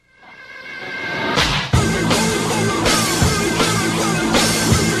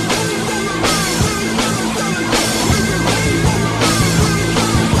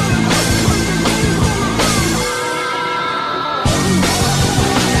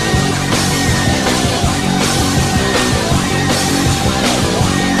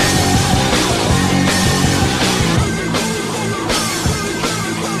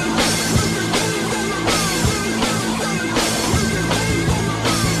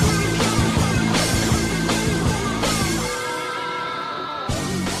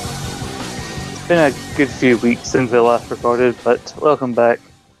been a good few weeks since we last recorded, but welcome back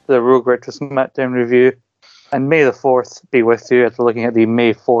to the Rogue Retro SmackDown review. And May the 4th be with you as we're looking at the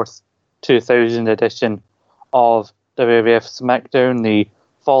May 4th, 2000 edition of WWF SmackDown, the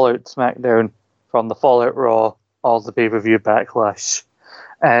Fallout SmackDown from the Fallout Raw of the pay-per-view Backlash.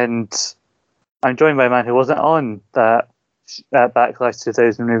 And I'm joined by a man who wasn't on that Backlash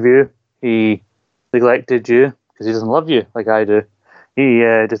 2000 review. He neglected you because he doesn't love you like I do. He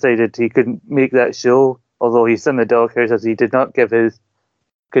decided he couldn't make that show, although he's in the doghouse as he did not give his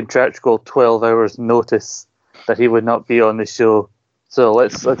contractual 12 hours notice that he would not be on the show. So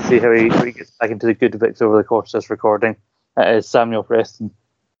let's see how he gets back into the good bits over the course of this recording. That is Samuel Preston.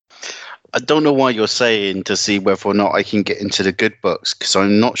 I don't know why you're saying to see whether or not I can get into the good books, because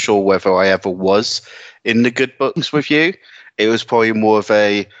I'm not sure whether I ever was in the good books with you. It was probably more of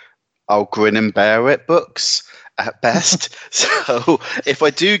a I'll grin and bear it books at best. So if I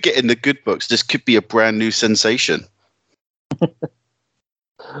do get in the good books, this could be a brand new sensation. But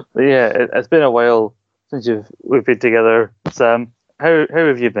yeah, it's been a while since we've been together. Sam, how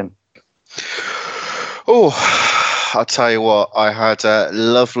have you been? Oh, I'll tell you what, I had a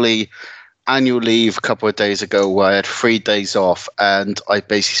lovely annual leave a couple of days ago where I had 3 days off, and I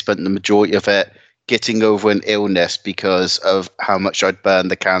basically spent the majority of it getting over an illness because of how much I'd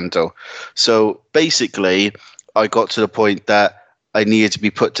burned the candle. So basically, I got to the point that I needed to be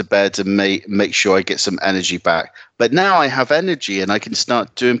put to bed and make sure I get some energy back. But now I have energy and I can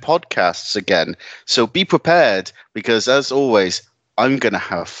start doing podcasts again. So be prepared, because as always, I'm going to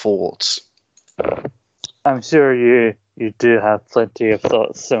have thoughts. I'm sure you do have plenty of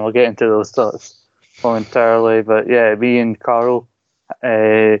thoughts, and we'll get into those thoughts momentarily. But yeah, me and Carl,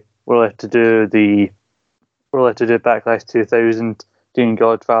 we're left to do Backlash 2000, Team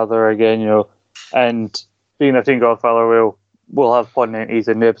Godfather again, and being a Team Godfather, we'll have Pod 90s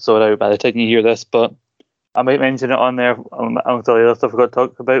in the episode out by the time you hear this, but I might mention it on there. I'll tell you other stuff I've got to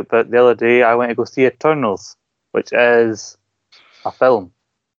talk about, but the other day I went to go see Eternals, which is a film.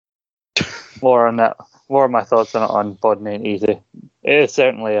 More on that. More of my thoughts on it on Pod 90s. It is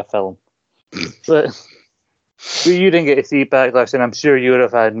certainly a film. But you didn't get to see Backlash, and I'm sure you would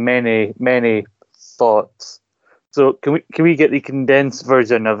have had many, many thoughts. So can we get the condensed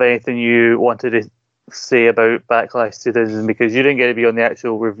version of anything you wanted to say about Backlash 2000, because you didn't get to be on the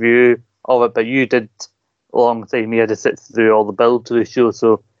actual review of it, but you did alongside me. I had to sit through all the build to the show.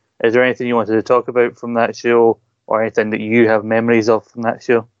 So is there anything you wanted to talk about from that show, or anything that you have memories of from that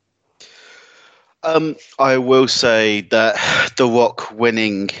show? I will say that The Rock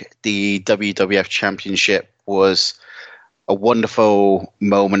winning the WWF Championship was a wonderful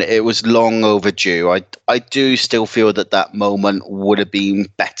moment. It was long overdue. I do still feel that moment would have been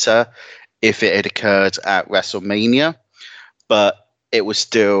better if it had occurred at WrestleMania, but it was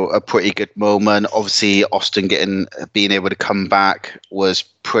still a pretty good moment. Obviously, Austin being able to come back was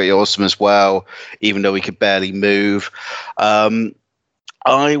pretty awesome as well, even though he could barely move.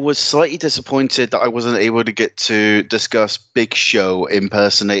 I was slightly disappointed that I wasn't able to get to discuss Big Show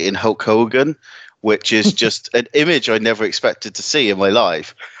impersonating Hulk Hogan, which is just an image I never expected to see in my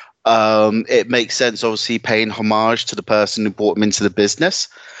life. It makes sense, obviously, paying homage to the person who brought him into the business.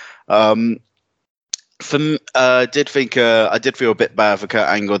 I did feel a bit bad for Kurt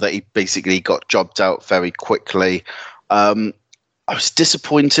Angle that he basically got jobbed out very quickly. I was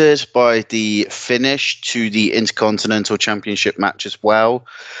disappointed by the finish to the Intercontinental Championship match as well,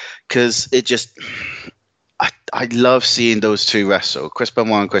 because it just, I love seeing those two wrestle. Chris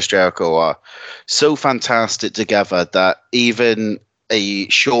Benoit and Chris Jericho are so fantastic together that even a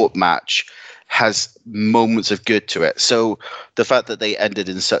short match has moments of good to it. So the fact that they ended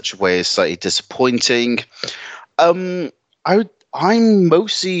in such a way is slightly disappointing. I'm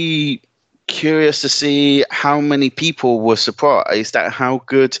mostly curious to see how many people were surprised at how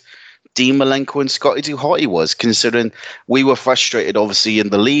good Dean Malenko and Scotty 2 Hotty was, considering we were frustrated, obviously, in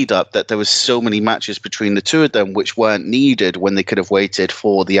the lead up that there was so many matches between the two of them which weren't needed when they could have waited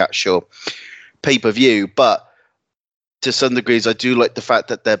for the actual pay-per-view. But to some degrees, I do like the fact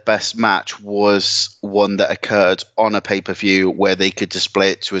that their best match was one that occurred on a pay-per-view where they could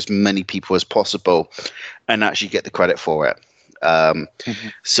display it to as many people as possible and actually get the credit for it.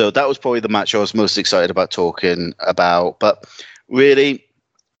 So that was probably the match I was most excited about talking about. But really,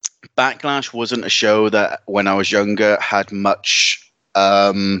 Backlash wasn't a show that when I was younger had much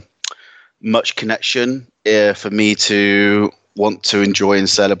connection for me to want to enjoy and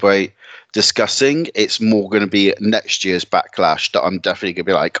celebrate discussing. It's more going to be next year's Backlash that I'm definitely going to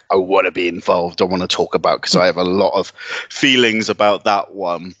be like, I want to be involved, I want to talk about, because I have a lot of feelings about that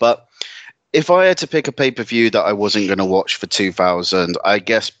one. But if I had to pick a pay-per-view that I wasn't going to watch for 2000, I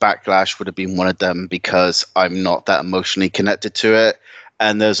guess Backlash would have been one of them because I'm not that emotionally connected to it.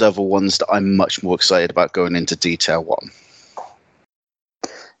 And there's other ones that I'm much more excited about going into detail on.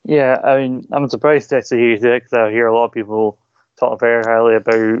 Yeah, I mean, I'm surprised to actually hear that because I hear a lot of people talk very highly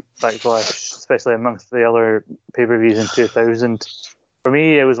about Backlash, especially amongst the other pay-per-views in 2000. For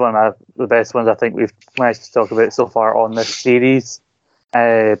me, it was one of the best ones I think we've managed to talk about so far on this series.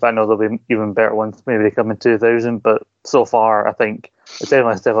 But I know there'll be even better ones maybe they come in 2000. But so far, I think it's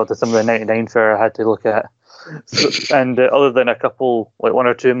definitely a step up to some of the 99 fare I had to look at. So, and other than a couple, like one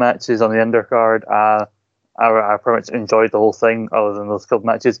or two matches on the undercard, I pretty much enjoyed the whole thing. Other than those couple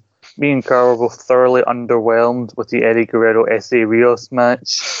matches, me and Carl were both thoroughly underwhelmed with the Eddie Guerrero S.A. Rios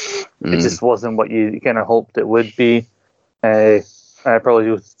match. It just wasn't what you kind of hoped it would be. It's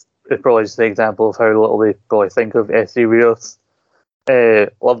probably just the example of how little they probably think of S.A. Rios.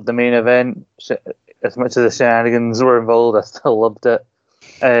 Loved the main event. As much as the shenanigans were involved, I still loved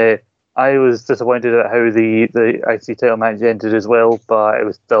it. I was disappointed at how the IC title match ended as well, but it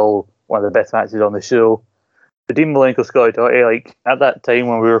was still one of the best matches on the show. The Dean Malenko Scotty Toddy, like at that time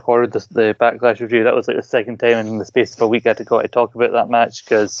when we recorded the Backlash review, that was like the second time in the space of a week I had to go to talk about that match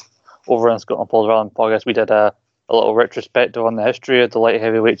because over on Scott and Paul's Rallying podcast we did a little retrospective on the history of the light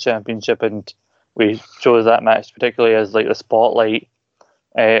heavyweight championship, and we chose that match particularly as like the spotlight,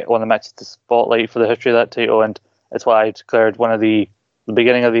 one of the matches to spotlight for the history of that title, and it's why I declared one of the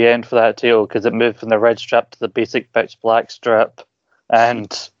beginning of the end for that title because it moved from the red strap to the basic pitch black strap,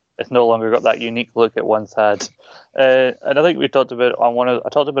 and it's no longer got that unique look it once had. And I think we talked about on one of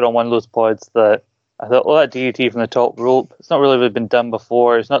those pods that I thought, well, that DDT from the top rope, it's not really been done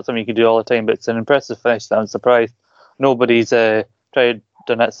before. It's not something you can do all the time, but it's an impressive finish that I'm surprised nobody's done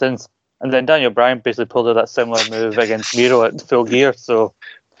it since. And then Daniel Bryan basically pulled out that similar move against Miro at Full Gear. So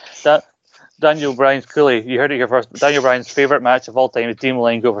that Daniel Bryan's clearly, you heard it here first, Daniel Bryan's favourite match of all time is Dean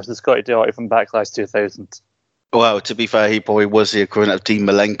Malenko versus Scotty Toddy from Backlash 2000. Well, to be fair, he probably was the equivalent of Dean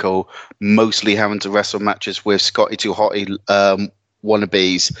Malenko, mostly having to wrestle matches with Scotty 2 Hotty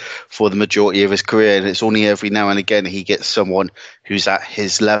wannabes for the majority of his career. And it's only every now and again he gets someone who's at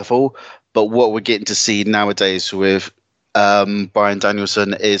his level. But what we're getting to see nowadays with Bryan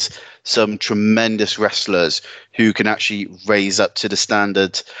Danielson is some tremendous wrestlers who can actually raise up to the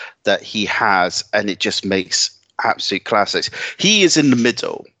standard that he has. And it just makes absolute classics. He is in the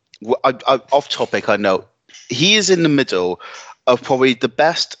middle. Off topic, I know. He is in the middle of probably the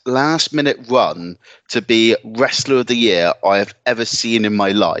best last-minute run to be Wrestler of the Year I have ever seen in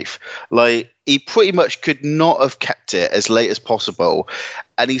my life. Like, he pretty much could not have kept it as late as possible,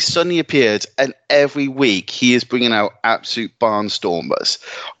 and he suddenly appeared, and every week he is bringing out absolute barnstormers.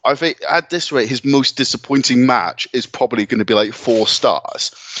 I think at this rate, his most disappointing match is probably going to be like 4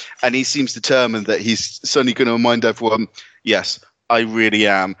 stars, and he seems determined that he's suddenly going to remind everyone, yes, I really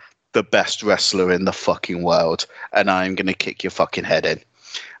am the best wrestler in the fucking world, and I'm going to kick your fucking head in.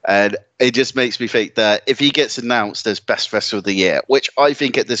 And it just makes me think that if he gets announced as best wrestler of the year, which I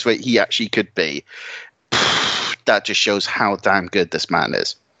think at this rate he actually could be, that just shows how damn good this man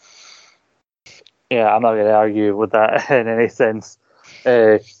is. Yeah, I'm not going to argue with that in any sense.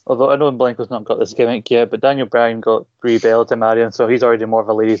 Although I know Malenko's not got this gimmick yet, but Daniel Bryan got 3 belts in Marion, so he's already more of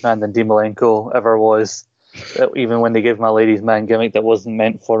a ladies' man than Dean Malenko ever was. Even when they gave him a ladies' man gimmick that wasn't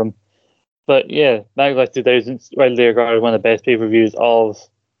meant for him. But yeah, Backlash 2000 widely regarded one of the best pay-per-views of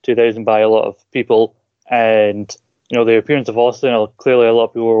 2000 by a lot of people. And, you know, the appearance of Austin, clearly a lot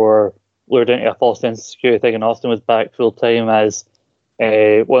of people were lured into a false sense of security thinking Austin was back full-time as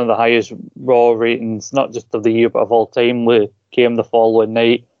one of the highest Raw ratings, not just of the year, but of all time, came the following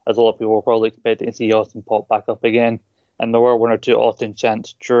night, as a lot of people were probably expecting to see Austin pop back up again. And there were 1 or 2 Austin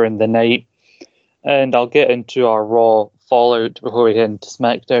chants during the night. And I'll get into our Raw fallout before we head into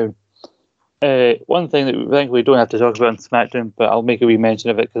SmackDown. One thing that we think we don't have to talk about on SmackDown, but I'll make a wee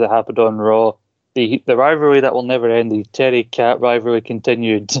mention of it because it happened on Raw. The rivalry that will never end, the Terry Cat rivalry,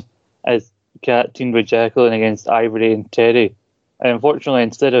 continued as Cat teamed with Jacqueline against Ivory and Terry. And unfortunately,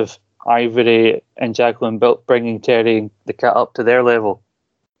 instead of Ivory and Jacqueline bringing Terry and the Cat up to their level,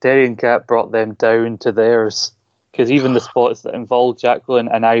 Terry and Cat brought them down to theirs. Because even the spots that involved Jacqueline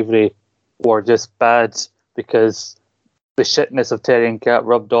and Ivory were just bad because the shitness of Terry and Cat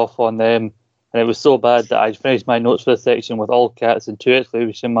rubbed off on them. And it was so bad that I finished my notes for the section with all cats and 2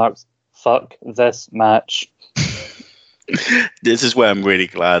 exclamation marks. Fuck this match. This is where I'm really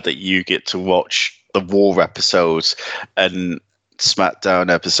glad that you get to watch the Raw episodes and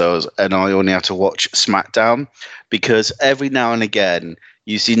SmackDown episodes, and I only have to watch SmackDown, because every now and again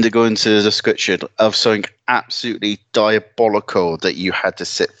you seem to go into the description of something absolutely diabolical that you had to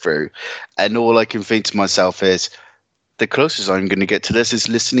sit through. And all I can think to myself is, the closest I'm going to get to this is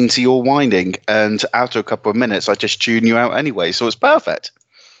listening to your whining. And after a couple of minutes, I just tune you out anyway. So it's perfect.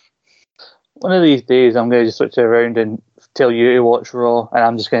 One of these days, I'm going to just switch it around and tell you to watch Raw, and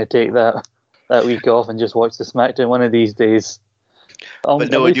I'm just going to take that week off and just watch the SmackDown one of these days. But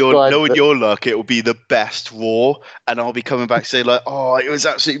knowing your luck, it will be the best Raw, and I'll be coming back saying like, "Oh, it was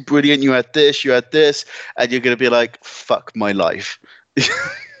absolutely brilliant. You had this, and you're going to be like, fuck my life."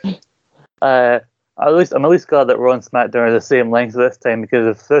 I'm at least glad that Raw and SmackDown are the same length this time, because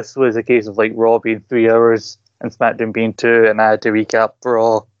if this was a case of like Raw being 3 hours and SmackDown being 2, and I had to recap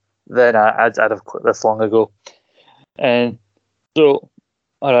Raw, then I'd have quit this long ago. And so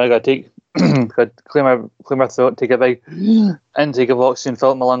I got to clear my throat, take a big intake of oxygen,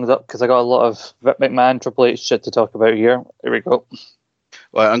 fill my lungs up, because I got a lot of Vince McMahon, Triple H shit to talk about here. Here we go.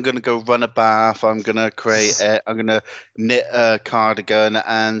 Well, I'm going to go run a bath. I'm going to I'm going to knit a cardigan,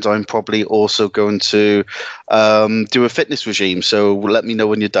 and I'm probably also going to do a fitness regime. So let me know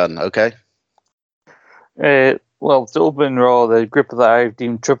when you're done, okay? Well, to open Raw, the group that I've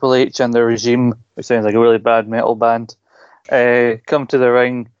deemed Triple H and the Regime, which sounds like a really bad metal band, come to the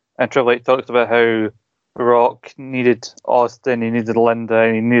ring, and Triple H talks about how Rock needed Austin, he needed Linda,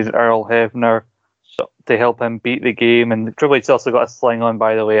 and he needed Earl Hebner to help him beat the game. And Triple H also got a sling on,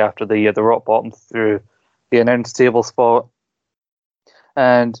 by the way, after the rock bottom through the announce table spot.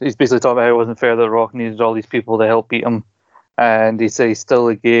 And he's basically talking about how it wasn't fair that Rock needed all these people to help beat him. And he said he's still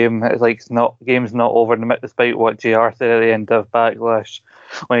a game. It's like game's not over, despite what JR said at the end of Backlash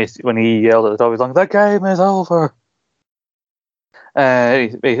when he yelled at the top. He's like, "The game is over."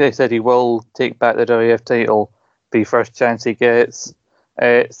 He said he will take back the WF title the first chance he gets.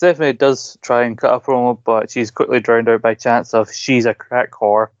 Stephanie does try and cut a promo, but she's quickly drowned out by chants of "she's a crack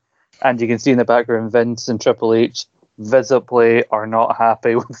whore," and you can see in the background Vince and Triple H visibly are not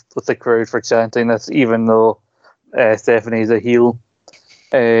happy with the crowd for chanting this, even though Stephanie's a heel.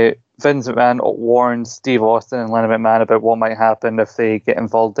 Vince McMahon warns Steve Austin and Linda McMahon about what might happen if they get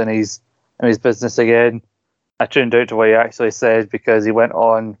involved in his business again. I tuned out to what he actually said, because he went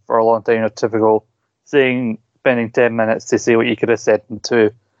on for a long time, typical, spending 10 minutes to say what you could have said in 2.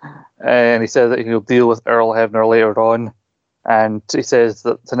 And he said that he'll deal with Earl Hebner later on. And he says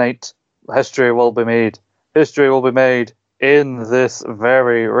that tonight history will be made. History will be made in this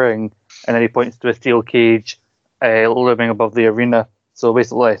very ring. And then he points to a steel cage looming above the arena. So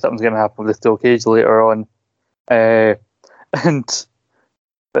basically, something's going to happen with the steel cage later on. And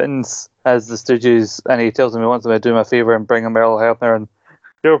Vince has the Stooges, and he tells him he wants them to do him a favour and bring him Earl Hebner. And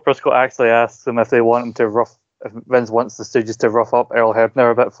Joe Briscoe actually asks him if they want him to if Vince wants the Stooges to rough up Earl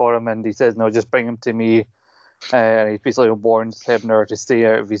Hebner a bit for him, and he says, "No, just bring him to me." And he basically warns Hebner to stay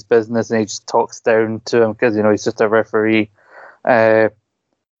out of his business, and he just talks down to him because he's just a referee. The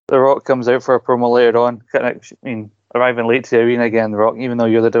Rock comes out for a promo later on. Arriving late to the arena again, The Rock, even though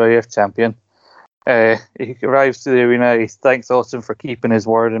you're the WF champion. He arrives to the arena. He thanks Austin for keeping his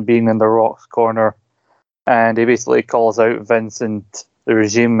word and being in The Rock's corner, and he basically calls out Vince and the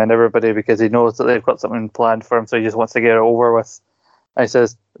Regime and everybody because he knows that they've got something planned for him, so he just wants to get it over with. And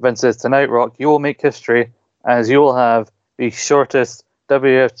Vince says, "Tonight, Rock, you will make history, as you will have the shortest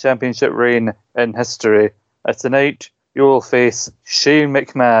WF Championship reign in history. As tonight, you will face Shane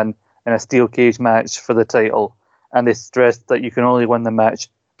McMahon in a steel cage match for the title." And they stressed that you can only win the match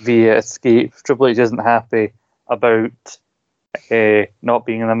via escape. Triple H isn't happy about not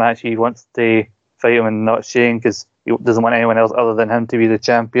being in the match. He wants to fight him and not Shane, because he doesn't want anyone else other than him to be the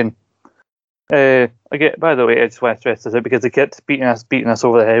champion. Again, by the way, I just want to stress this out, because they kept beating us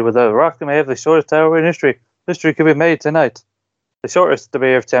over the head with the Rock may have the shortest title reign in history. History could be made tonight. The shortest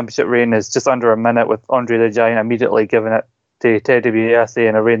WF Championship reign is just under a minute, with Andre the Giant immediately giving it to Ted DiBiase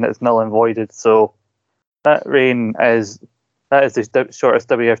in a reign that's null and voided. So that is the shortest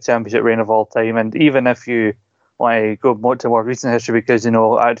WF Championship reign of all time. And even if you want to go to more recent history, because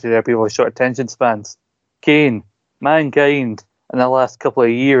actually there are people with short attention spans, Kane, Mankind, in the last couple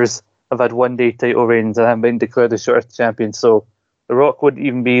of years have had one-day title reigns and haven't been declared the shortest champion. So The Rock wouldn't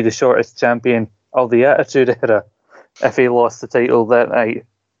even be the shortest champion of the Attitude Era if he lost the title that night.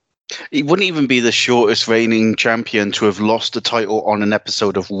 He wouldn't even be the shortest reigning champion to have lost the title on an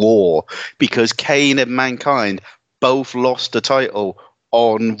episode of Raw, because Kane and Mankind both lost the title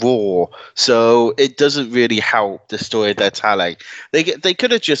on Raw. So it doesn't really help the story they're telling. They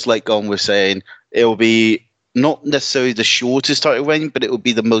could have just gone with saying it will be not necessarily the shortest title reign, but it would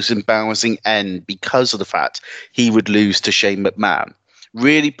be the most embarrassing end because of the fact he would lose to Shane McMahon.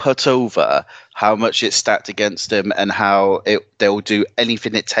 really put over how much it's stacked against them and how they'll do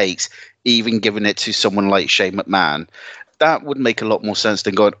anything it takes, even giving it to someone like Shane McMahon. That would make a lot more sense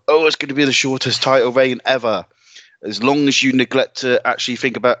than going, oh, it's going to be the shortest title reign ever. As long as you neglect to actually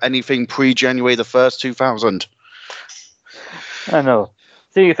think about anything pre-January the 1st, 2000. I know.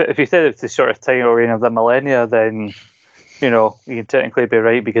 See, if you said it's the shortest title reign of the millennia, then, you can technically be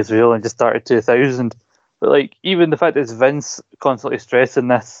right because we only just started 2000. But, like, even the fact that it's Vince constantly stressing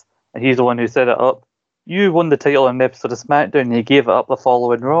this, and he's the one who set it up, you won the title in an episode of SmackDown and you gave it up the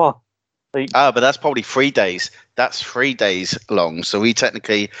following Raw. But that's probably 3 days. That's 3 days long. So we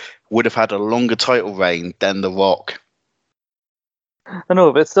technically would have had a longer title reign than The Rock. I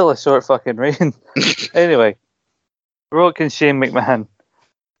know, but it's still a short fucking reign. Anyway, Rock and Shane McMahon.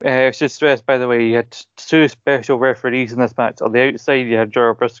 I should stress, by the way, you had 2 special referees in this match. On the outside, you had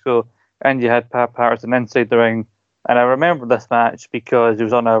Gerald Briscoe and you had Pat Patterson inside the ring. And I remember this match because it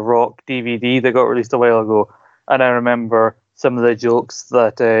was on a Rock DVD that got released a while ago. And I remember some of the jokes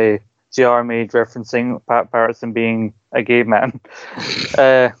that JR made referencing Pat Patterson being a gay man.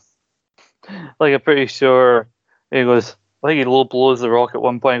 I'm pretty sure he goes, I think he low blows the Rock at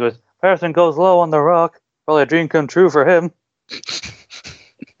one point. He goes, Patterson goes low on the Rock. Probably a dream come true for him.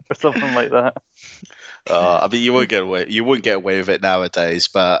 Or something like that. You wouldn't get away with it nowadays,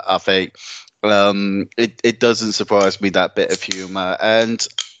 but I think it doesn't surprise me, that bit of humour. And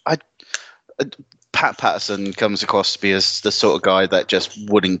Pat Patterson comes across to me as the sort of guy that just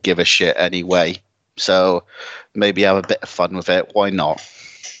wouldn't give a shit anyway. So maybe have a bit of fun with it. Why not?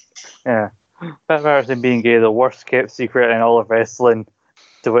 Yeah. Pat Patterson being gay, the worst kept secret in all of wrestling,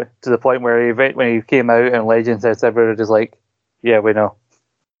 to the point where when he came out and Legend says, everybody was like, yeah, we know.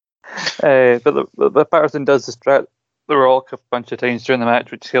 But the Patterson does distract the Rock a bunch of times during the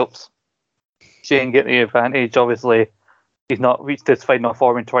match, which helps Shane get the advantage. Obviously, he's not reached his final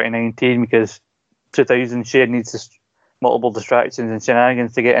form in 2019 because 2000 Shane needs multiple distractions and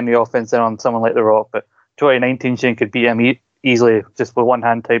shenanigans to get in the offense in on someone like the Rock. But 2019 Shane could beat him easily just with one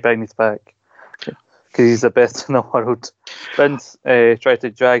hand tied behind his back because he's the best in the world. Vince tried to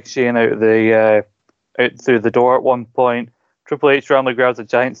drag Shane out through the door at one point. Triple H randomly grabs a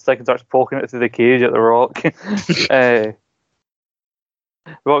giant stick and starts poking it through the cage at the Rock.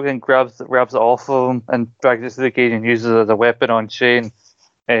 Rock then grabs it off of him and drags it through the cage and uses it as a weapon on Shane.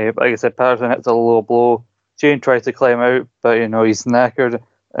 Like I said, Patterson hits a low blow. Shane tries to climb out, but he's knackered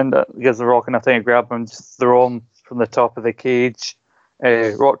and gives the Rock enough time to grab him and just throw him from the top of the cage.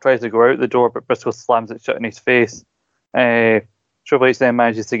 Rock tries to go out the door, but Briscoe slams it shut in his face. Triple H then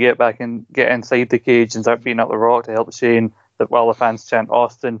manages to get back and get inside the cage and start beating up the Rock to help Shane, while the fans chant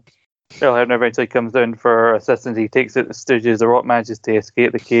Austin. Earl Hebner eventually comes down for assistance. He takes out the Stooges. The Rock manages to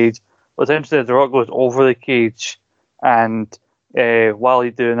escape the cage. What's interesting is the Rock goes over the cage, and while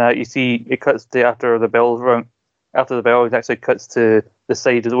he's doing that, you see it cuts to after the bell, it actually cuts to the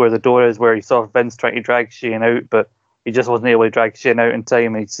side of where the door is, where you saw Vince trying to drag Shane out, but he just wasn't able to drag Shane out in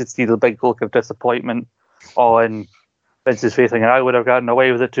time. And you see the big look of disappointment on Vince's face, and I would have gotten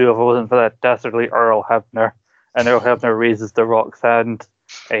away with it too if it wasn't for that dastardly Earl Hebner. And Earl Hebner raises the Rock's hand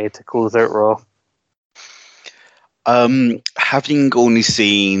to close out Raw. Having only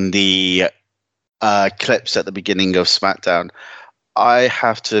seen the clips at the beginning of SmackDown, I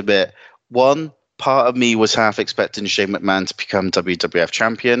have to admit, one part of me was half expecting Shane McMahon to become WWF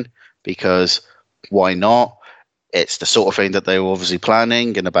champion, because why not? It's the sort of thing that they were obviously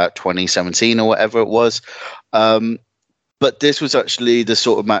planning in about 2017 or whatever it was. But this was actually the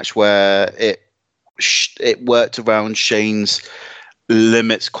sort of match where it worked around Shane's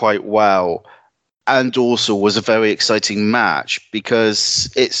limits quite well, and also was a very exciting match because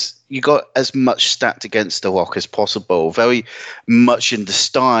you got as much stacked against The Rock as possible, very much in the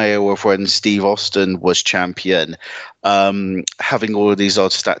style of when Steve Austin was champion, having all of these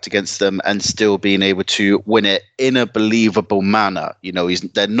odds stacked against them and still being able to win it in a believable manner.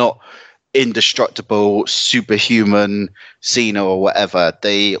 They're not indestructible, superhuman Cena or whatever.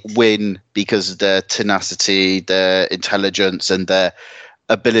 They win because of their tenacity, their intelligence, and their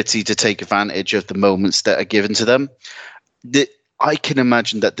ability to take advantage of the moments that are given to them. I can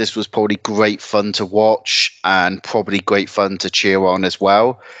imagine that this was probably great fun to watch and probably great fun to cheer on as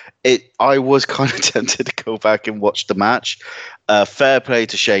well. I was kind of tempted to go back and watch the match. Fair play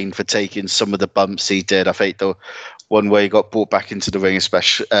to Shane for taking some of the bumps he did. I think the one where he got brought back into the ring,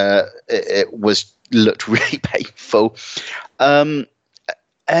 especially, it looked really painful. And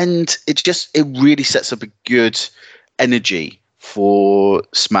it really sets up a good energy for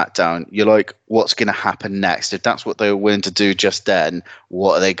SmackDown. You're like, what's going to happen next? If that's what they were willing to do just then,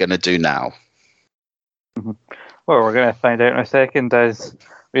 what are they going to do now? Mm-hmm. Well, we're going to find out in a second as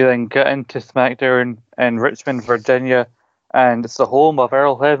we then get into SmackDown in Richmond, Virginia, and it's the home of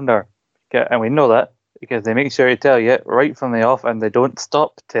Earl Hebner. And we know that because they make sure to tell you right from the off, and they don't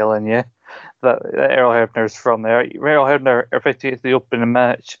stop telling you that Earl Hebner's from there. Earl Hebner officiates the opening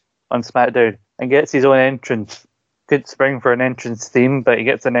match on SmackDown and gets his own entrance. Good spring for an entrance theme, but he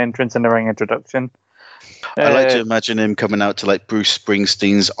gets an entrance in the ring introduction. I like to imagine him coming out to like Bruce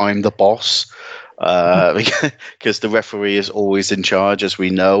Springsteen's "I'm the Boss," because the referee is always in charge, as we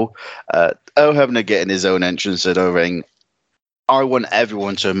know. Earl Hebner getting his own entrance in a ring. I want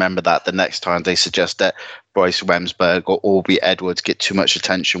everyone to remember that the next time they suggest that Bryce Remsburg or Aubrey Edwards get too much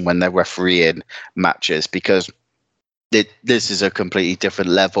attention when they're refereeing matches, because this is a completely different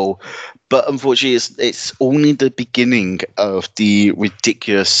level. But unfortunately, it's only the beginning of the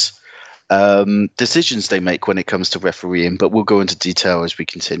ridiculous decisions they make when it comes to refereeing. But we'll go into detail as we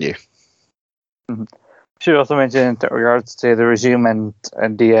continue. Mm-hmm. Should also mention in regards to the regime and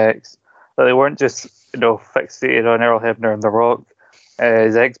DX that they weren't just fixated on Earl Hebner and The Rock.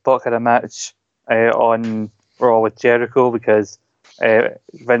 X-Pac had a match on Raw with Jericho because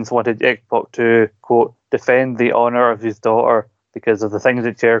Vince wanted X-Pac to, quote, defend the honour of his daughter because of the things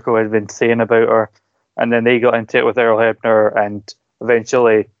that Jericho had been saying about her. And then they got into it with Earl Hebner, and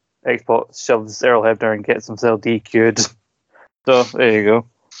eventually X-Pac shoves Earl Hebner and gets himself DQ'd. So there you go.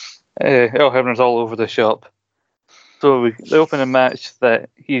 Earl Hebner's all over the shop. So the opening match that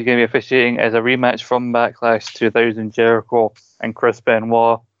he's going to be officiating is a rematch from Backlash 2000, Jericho and Chris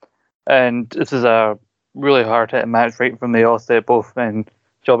Benoit. And this is a really hard-hitting match right from the offset. Both men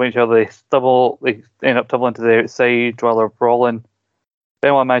jobbing each other. They end up tumbling to the outside while they're brawling.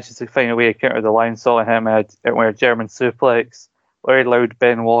 Benoit manages to find a way to counter the line, sawing him with a German suplex. Very loud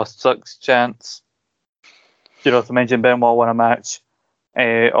Benoit sucks chants. Should also mention Benoit won a match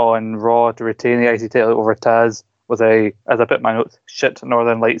on Raw to retain the IC title over Taz with as I put my notes, shit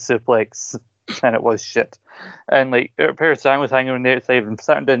Northern Light suplex. And it was shit. And Perry Saturn was hanging on the outside, and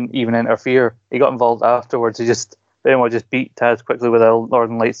Saturn didn't even interfere. He got involved afterwards. Benoit just beat Taz quickly with a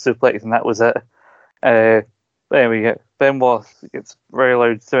Northern Light suplex, and that was it. Anyway, Benoit gets very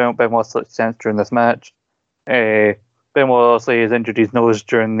loud. Benoit sucks chants during this match. Benoit also has injured his nose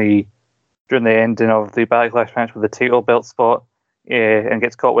during the ending of the Backlash match with the title belt spot, and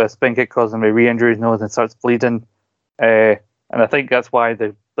gets caught with a spin kick, causing him to re-injure his nose and starts bleeding. And I think that's why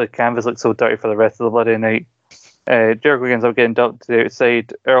the canvas looks so dirty for the rest of the bloody night. Jericho ends up getting dumped to the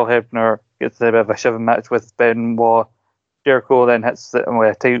outside. Earl Hebner gets a bit of a shoving match with Benoit. Jericho then hits him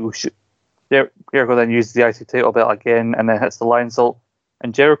with a title. Jericho then uses the IC title belt again and then hits the Lionsault.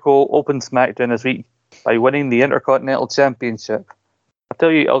 And Jericho opens SmackDown this week by winning the Intercontinental Championship. I'll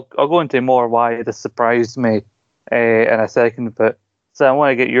tell you, I'll go into more why this surprised me in a second, but so I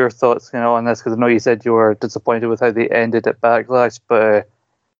want to get your thoughts, on this, because I know you said you were disappointed with how they ended at Backlash, but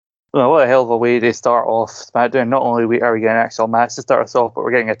what a hell of a way to start off SmackDown. Not only are we getting an actual match to start us off, but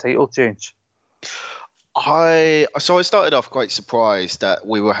we're getting a title change. I started off quite surprised that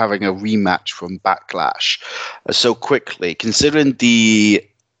we were having a rematch from Backlash so quickly, considering the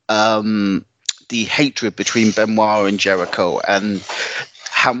hatred between Benoit and Jericho and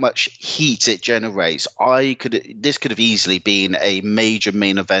how much heat it generates. This could have easily been a major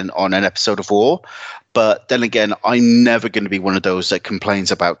main event on an episode of Raw, but then again, I'm never going to be one of those that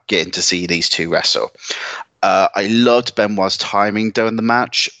complains about getting to see these two wrestle. I loved Benoit's timing during the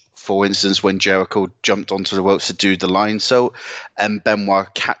match. For instance, when Jericho jumped onto the ropes to do the Lionsault, and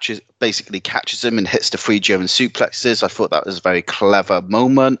Benoit catches him and hits the 3 German suplexes. I thought that was a very clever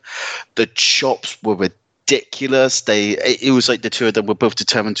moment. The chops were ridiculous. It was like the two of them were both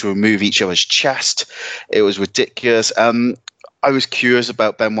determined to remove each other's chest. It was ridiculous. I was curious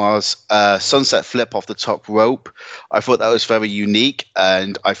about Benoit's sunset flip off the top rope. I thought that was very unique,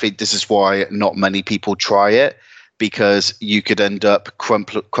 and I think this is why not many people try it, because you could end up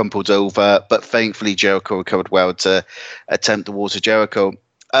crumpled over. But thankfully, Jericho recovered well to attempt the Walls of Jericho.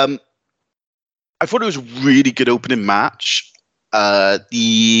 I thought it was a really good opening match.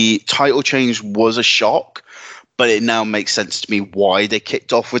 The title change was a shock, but it now makes sense to me why they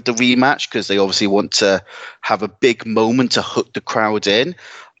kicked off with the rematch, because they obviously want to have a big moment to hook the crowd in.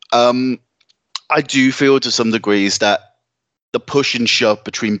 I do feel to some degrees that the push and shove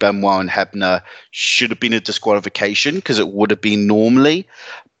between Benoit and Hebner should have been a disqualification, because it would have been normally.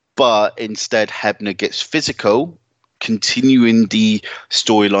 But instead, Hebner gets physical, continuing the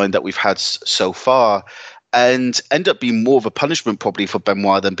storyline that we've had so far, and end up being more of a punishment probably for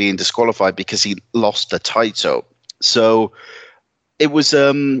Benoit than being disqualified, because he lost the title. So it was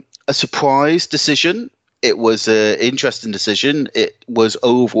a surprise decision. it was an interesting decision. It was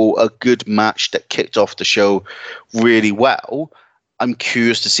overall a good match that kicked off the show really well. I'm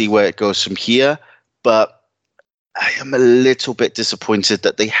curious to see where it goes from here, but I am a little bit disappointed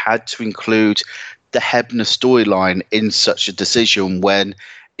that they had to include the Hebner storyline in such a decision when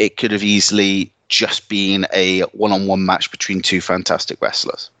it could have easily just been a one-on-one match between two fantastic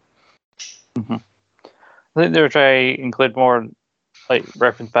wrestlers. Mm-hmm. I think they were trying to include more like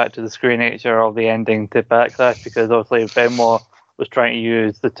reference back to the screen nature of the ending to Backlash, because obviously Benoit was trying to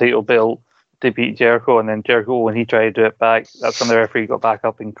use the title belt to beat Jericho, and then Jericho, when he tried to do it back, that's when the referee got back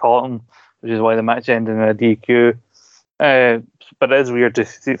up and caught him, which is why the match ended in a DQ. But it is weird to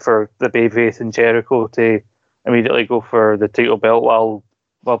see for the babyface and Jericho to immediately go for the title belt while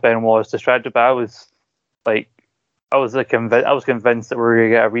Benoit was distracted. But I was convinced that we were going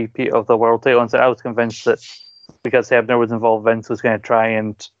to get a repeat of the world title, and so I was convinced that because Hebner was involved, Vince was going to try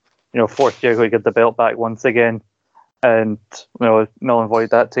and force Jericho to get the belt back once again, and null and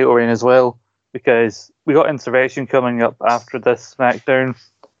void that title reign as well, because we got Insurrection coming up after this SmackDown,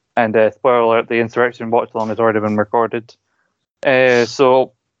 and spoiler alert, the Insurrection watch along has already been recorded. And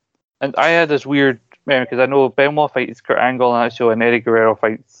I had this weird memory because I know Benoit fights Kurt Angle on that show, and Eddie Guerrero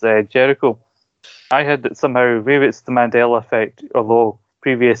fights Jericho. I had that somehow, maybe it's the Mandela effect, although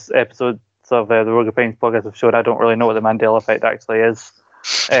previous episodes of the Rogue Opinions podcast have showed I don't really know what the Mandela effect actually is.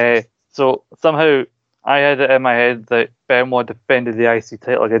 So somehow I had it in my head that Benoit defended the IC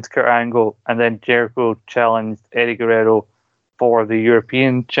title against Kurt Angle, and then Jericho challenged Eddie Guerrero for the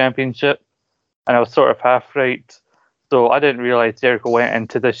European Championship, and I was sort of half right. So I didn't realize Jericho went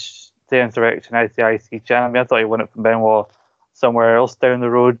into the Insurrection as the IC champion. I thought he won it from Benoit somewhere else down the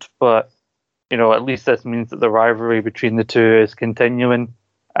road, but at least this means that the rivalry between the two is continuing,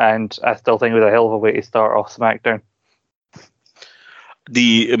 and I still think it was a hell of a way to start off SmackDown.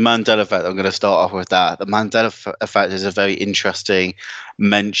 The Mandela effect, I'm going to start off with that. The Mandela effect is a very interesting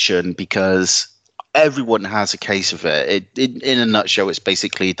mention because everyone has a case of it. In a nutshell, it's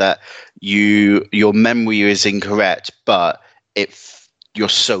basically that your memory is incorrect, but you're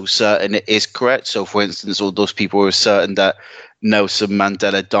so certain it is correct. So, for instance, all those people were certain that Nelson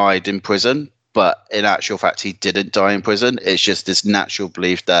Mandela died in prison, but in actual fact, he didn't die in prison. It's just this natural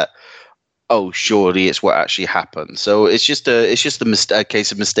belief that, oh, surely it's what actually happened. So it's just a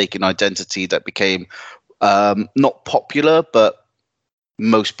case of mistaken identity that became not popular, but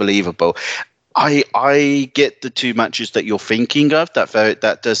most believable. I get the two matches that you're thinking of.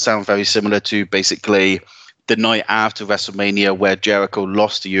 That does sound very similar to basically the night after WrestleMania where Jericho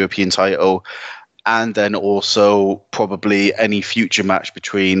lost the European title, and then also probably any future match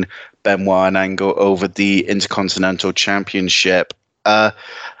between Benoit and Angle over the Intercontinental Championship.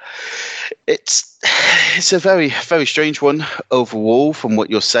 It's a very, very strange one overall from what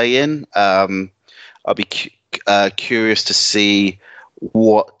you're saying. I'll be curious to see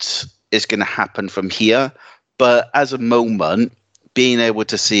what is going to happen from here. But as a moment, being able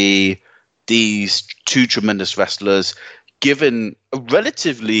to see these two tremendous wrestlers given a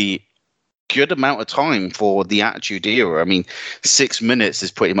relatively good amount of time for the Attitude Era. I mean, 6 minutes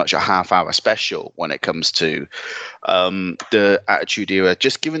is pretty much a half-hour special when it comes to the Attitude Era.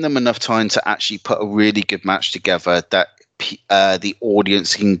 Just giving them enough time to actually put a really good match together that the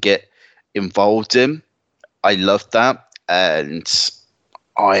audience can get involved in. I love that, and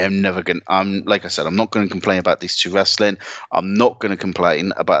I am never going to, like I said, I'm not going to complain about these two wrestling. I'm not going to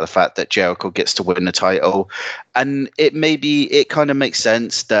complain about the fact that Jericho gets to win the title. And it kind of makes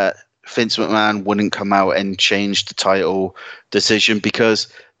sense that Vince McMahon wouldn't come out and change the title decision, because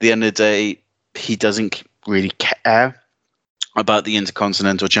at the end of the day, he doesn't really care about the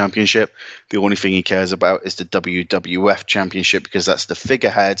Intercontinental Championship. The only thing he cares about is the WWF Championship, because that's the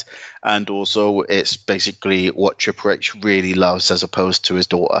figurehead, and also it's basically what Triple H really loves as opposed to his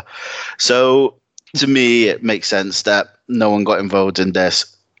daughter. So to me, it makes sense that no one got involved in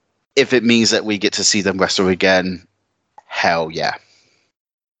this. If it means that we get to see them wrestle again, hell yeah.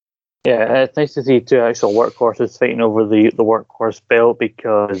 Yeah, it's nice to see two actual workhorses fighting over the workhorse belt,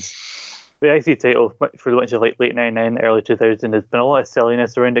 because the IC title for much of like late 99, early 2000 has been a lot of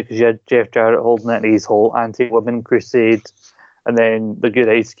silliness around it, because you had Jeff Jarrett holding it in his whole anti-women crusade, and then the good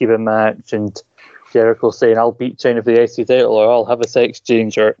ice cubing match, and Jericho saying, I'll beat China for the IC title, or I'll have a sex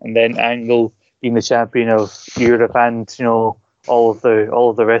changer, and then Angle being the champion of Europe and all of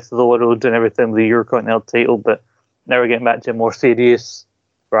the rest of the world and everything with the Eurocontinental title. But now we're getting back to a more serious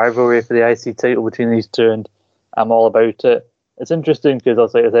rivalry for the IC title between these two, and I'm all about it. It's interesting because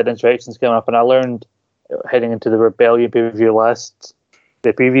also like I said, Insurrection's coming up, and I learned heading into the Rebellion pay-per-view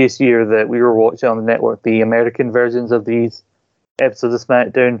the previous year that we were watching on the network the American versions of these episodes of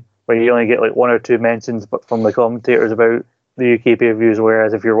SmackDown, where you only get like one or two mentions but from the commentators about the UK pay-per-views,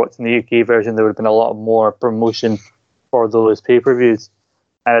 whereas if you're watching the UK version, there would have been a lot more promotion for those pay-per-views.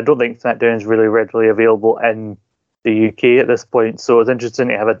 And I don't think SmackDown is really readily available in the UK at this point, so it's interesting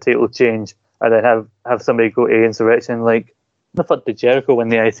to have a title change and then have somebody go to Insurrection. Like, the fuck did Jericho win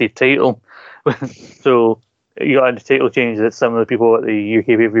the IC title? So you got a title change that some of the people at the UK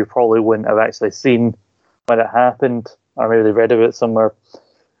pay-per-view probably wouldn't have actually seen when it happened, or maybe they read of it somewhere.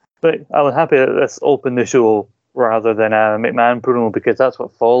 But I was happy that this opened the show rather than a McMahon promo, because that's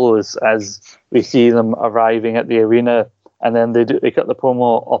what follows as we see them arriving at the arena, and then they cut the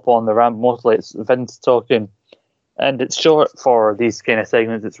promo up on the ramp. Mostly it's Vince talking, and it's short for these kind of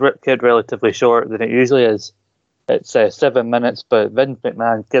segments. It's kept relatively short than it usually is. It's 7 minutes, but Vince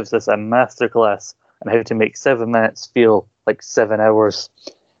McMahon gives us a masterclass on how to make 7 minutes feel like 7 hours,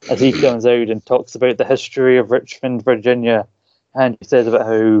 as he comes out and talks about the history of Richmond, Virginia, and he says about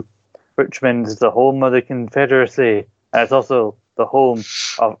how Richmond is the home of the Confederacy, and it's also the home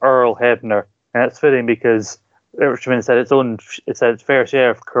of Earl Hebner. And it's fitting because Richmond had its fair share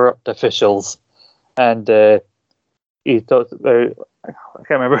of corrupt officials. And he talked about, I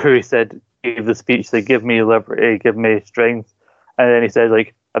can't remember who he said gave the speech, they give me liberty, give me strength. And then he said,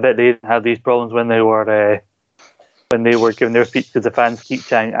 like, I bet they didn't have these problems when they were giving their speech, because the fans keep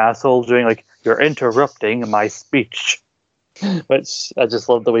chanting asshole during, like, you're interrupting my speech. Which I just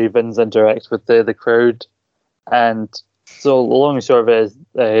love the way Vince interacts with the crowd. And so the long and short of it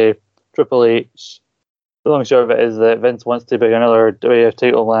is Triple H. The long and short of it is that Vince wants to book another WWF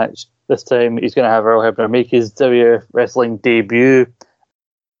title match. This time he's going to have Earl Hebner make his WWF wrestling debut.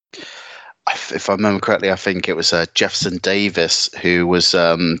 If I remember correctly, I think it was Jefferson Davis who was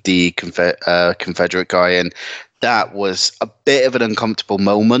the Confederate guy, and that was a bit of an uncomfortable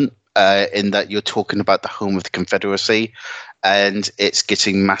moment. In that you're talking about the home of the Confederacy, and it's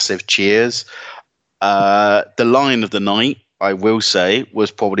getting massive cheers. The line of the night, I will say,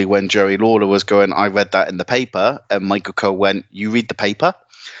 was probably when Jerry Lawler was going, I read that in the paper, and Michael Cole went, you read the paper?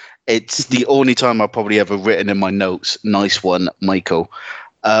 It's the only time I've probably ever written in my notes, nice one, Michael.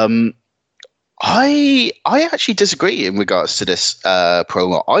 I actually disagree in regards to this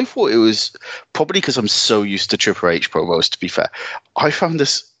promo. I thought it was, probably because I'm so used to Triple H promos, to be fair, I found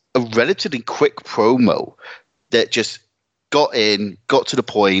this a relatively quick promo that just got to the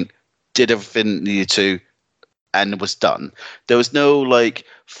point, did everything it needed to, and was done. There was no like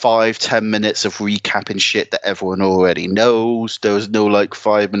 5-10 minutes of recapping shit that everyone already knows. There was no like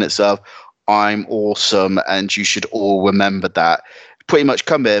 5 minutes of I'm awesome and you should all remember that. Pretty much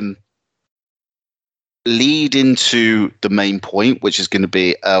come in, lead into the main point, which is going to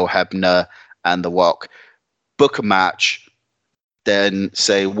be Earl Hebner and The Rock, book a match, then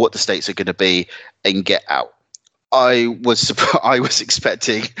say what the stakes are going to be, and get out. I was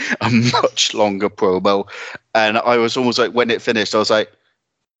expecting a much longer promo, and I was almost like, when it finished, I was like,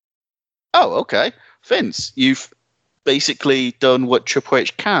 oh, okay, Vince, you've basically done what Triple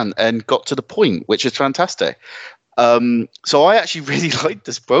H can and got to the point, which is fantastic. So I actually really liked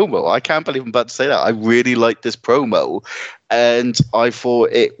this promo. I can't believe I'm about to say that. I really liked this promo, and I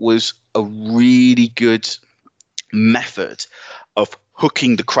thought it was a really good method of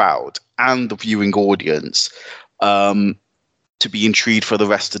hooking the crowd and the viewing audience to be intrigued for the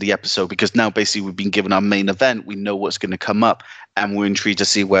rest of the episode, because now basically we've been given our main event, we know what's going to come up, and we're intrigued to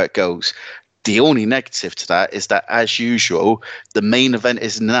see where it goes. The only negative to that is that, as usual, the main event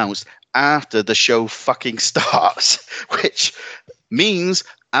is announced after the show fucking starts, which means,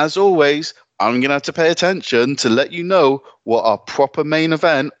 as always, I'm going to have to pay attention to let you know what our proper main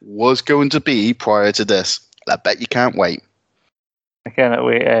event was going to be prior to this. I bet you can't wait. I cannot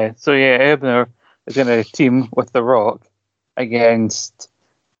wait. So yeah, Hebner is going to team with The Rock against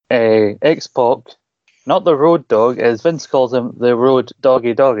X-Pac, not the Road Dogg, as Vince calls him, the Road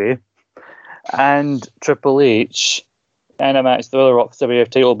Doggy, and Triple H in a match. The other Rock's WWF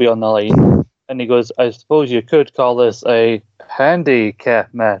title will be on the line. And he goes, I suppose you could call this a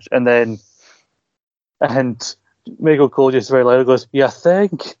handicap match. And Michael Cole just very loud goes, you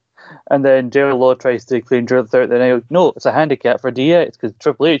think? And then Jerry Law tries to claim throughout the night, no, it's a handicap for DX because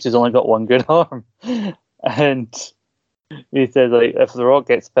Triple H has only got one good arm. And he says, like, if The Rock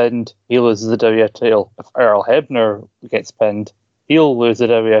gets pinned, he loses the WWF title. If Earl Hebner gets pinned, he'll lose the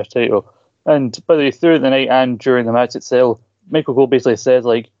WWF title. And by the way, throughout the night and during the match itself, Michael Cole basically says,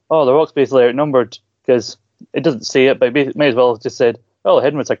 like, oh, The Rock's basically outnumbered, because it doesn't say it, but it may as well have just said, oh,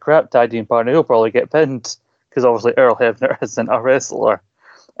 Hebner's a crap tag team partner, he'll probably get pinned, because obviously Earl Hebner isn't a wrestler.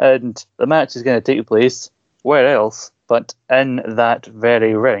 And the match is going to take place, where else, but in that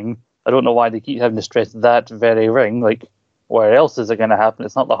very ring. I don't know why they keep having to stress that very ring. Like, where else is it going to happen?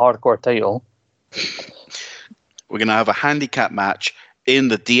 It's not the hardcore title. We're going to have a handicap match in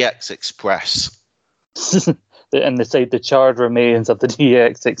the DX Express. And decide the charred remains of the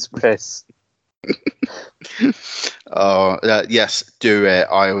DX Express. Yes, do it.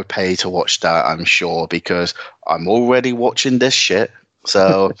 I would pay to watch that, I'm sure, because I'm already watching this shit.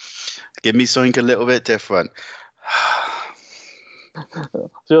 So give me something a little bit different.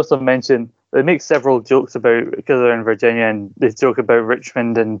 She also mentioned they make several jokes about, because they're in Virginia, and they joke about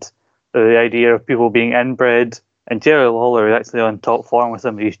Richmond and the idea of people being inbred. And Jerry Lawler is actually on top form with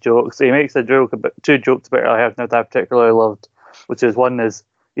some of these jokes. He makes two jokes about it I have not that particularly loved, which is one is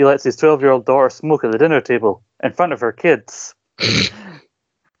he lets his 12-year-old daughter smoke at the dinner table in front of her kids.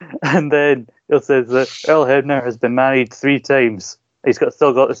 And then he says that Earl Hebner has been married 3 times. He's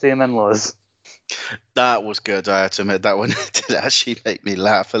still got the same in-laws. That was good, I have to admit. That one did actually make me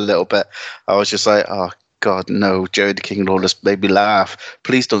laugh a little bit. I was just like, oh, God, no, Jerry the King Lawler made me laugh.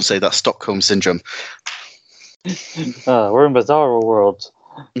 Please don't say that Stockholm Syndrome. We're in Bizarro World.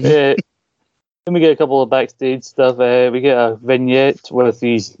 Then we get a couple of backstage stuff. We get a vignette with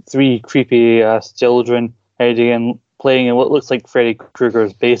these 3 creepy-ass children hiding in, playing in what looks like Freddy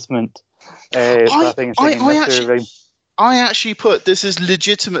Krueger's basement. I actually put, this is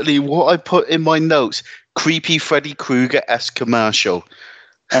legitimately what I put in my notes, creepy Freddy Krueger-esque commercial.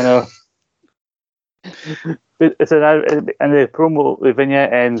 I know. And the promo, the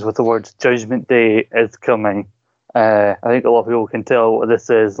vignette ends with the words "Judgment Day is coming." I think a lot of people can tell what this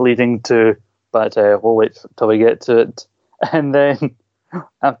is leading to, but we'll wait till we get to it. And then,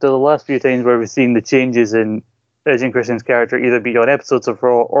 after the last few times where we've seen the changes in Edge and Christian's character, either be on episodes of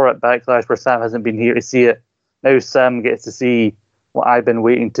Raw or at Backlash, where Sam hasn't been here to see it, now Sam gets to see what I've been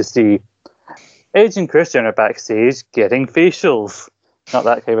waiting to see. Edge and Christian are backstage getting facials. Not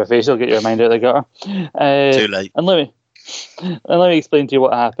that kind of facial, get your mind out of the gutter. Too late. And let me explain to you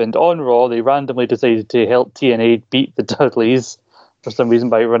what happened. On Raw, they randomly decided to help TNA beat the Dudleys for some reason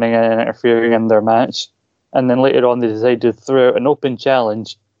by running in and interfering in their match. And then later on, they decided to throw out an open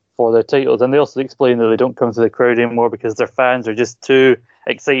challenge for their titles. And they also explained that they don't come to the crowd anymore because their fans are just too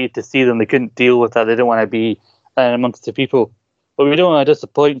excited to see them. They couldn't deal with that. They don't want to be amongst the people. But we don't want to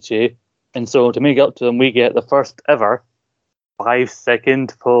disappoint you. And so to make up to them, we get the first ever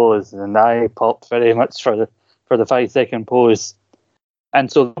 5-second pose, and I popped very much for the 5-second pose.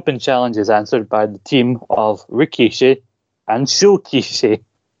 And so the open challenge is answered by the team of Rikishi and Shokishi.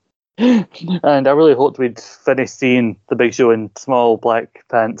 And I really hoped we'd finish seeing the Big Show in small black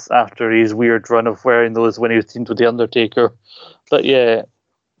pants after his weird run of wearing those when he was teamed with The Undertaker. But yeah,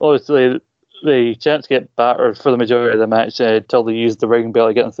 obviously the champs get battered for the majority of the match until they use the ring bell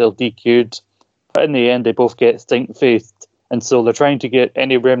to get themselves DQ'd. But in the end, they both get stink-faced. And so they're trying to get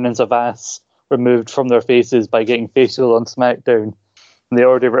any remnants of ass removed from their faces by getting facial on SmackDown. And they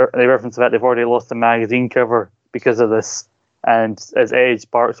reference that they've already lost the magazine cover because of this. And as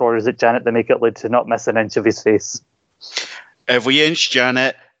Edge barks orders at Janet, the makeup lady to not miss an inch of his face. Every inch,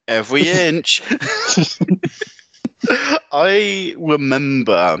 Janet. Every inch. I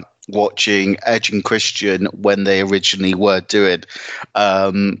remember watching Edge and Christian when they originally were doing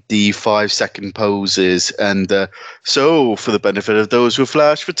the 5-second poses, and so for the benefit of those with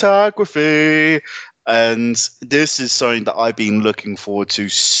flash photography, and this is something that I've been looking forward to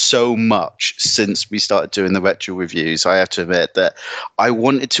so much since we started doing the retro reviews. I have to admit that I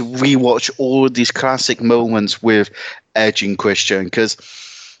wanted to rewatch all of these classic moments with Edge and Christian, because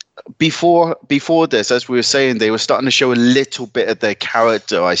before this, as we were saying, they were starting to show a little bit of their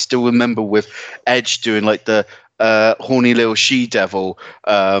character. I still remember with Edge doing like the horny little she-devil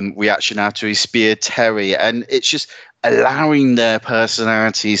reaction after he speared Terry, and it's just allowing their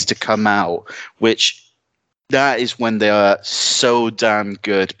personalities to come out, which that is when they are so damn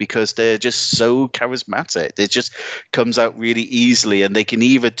good, because they're just so charismatic. It just comes out really easily, and they can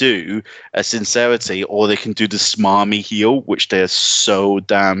either do a sincerity or they can do the smarmy heel, which they're so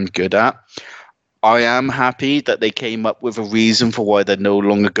damn good at. I am happy that they came up with a reason for why they're no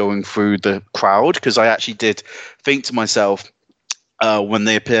longer going through the crowd, because I actually did think to myself, when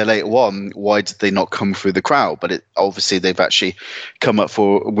they appear later on, why did they not come through the crowd? But obviously they've actually come up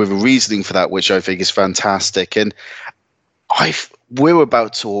with a reasoning for that, which I think is fantastic. And we're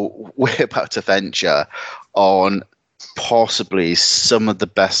about to venture on possibly some of the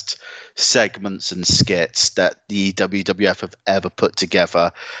best segments and skits that the WWF have ever put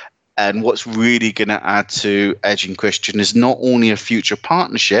together. And what's really going to add to Edge and Christian is not only a future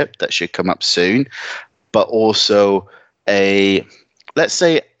partnership that should come up soon, but also a, let's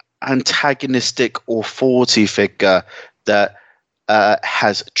say, antagonistic authority figure that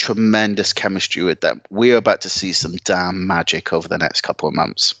has tremendous chemistry with them. We're about to see some damn magic over the next couple of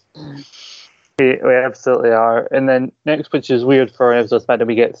months. We absolutely are. And then next, which is weird for an episode, that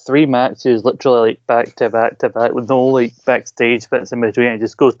we get 3 matches literally like back to back to back with no like backstage bits in between. It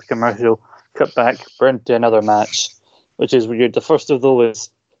just goes to commercial, cut back, burn to another match, which is weird. The first of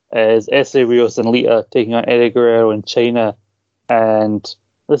those is Essa Rios and Lita taking on Eddie Guerrero and China, and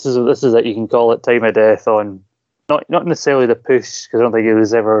this is it. You can call it time of death on not necessarily the push, because I don't think it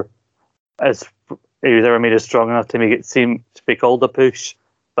was ever made it strong enough to make it seem to be called a push.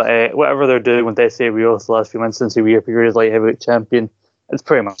 But whatever they're doing with Essa Rios the last few months since he reappeared as light heavyweight champion, it's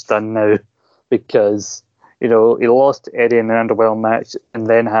pretty much done now, because he lost Eddie in an underwhelming match and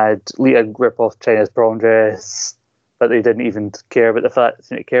then had Lita rip off China's prom dress, but they didn't even care about the fact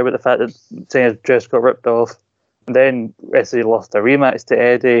that China's dress got ripped off. And then Essa lost a rematch to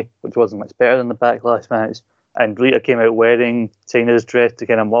Eddie, which wasn't much better than the Backlash match. And Lita came out wearing China's dress to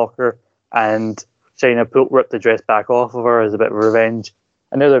kind of mock her, and China ripped the dress back off of her as a bit of revenge.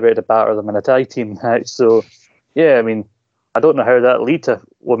 And now they're about to batter them in a tag team match. So, yeah, I mean, I don't know how that Lita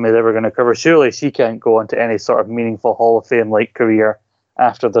woman is ever going to cover. Surely she can't go on to any sort of meaningful Hall of Fame-like career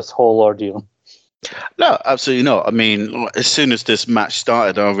after this whole ordeal. No, absolutely not. I mean, as soon as this match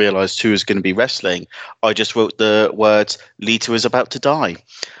started and I realised who was going to be wrestling, I just wrote the words, Lita is about to die.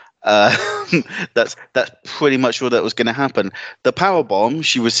 That's pretty much all that was going to happen. The powerbomb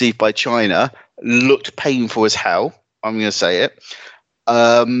she received by China looked painful as hell. I'm going to say it.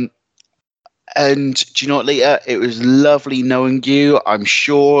 And do you know what, Lita? It was lovely knowing you. I'm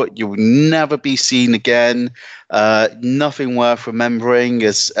sure you will never be seen again. Nothing worth remembering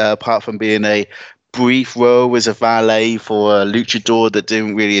apart from being a brief role as a valet for a luchador that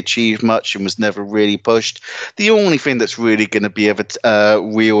didn't really achieve much and was never really pushed. The only thing that's really going to be of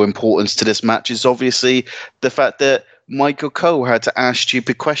real importance to this match is obviously the fact that Michael Cole had to ask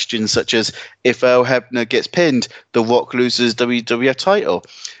stupid questions such as, if Earl Hebner gets pinned, The Rock loses WWF title,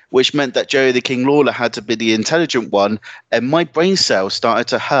 which meant that Jerry the King Lawler had to be the intelligent one, and my brain cells started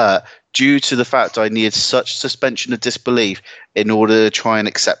to hurt due to the fact I needed such suspension of disbelief in order to try and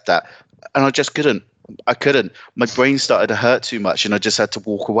accept that. And I just couldn't. I couldn't. My brain started to hurt too much, and I just had to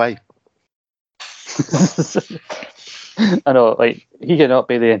walk away. I know, like, he cannot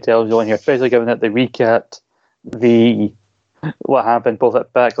be the intelligent one here, especially given that they recapped what happened both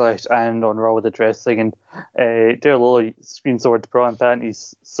at Backlash and on Raw with the dress thing, and Jerry Lawler screams the word bra and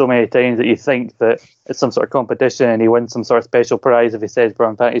panties so many times that you think that it's some sort of competition and he wins some sort of special prize if he says bra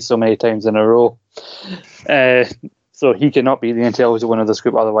and panties so many times in a row. So he cannot be the intelligent one of this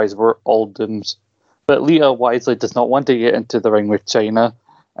group, otherwise we're all doomed. But Lita wisely does not want to get into the ring with China,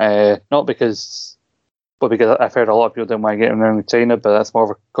 not because I've heard a lot of people don't want to get in the ring with China, but that's more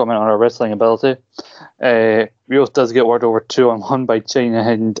of a comment on her wrestling ability. Rios does get word over 2-on-1 by China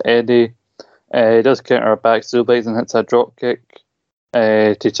and Eddie. He does counter a back suplex and hits a drop kick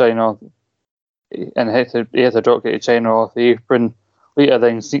to China, and he hits a drop kick to China off the apron. Lita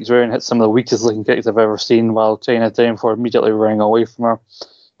then sneaks around and hits some of the weakest looking kicks I've ever seen, while China's down for immediately running away from her.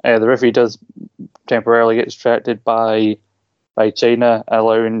 The referee does temporarily get distracted by China,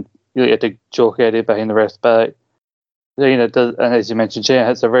 allowing Lita to choke Eddie behind the ref's back. China does, and as you mentioned, China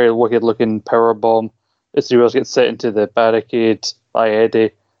hits a very wicked looking power bomb. Essa Rios gets set into the barricade by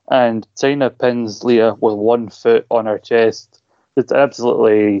Eddie, and China pins Lita with 1 foot on her chest. It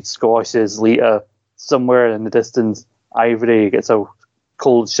absolutely squashes Lita. Somewhere in the distance, Ivory gets a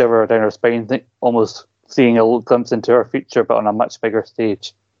cold shiver down her spine, almost seeing a little glimpse into her future, but on a much bigger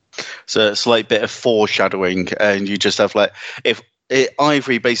stage. So it's like a bit of foreshadowing, and you just have like, if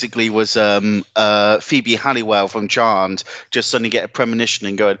Ivory basically was Phoebe Halliwell from Charmed, just suddenly get a premonition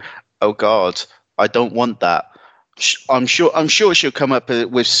and going, oh God, I don't want that. I'm sure she'll come up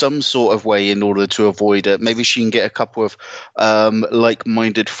with some sort of way in order to avoid it. Maybe she can get a couple of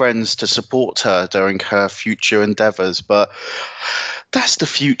like-minded friends to support her during her future endeavors. But that's the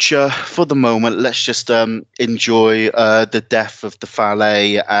future. For the moment, let's just enjoy the death of the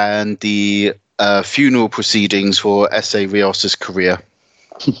Fale and the funeral proceedings for Essa Rios' career.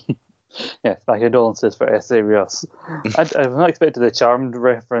 Yes, my condolences for Essa Rios. I've not expected the Charmed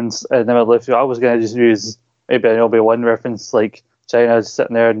reference in the middle of the show. I was going to just use maybe an Obi-Wan reference, like China's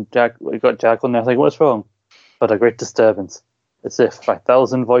sitting there and we got Jacqueline there, like, what's wrong? But a great disturbance. It's as if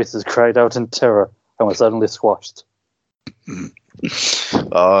 1,000 voices cried out in terror and were suddenly squashed.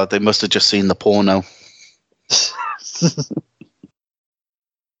 They must have just seen the porno.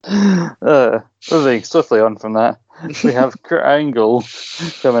 Moving swiftly on from that, we have Kurt Angle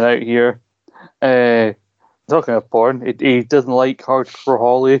coming out here. talking of porn, he doesn't like Hardcore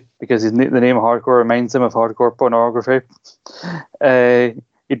Holly because the name of hardcore reminds him of hardcore pornography.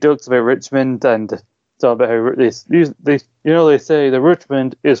 He jokes about Richmond and talk about how they say the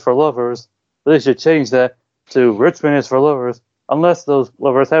Richmond is for lovers. But they should change that to Richmond is for lovers, unless those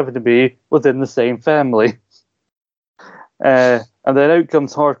lovers happen to be within the same family. And then out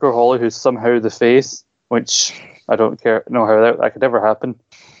comes Hardcore Holly, who's somehow the face, which I don't know how that could ever happen.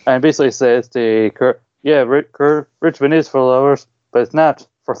 And basically says to Kurt, yeah, Richmond is for lovers, but it's not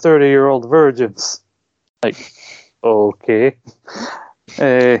for 30-year-old virgins. Like, okay.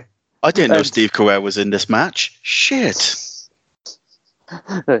 I didn't know Steve Carell was in this match. Shit.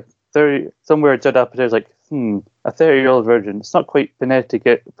 30, somewhere Judd Apatow's like, a 30-year-old virgin. It's not quite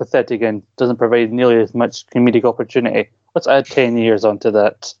pathetic and doesn't provide nearly as much comedic opportunity. Let's add 10 years onto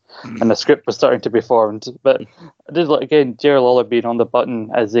that. And the script was starting to be formed. But I did like, again, Jerry Lawler being on the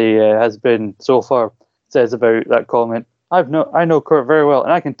button as he has been so far, says about that comment, I know Kurt very well,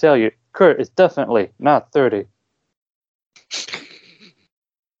 and I can tell you, Kurt is definitely not 30.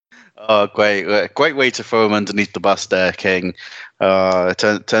 Oh, great way to throw him underneath the bus there, King.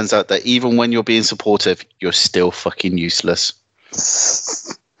 It turns out that even when you're being supportive, you're still fucking useless.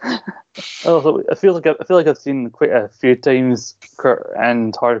 Also, I feel like I've seen quite a few times Kurt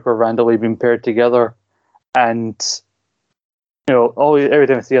and Hardcore randomly being paired together, and every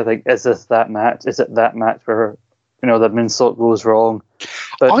time I see, I think, is this that match? Is it that match where the moonsault goes wrong?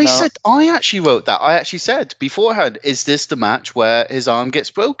 But I actually wrote that. I actually said beforehand, is this the match where his arm gets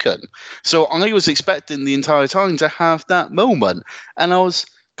broken? So I was expecting the entire time to have that moment, and I was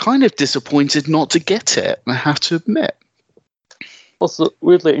kind of disappointed not to get it, I have to admit. Also,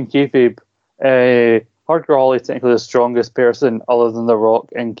 weirdly, in kayfabe, Hardcore Holly is technically the strongest person other than The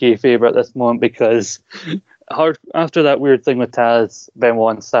Rock in kayfabe at this moment, because after that weird thing with Taz,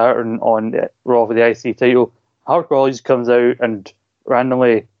 Benoit, and Saturn on Raw for the IC title, Hardcore Holly just comes out and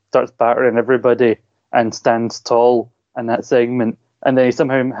randomly starts battering everybody and stands tall in that segment, and then he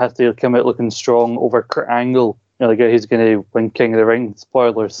somehow has to come out looking strong over Kurt Angle, the guy who's going to win King of the Ring,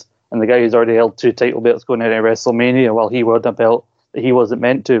 spoilers, and the guy who's already held 2 title belts going into WrestleMania while he won a belt that he wasn't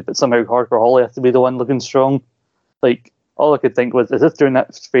meant to, but somehow Hardcore Holly has to be the one looking strong. Like, all I could think was, is this during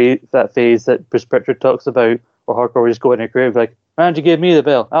that phase that Bruce Pritchard talks about, where Hardcore was just going in a crowd like, why don't you give me the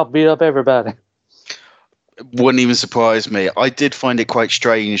belt? I'll beat up everybody. Wouldn't even surprise me. I did find it quite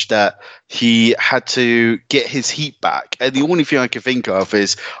strange that he had to get his heat back. And the only thing I can think of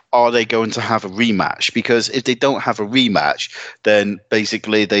is, are they going to have a rematch? Because if they don't have a rematch, then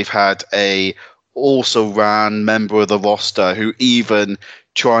basically they've had a also ran member of the roster who even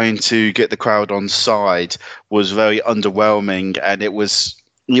trying to get the crowd on side was very underwhelming, and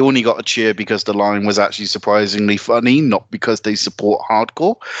you only got a cheer because the line was actually surprisingly funny, not because they support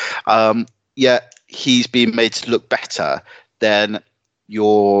hardcore. Yet he's being made to look better than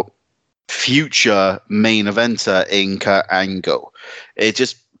your future main eventer in Kurt Angle. It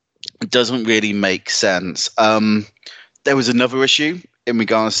just doesn't really make sense. There was another issue in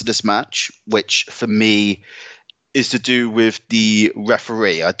regards to this match, which for me is to do with the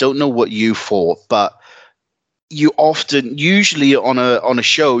referee. I don't know what you thought, but usually on a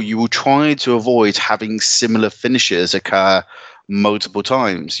show, you will try to avoid having similar finishes occur multiple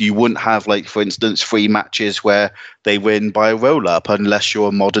times. You wouldn't have, like, for instance, 3 matches where they win by a roll up, unless you're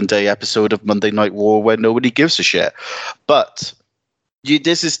a modern day episode of Monday Night Raw where nobody gives a shit. But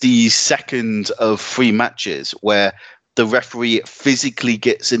this is the second of 3 matches where the referee physically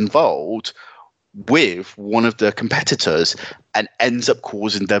gets involved with one of the competitors and ends up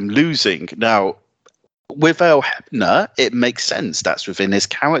causing them losing. Now, with Earl Hebner, it makes sense. That's within his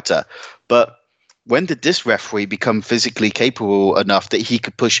character. But when did this referee become physically capable enough that he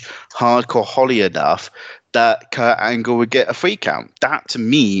could push Hardcore Holly enough that Kurt Angle would get a 3 count? That, to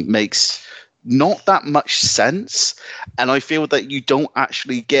me, makes not that much sense. And I feel that you don't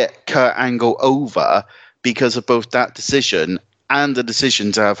actually get Kurt Angle over because of both that decision and the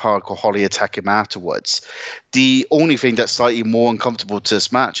decision to have Hardcore Holly attack him afterwards. The only thing that's slightly more uncomfortable to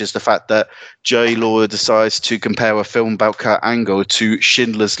this match is the fact that Jerry Lawler decides to compare a film about Kurt Angle to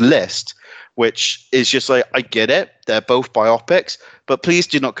Schindler's List, which is just like, I get it, they're both biopics, but please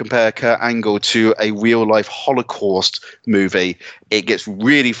do not compare Kurt Angle to a real-life Holocaust movie. It gets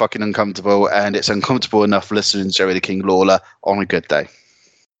really fucking uncomfortable, and it's uncomfortable enough listening to Jerry the King Lawler on a good day.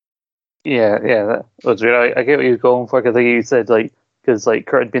 Yeah, that was weird. I get what you're going for, because you said, because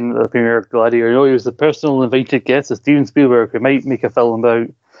Kurt had been the premiere of Gladiator. He was the personal invited guest of Steven Spielberg, who might make a film about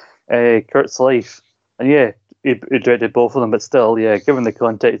Kurt's life. And yeah, he directed both of them, but still, yeah, given the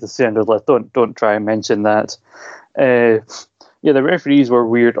context of Schindler's List, don't try and mention that. The referees were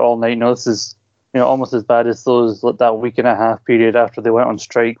weird all night. Now, this is almost as bad as those like that week and a half period after they went on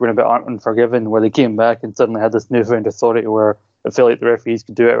strike, when a bit Unforgiven, where they came back and suddenly had this newfound authority where it felt like the referees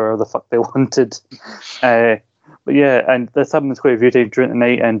could do it wherever the fuck they wanted. But yeah, and this happens quite a few times during the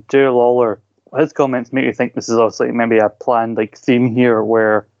night. And Jerry Lawler, his comments make me think this is also maybe a planned like theme here,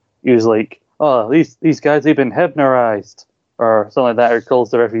 where he was like, "Oh, these guys, they've been hypnorized," or something like that. Or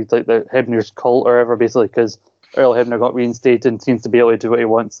calls the referees like the Hebner's cult or whatever, basically, because Earl Hebner got reinstated and seems to be able to do what he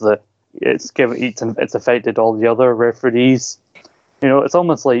wants. That it's affected all the other referees. It's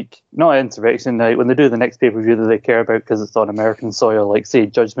almost like not Insurrection Night when they do the next pay-per-view that they care about because it's on American soil, like say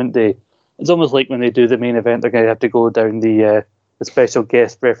Judgment Day. It's almost like when they do the main event, they're going to have to go down the special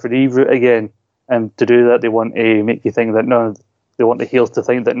guest referee route again, and to do that, they want to make you think that they want the heels to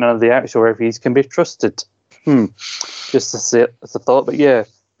think that none of the actual referees can be trusted. Just to say it as a thought, but yeah,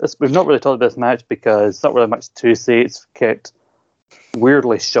 we've not really talked about this match because it's not really much to say. It's kept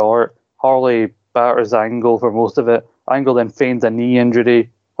weirdly short. Harley batters Angle for most of it. Angle then feigns a knee injury.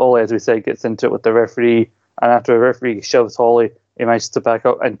 Holly, as we said, gets into it with the referee, and after the referee shoves Holly, he manages to back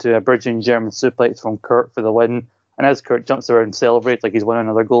up into a bridging German suplex from Kurt for the win. And as Kurt jumps around and celebrates like he's won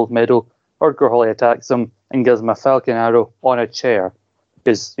another gold medal, Hardcore Holly attacks him and gives him a Falcon Arrow on a chair.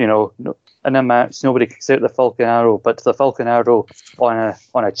 Because, in a match, nobody kicks out the Falcon Arrow, but the Falcon Arrow on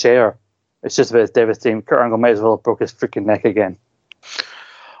a chair, it's just about as devastating. Kurt Angle might as well have broke his freaking neck again.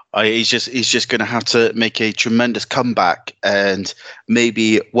 He's just going to have to make a tremendous comeback, and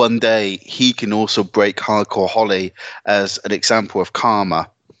maybe one day he can also break Hardcore Holly as an example of karma.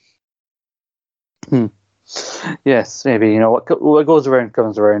 Yes, maybe. What goes around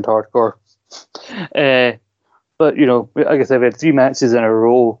comes around, Hardcore. But like I said, we had 3 matches in a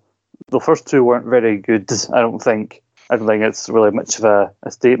row. The first 2 weren't very good. I don't think it's really much of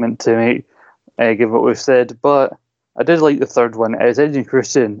a statement to make, given what we've said. But I did like the third one. It was Edge and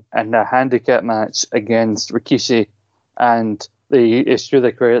Christian in a handicap match against Rikishi, and the issue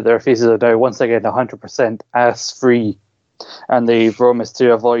they created, their faces are now once again 100% ass free, and they promise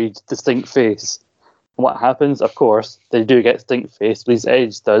to avoid the stink face. What happens? Of course, they do get stink face. At least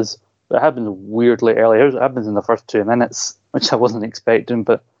Edge does, but it happens weirdly early. It happens in the first 2 minutes, which I wasn't expecting.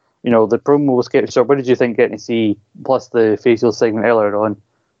 But the promo was getting short. What did you think getting to see? Plus the facial segment earlier on.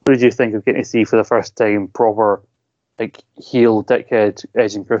 What did you think of getting to see for the first time proper? Like heel dickhead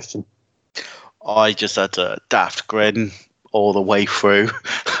Edge and Christian? I just had a daft grin all the way through.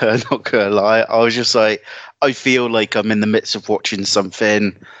 Not gonna lie, I was just like, I feel like I'm in the midst of watching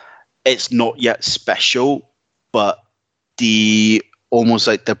something. It's not yet special, but almost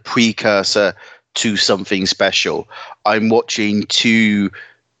like the precursor to something special. I'm watching 2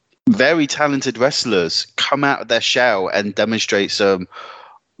 very talented wrestlers come out of their shell and demonstrate some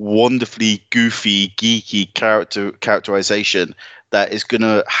wonderfully goofy, geeky characterization that is going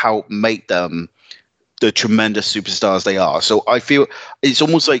to help make them the tremendous superstars they are. So I feel it's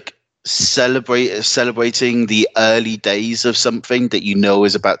almost like celebrating the early days of something that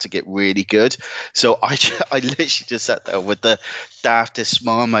is about to get really good. So I literally just sat there with the daftest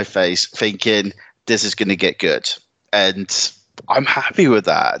smile on my face thinking this is going to get good. And I'm happy with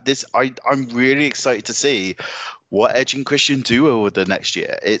that. I'm really excited to see what Edge and Christian do over the next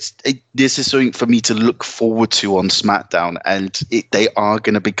year. This is something for me to look forward to on SmackDown, and they are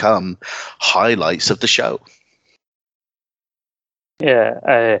going to become highlights of the show.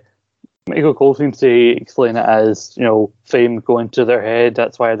 Yeah, Michael Cole seems to explain it as fame going to their head.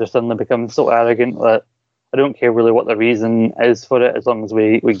 That's why they're suddenly becoming so arrogant that I don't care really what the reason is for it, as long as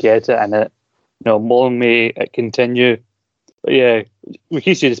we get it and it long may it continue. But yeah,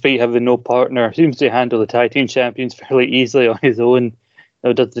 Rikishi, despite having no partner, seems to handle the tag team champions fairly easily on his own.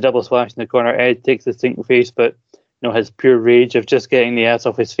 Does the double splash in the corner. Edge takes the stink face, but his pure rage of just getting the ass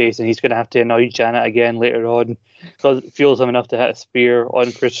off his face, and he's going to have to annoy Janet again later on because it fuels him enough to hit a spear on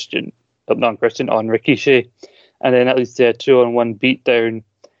Rikishi, and then at least a 2-on-1 beatdown,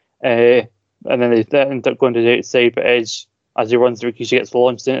 and then they end up going to the outside. But Edge, as he runs, Rikishi gets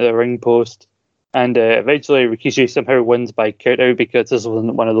launched into the ring post. And eventually Rikishi somehow wins by countout because this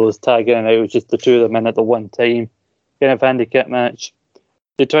wasn't one of those tag in and out. It was just the 2 of them in at the one time. Kind of handicap match.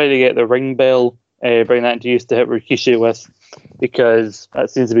 They try to get the ring bell, bring that into use to hit Rikishi with, because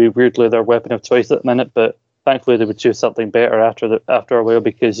that seems to be weirdly their weapon of choice at the minute. But thankfully they would choose something better after a while,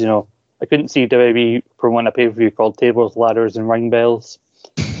 because I couldn't see WWE promoting a pay-per-view called Tables, Ladders and Ring Bells.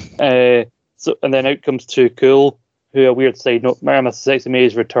 And then out comes Too Cool, who, a weird side note, Miriam Sexy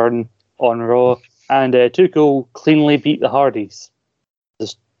May's return on Raw, and Too Cool cleanly beat the Hardys.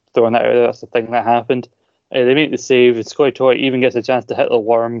 Just throwing that out there, that's the thing that happened. They make the save, Scotty Toy even gets a chance to hit the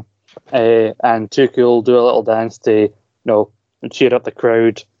worm, and Too Cool do a little dance to cheer up the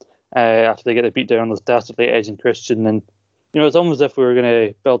crowd. after they get the beat down on those dastardly Edge and Christian. And, it's almost as if we were going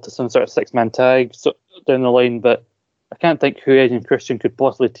to build to some sort of six-man tag down the line, but I can't think who Edge and Christian could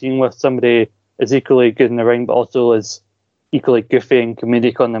possibly team with. Somebody is equally good in the ring, but also is equally goofy and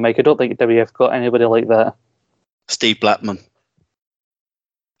comedic on the mic. I don't think WF got anybody like that. Steve Blackman.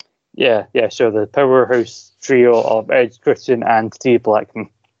 Yeah, sure. The powerhouse trio of Edge, Christian, and Steve Blackman.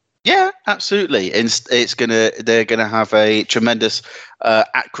 Yeah, absolutely. And they're gonna have a tremendous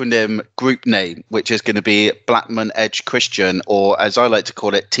acronym group name, which is going to be Blackman, Edge, Christian, or as I like to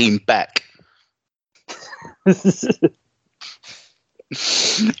call it, Team Beck.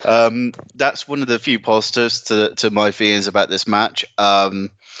 That's one of the few positives to my feelings about this match.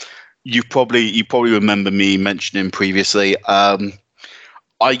 You probably remember me mentioning previously.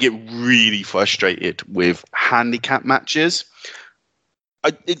 I get really frustrated with handicap matches.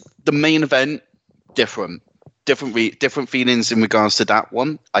 The main event, different feelings in regards to that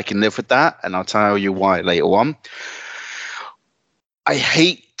one. I can live with that, and I'll tell you why later on. I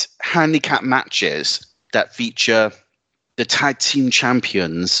hate handicap matches that feature the tag team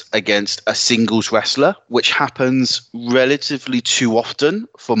champions against a singles wrestler, which happens relatively too often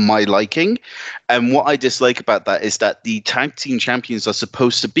for my liking. And what I dislike about that is that the tag team champions are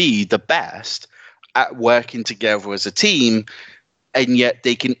supposed to be the best at working together as a team, and yet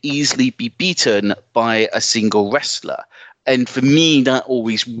they can easily be beaten by a single wrestler. And for me, that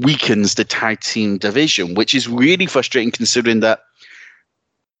always weakens the tag team division, which is really frustrating considering that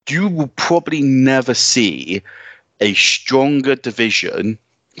you will probably never see a stronger division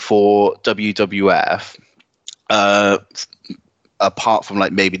for WWF apart from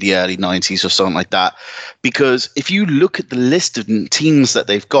like maybe the early 90s or something like that. Because if you look at the list of teams that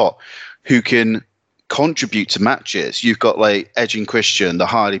they've got who can contribute to matches, you've got like Edge and Christian, the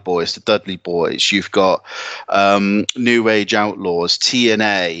Hardy Boys, the Dudley Boys, you've got New Age Outlaws,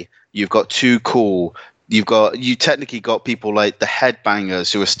 TNA, you've got Too Cool, you technically got people like the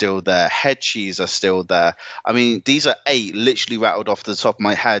Headbangers who are still there, Head Cheese are still there. I mean, these are 8 literally rattled off the top of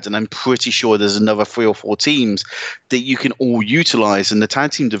my head, and I'm pretty sure there's another 3 or 4 teams that you can all utilize, and the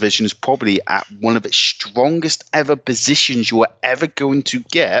tag team division is probably at one of its strongest ever positions you are ever going to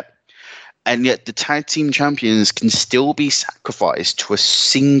get. And yet the tag team champions can still be sacrificed to a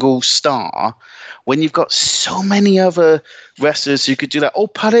single star when you've got so many other wrestlers who could do that. Oh,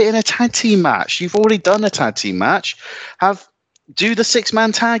 put it in a tag team match. You've already done a tag team match. Do the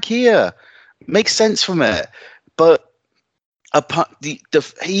 6-man tag here. Makes sense from it. But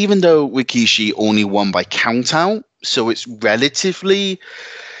even though Rikishi only won by count out, so it's relatively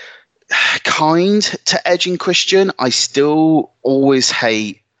kind to Edge and Christian, I still always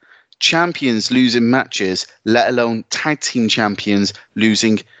hate champions losing matches, let alone tag team champions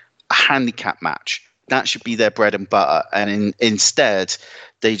losing a handicap match. That should be their bread and butter, and instead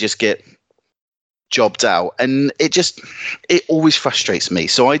they just get jobbed out, and it always frustrates me.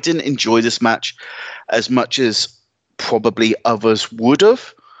 So I didn't enjoy this match as much as probably others would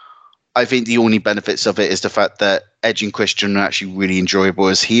have. I think the only benefits of it is the fact that Edge and Christian are actually really enjoyable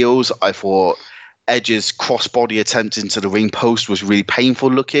as heels. I thought Edge's crossbody attempt into the ring post was really painful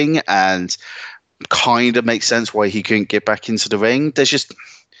looking and kind of makes sense why he couldn't get back into the ring. There's just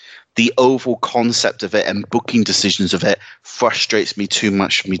the overall concept of it and booking decisions of it frustrates me too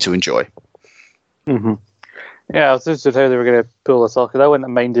much for me to enjoy. Mm-hmm. Yeah, I was interested how they were going to pull this off because I wouldn't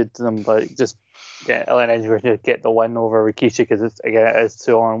have minded them, but just letting Edge get the win over Rikishi because it is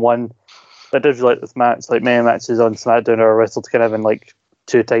 2-on-1. I did like this match. Like many matches on SmackDown are wrestled kind of in like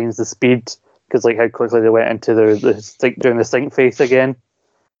 2 times the speed. Because like how quickly they went into doing the stink face again.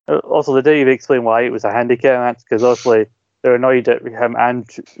 Also, they didn't even explain why it was a handicap match because obviously they're annoyed at him and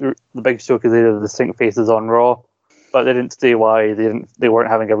the Big Show because they did the stink faces on Raw, but they didn't say why they weren't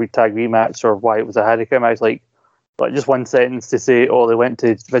having a tag rematch or why it was a handicap match. Like just one sentence to say, oh, they went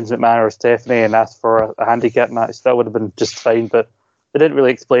to Vince McMahon or Stephanie and asked for a handicap match. That would have been just fine, but they didn't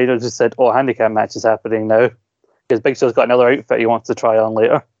really explain. They just said, oh, a handicap match is happening now because Big Show's got another outfit he wants to try on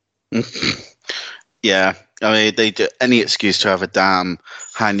later. Yeah, I mean, they do any excuse to have a damn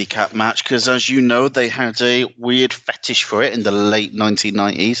handicap match because, as you know, they had a weird fetish for it in the late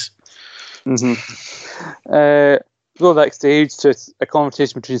 1990s. Mm-hmm. Go backstage to a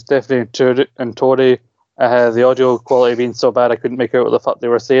conversation between Stephanie and Tori. The audio quality being so bad I couldn't make out what the fuck they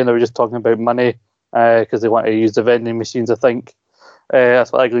were saying. They were just talking about money because they wanted to use the vending machines, I think.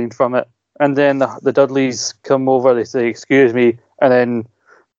 That's what I gleaned from it. And then the Dudleys come over, they say, excuse me, and then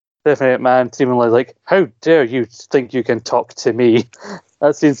Stephanie McMahon seemingly like, how dare you think you can talk to me?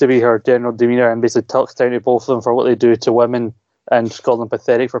 That seems to be her general demeanour and basically talks down to both of them for what they do to women and calls them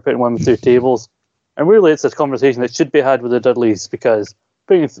pathetic for putting women through tables. And really it's a conversation that should be had with the Dudleys because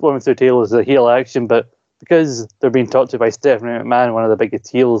putting women through tables is a heel action, but because they're being talked to by Stephanie McMahon, one of the biggest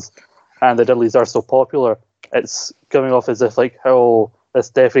heels, and the Dudleys are so popular, it's coming off as if like, oh, this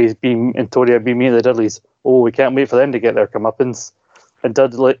Stephanie's being and Tori are being meeting the Dudleys. Oh, we can't wait for them to get their comeuppance. And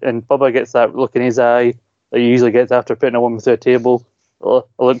Dudley and Bubba gets that look in his eye that he usually gets after putting a woman through a table. It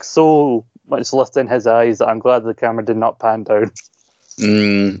looks so much lust in his eyes that I'm glad the camera did not pan down.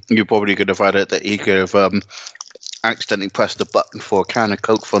 You probably could have had it that he could have accidentally pressed the button for a can of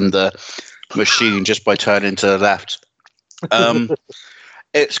Coke from the machine just by turning to the left.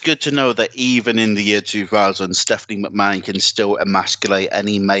 It's good to know that even in the year 2000, Stephanie McMahon can still emasculate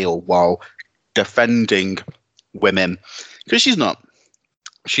any male while defending women. Because she's not.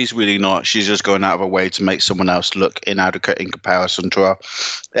 She's really not. She's just going out of her way to make someone else look inadequate in comparison to her.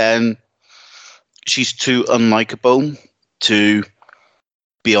 And she's too unlikable to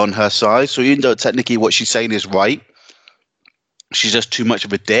be on her side. So even though technically what she's saying is right, she's just too much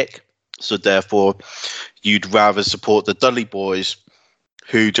of a dick. So therefore, you'd rather support the Dudley boys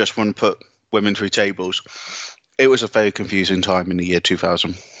who just want to put women through tables. It was a very confusing time in the year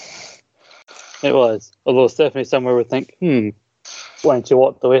 2000. It was. Although Stephanie somewhere would think, why don't you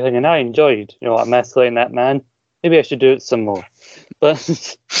walk away thinking, I enjoyed, emasculating that man. Maybe I should do it some more.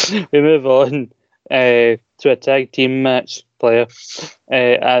 But we move on to a tag team match, player,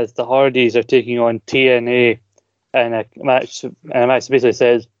 as the Hardys are taking on TNA in a match. And a match basically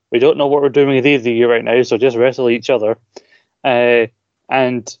says, we don't know what we're doing with either of you right now, so just wrestle each other. And,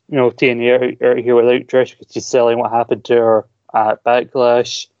 TNA are here without Trish because she's selling what happened to her at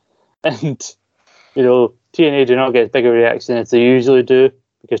Backlash. And, TNA do not get as big a reaction as they usually do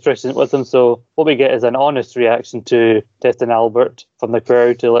because Trish isn't with them. So what we get is an honest reaction to Test and Albert from the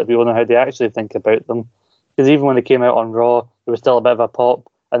crowd to let people know how they actually think about them. Because even when they came out on Raw, there was still a bit of a pop,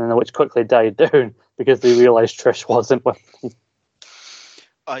 and then which quickly died down because they realised Trish wasn't with them.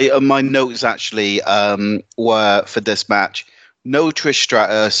 My notes actually were for this match. No Trish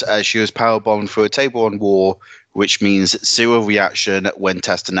Stratus as she was powerbombed through a table on Raw, which means zero reaction when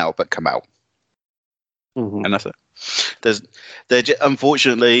Test and Albert come out. Mm-hmm. And that's it.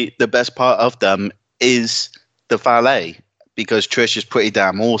 Unfortunately, the best part of them is the valet because Trish is pretty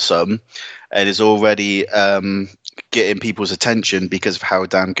damn awesome and is already getting people's attention because of how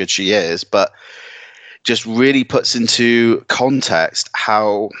damn good she is. But just really puts into context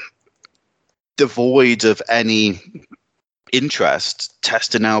how devoid of any interest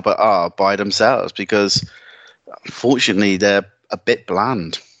Test and Albert are by themselves because unfortunately they're a bit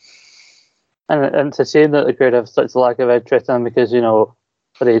bland. And it's a shame that the crowd have such a lack of interest in them because,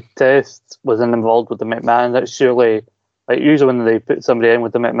 the Test wasn't involved with the McMahons. That's surely, usually when they put somebody in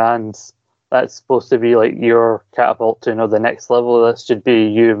with the McMahons, that's supposed to be your catapult to the next level. This should be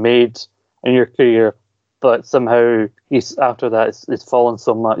you made in your career. But somehow, after that, it's fallen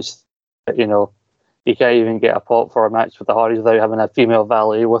so much that, you can't even get a pop for a match with the Hardys without having a female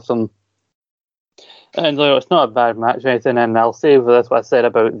valet with them. And it's not a bad match or anything. And I'll say that's what I said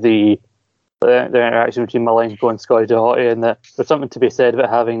about the interaction between Malenko and Scotty Hottie, and that there's something to be said about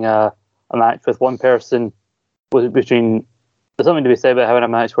having a match with one person there's something to be said about having a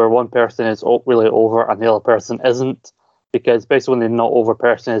match where one person is really over and the other person isn't, because basically when the not over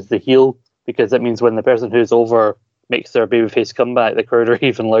person is the heel, because that means when the person who's over makes their babyface comeback, the crowd are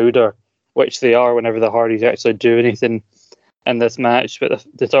even louder, which they are whenever the Hardys actually do anything in this match. But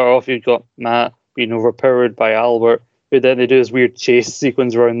to start off, you've got Matt being overpowered by Albert, who then they do this weird chase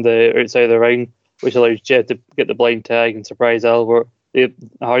sequence around the outside of the ring, which allows Jeff to get the blind tag and surprise Albert. The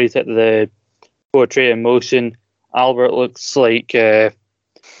Hardys hit the portrait in motion. Albert looks like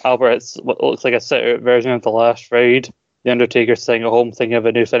what looks like a sit-out version of the last ride. The Undertaker's sitting at home thinking of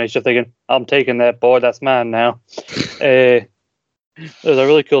a new finisher, thinking, I'm taking that boy, that's mine now. There's a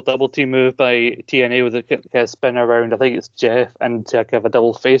really cool double team move by TNA with a kind of spin around. I think it's Jeff and to have a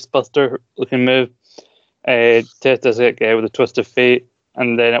double face buster looking move. Test does it with a twist of fate,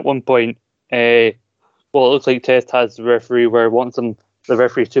 and then at one point, it looks like Test has the referee where the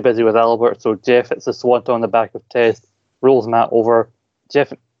referee's too busy with Albert, so Jeff hits a swanton on the back of Test, rolls Matt over.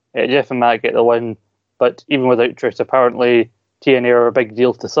 Jeff and Matt get the win, but even without Trish, apparently TNA are a big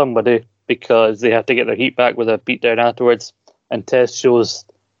deal to somebody because they have to get their heat back with a beatdown afterwards, and Test shows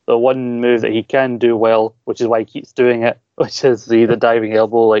the one move that he can do well, which is why he keeps doing it, which is the diving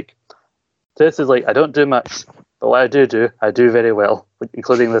elbow. Test is I don't do much, but what I do very well,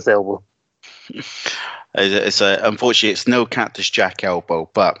 including this elbow. Unfortunately, it's no Cactus Jack elbow,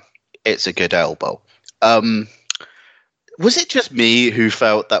 but it's a good elbow. Was it just me who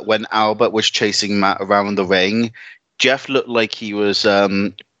felt that when Albert was chasing Matt around the ring, Jeff looked like he was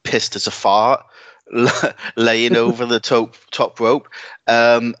pissed as a fart? laying over the top rope.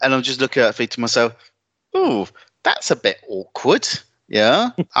 And I'm just looking at it, thinking to myself, "Ooh, that's a bit awkward." Yeah.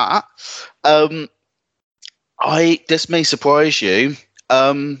 This may surprise you.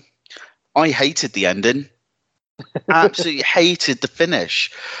 I hated the ending. Absolutely hated the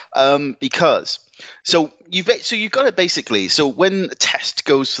finish, because you've got it basically. So when Test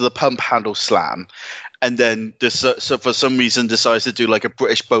goes for the pump handle slam, and then so for some reason decides to do like a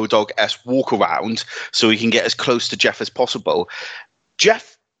British Bulldog-esque walk around so he can get as close to Jeff as possible.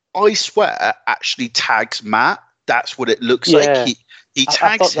 Jeff, I swear, actually tags Matt. That's what it looks like. He tags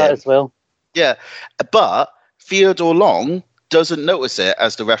I thought that him as well. Yeah, but Theodore Long doesn't notice it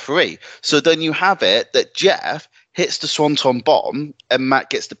as the referee. So then you have it that Jeff hits the Swanton bomb and Matt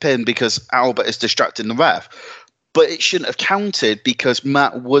gets the pin because Albert is distracting the ref. But it shouldn't have counted because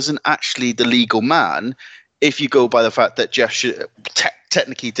Matt wasn't actually the legal man if you go by the fact that Jeff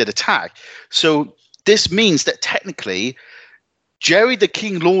technically did a tag. So this means that technically Jerry the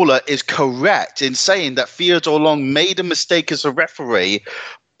King Lawler is correct in saying that Theodore Long made a mistake as a referee,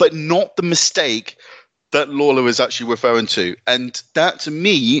 but not the mistake that Lawler is actually referring to. And that, to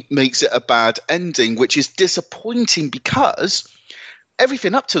me, makes it a bad ending, which is disappointing because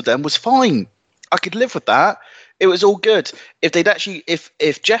everything up till then was fine. I could live with that. It was all good. If they'd actually,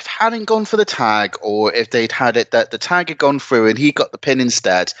 if Jeff hadn't gone for the tag, or if they'd had it that the tag had gone through and he got the pin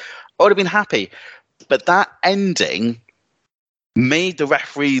instead, I would have been happy. But that ending made the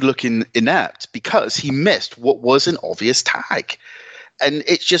referee look inept because he missed what was an obvious tag. And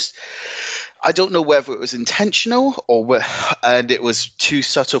it's just, I don't know whether it was intentional and it was too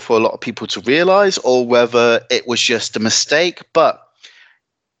subtle for a lot of people to realize, or whether it was just a mistake, but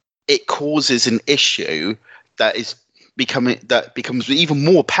it causes an issue that becomes even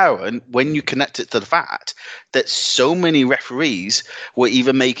more apparent when you connect it to the fact that so many referees were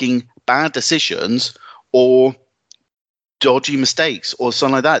either making bad decisions or dodgy mistakes or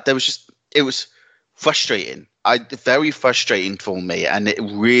something like that. It was frustrating. Very frustrating for me, and it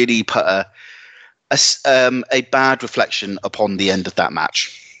really put a bad reflection upon the end of that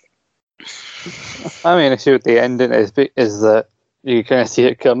match. I mean, issue with the ending is that you kind of see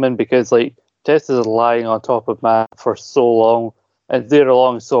it coming because like Test is lying on top of Matt for so long, and Theodore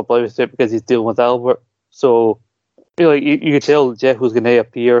Long is so oblivious to it because he's dealing with Albert. So you could tell Jeff was going to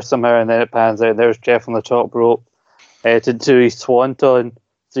appear somehow, and then it pans out and there's Jeff on the top rope to do his swanton.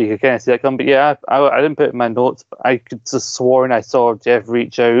 So you could kind of see that come. But yeah, I didn't put it in my notes, but I could just sworn I saw Jeff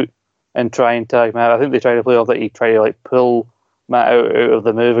reach out and try and tag Matt. I think they tried to play off that he tried to like pull Matt out of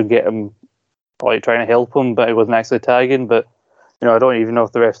the move and get him like trying to help him, but he wasn't actually tagging. But I don't even know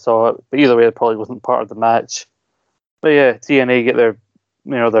if the ref saw it. But either way, it probably wasn't part of the match. But yeah, TNA get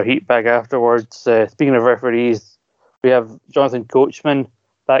their heat back afterwards. Speaking of referees, we have Jonathan Coachman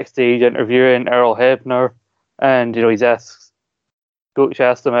backstage interviewing Earl Hebner, and Coach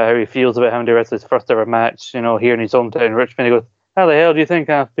asked him how he feels about having to wrestle his first ever match, here in his hometown, Richmond. He goes, "How the hell do you think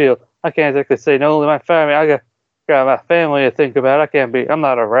I feel? I can't exactly say no to my family. I got my family to think about. I'm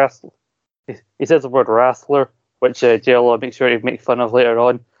not a wrestler." He says the word wrestler, which JLo makes sure to make fun of later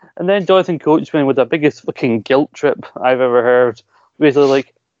on. And then Jonathan Coachman with the biggest fucking guilt trip I've ever heard. Basically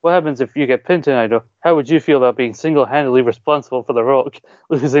like, what happens if you get pinned tonight? How would you feel about being single-handedly responsible for The Rock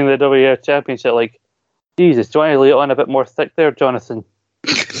losing the WWF Championship? Like, Jesus, do you want to lay it on a bit more thick there, Jonathan?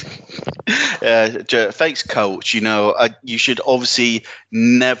 Thanks, Coach. You should obviously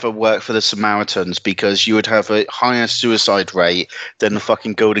never work for the Samaritans because you would have a higher suicide rate than the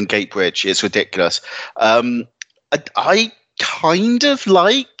fucking Golden Gate Bridge. It's ridiculous. I kind of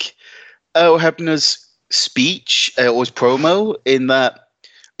like Earl Hebner's speech or his promo in that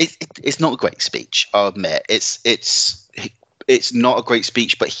it's not a great speech. I'll admit it's not a great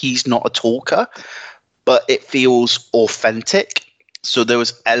speech, but he's not a talker. But it feels authentic. So there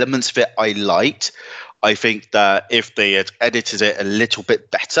was elements of it I liked. I think that if they had edited it a little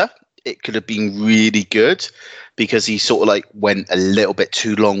bit better, it could have been really good because he sort of like went a little bit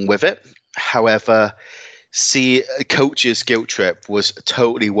too long with it. However, Coach's guilt trip was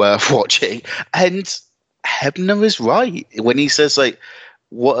totally worth watching. And Hebner is right when he says like,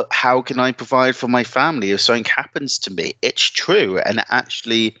 how can I provide for my family if something happens to me? It's true. And it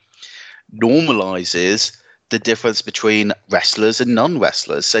actually normalizes the difference between wrestlers and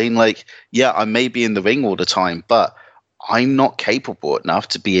non-wrestlers, saying like, yeah, I may be in the ring all the time, but I'm not capable enough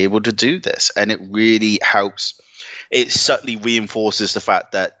to be able to do this. And it really helps. It subtly reinforces the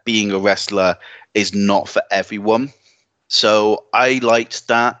fact that being a wrestler is not for everyone. So I liked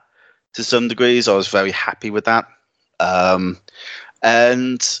that to some degrees. I was very happy with that.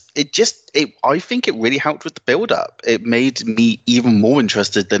 And I think it really helped with the build up. It made me even more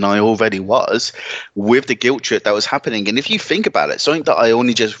interested than I already was with the guilt trip that was happening. And if you think about it, something that I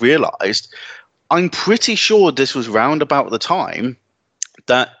only just realized, I'm pretty sure this was round about the time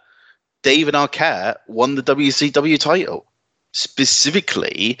that David Arquette won the WCW title,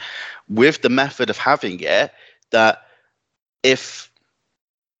 specifically with the method of having it that if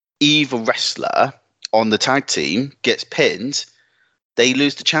either wrestler on the tag team gets pinned, they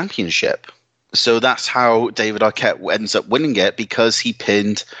lose the championship. So that's how David Arquette ends up winning it, because he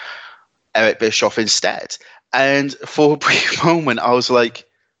pinned Eric Bischoff instead. And for a brief moment, I was like,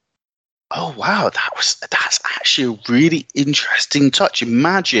 oh, wow, that's actually a really interesting touch.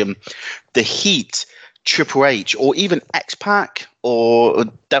 Imagine the Heat, Triple H, or even X-Pac, or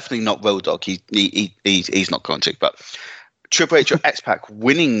definitely not Road Dogg. He's not going to, but Triple H or X-Pac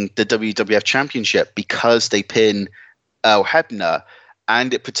winning the WWF Championship because they pin Earl Hebner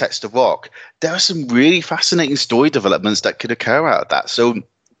and it protects The Rock. There are some really fascinating story developments that could occur out of that. So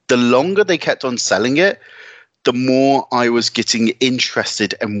the longer they kept on selling it, the more I was getting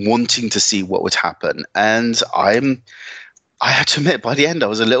interested and wanting to see what would happen. And I have to admit, by the end, I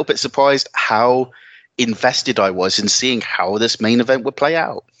was a little bit surprised how invested I was in seeing how this main event would play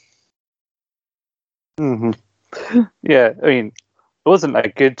out. Mm-hmm. Yeah, I mean, it wasn't a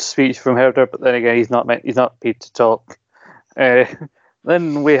good speech from Herder, but then again, he's not paid to talk.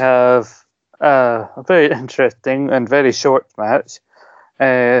 Then we have a very interesting and very short match.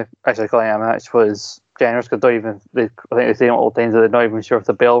 Actually, calling it a match was generous, because I think they say all the times that they're not even sure if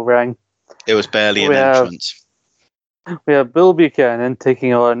the bell rang. It was barely an entrance. We have Bill Buchanan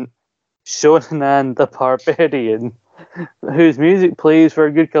taking on Shonan the Barbarian, whose music plays for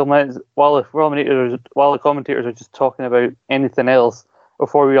a good couple minutes while the commentators are just talking about anything else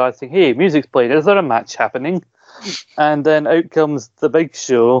before realizing, hey, music's playing, is there a match happening? And then out comes the Big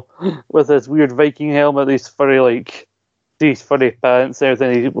Show with his weird Viking helmet, these furry pants, and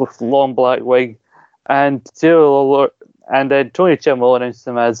everything, with long black wig, and then Tony Chan will announce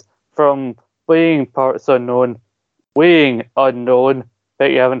him as from playing parts unknown, weighing unknown.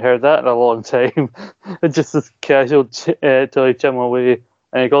 Bet you haven't heard that in a long time. It's just this casual Tony Chimel way,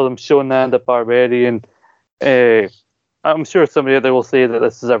 and he calls him Shonan the Barbarian. I'm sure somebody out there will say that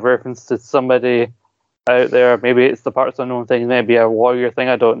this is a reference to somebody out there. Maybe it's the parts unknown thing, maybe a warrior thing,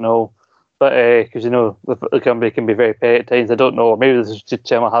 I don't know. But because the company can be very petty at times, I don't know. Or maybe this is just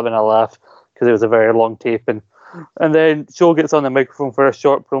Chimel having a laugh because it was a very long tape. And then Show gets on the microphone for a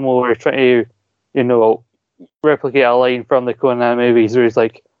short promo where he's trying to, replicate a line from the Conan movies where he's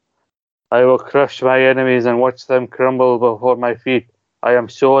like, I will crush my enemies and watch them crumble before my feet. I am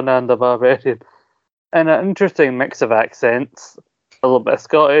Shonan the Barbarian. And an interesting mix of accents. A little bit of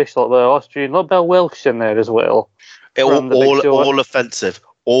Scottish, a little bit of Austrian, a little bit of Welsh in there as well. All offensive.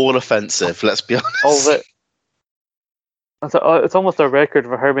 All offensive, let's be honest. All of it. It's almost a record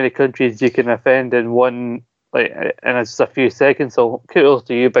for how many countries you can offend in one, in just a few seconds. So kudos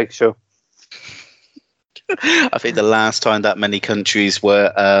to you, Big Show. I think the last time that many countries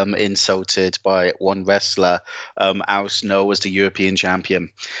were insulted by one wrestler, Al Snow was the European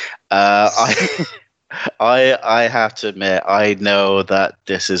champion. I have to admit, I know that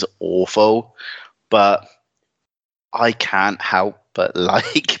this is awful, but I can't help but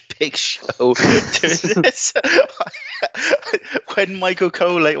like Big Show doing this. When Michael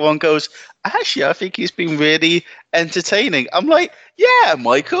Cole later on goes, actually, I think he's been really entertaining. I'm like, yeah,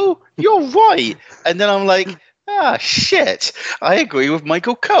 Michael, you're right. And then I'm like, shit, I agree with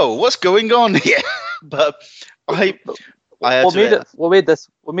Michael Cole. What's going on here? But what made this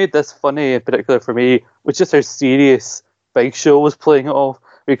funny in particular for me was just how serious Big Show was playing it off.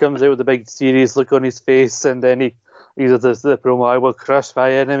 He comes out with a big serious look on his face, and then he does the promo, I will crush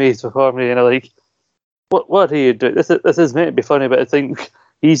my enemies before me, and I'm like, what are you doing? This is meant to be funny, but I think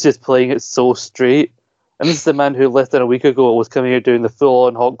he's just playing it so straight. And this is the man who less than a week ago was coming out doing the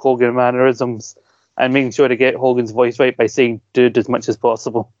full-on Hulk Hogan mannerisms and making sure to get Hogan's voice right by saying dude as much as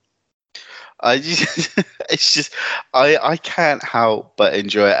possible. I can't help but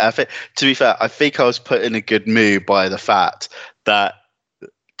enjoy it. To be fair, I think I was put in a good mood by the fact that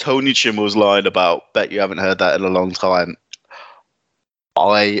Tony Chimel's line about bet you haven't heard that in a long time.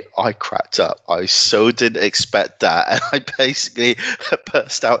 I cracked up. I so didn't expect that, and I basically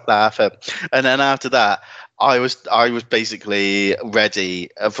burst out laughing. And then after that, I was basically ready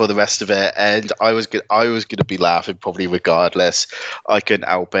for the rest of it, and I was going to be laughing probably regardless. I couldn't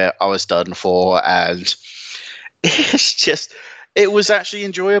help it. I was done for, and it was actually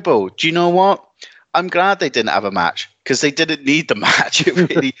enjoyable. Do you know what? I'm glad they didn't have a match because they didn't need the match. It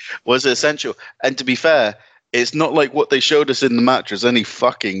really was essential. And to be fair, It's not like what they showed us in the match was any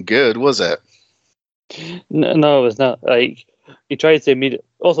fucking good, was it? No, it was not. Like, he tried to immediately.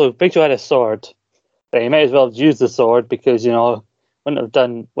 Also, Big Show had a sword. But he might as well have used the sword because, wouldn't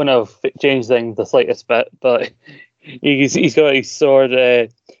have changed things the slightest bit. But he's got his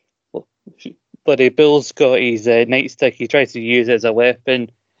sword. But Bill's got his nightstick. He tries to use it as a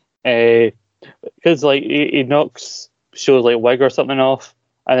weapon. Because like he knocks Show's like wig or something off,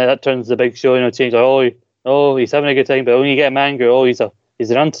 and then that turns the Big Show, change like, oh, he's having a good time, but when you get him angry,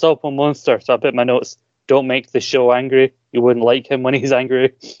 he's an unstoppable monster. So I put my notes: don't make the Show angry. You wouldn't like him when he's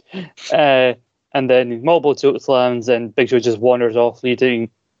angry. And then multiple choke slams, and Big Show just wanders off,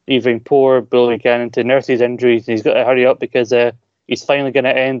 leaving poor Billy Cannon to nurse his injuries. And he's got to hurry up because he's finally going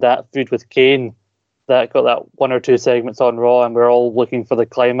to end that feud with Kane that got that 1 or 2 segments on Raw, and we're all looking for the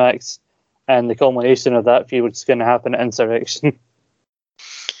climax and the culmination of that feud, which is going to happen at Insurrection.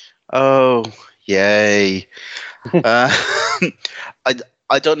 Oh, yay. I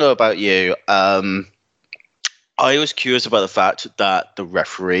don't know about you. I was curious about the fact that the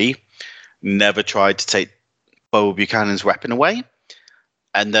referee never tried to take Bo Buchanan's weapon away,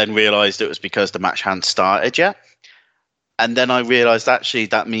 and then realized it was because the match hadn't started yet. And then I realized actually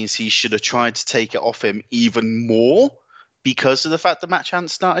that means he should have tried to take it off him even more because of the fact the match hadn't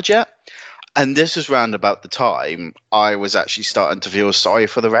started yet. And this was round about the time I was actually starting to feel sorry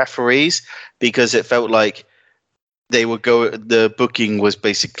for the referees, because it felt like the booking was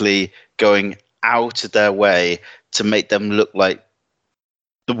basically going out of their way to make them look like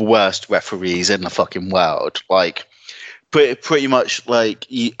the worst referees in the fucking world. Like, pretty much, like,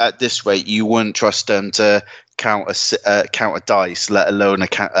 at this rate, you wouldn't trust them to count a dice, let alone a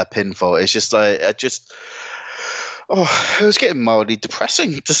pinfall. It's just like, it was getting mildly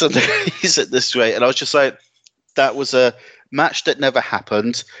depressing to some degrees at this rate. And I was just like, that was a match that never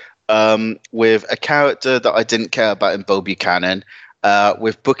happened, with a character that I didn't care about in Bo Buchanan,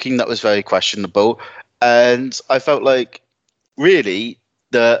 with booking that was very questionable. And I felt like, really,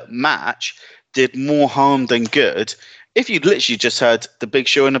 the match did more harm than good. If you'd literally just had the Big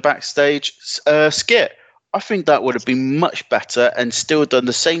Show in the backstage skit, I think that would have been much better and still done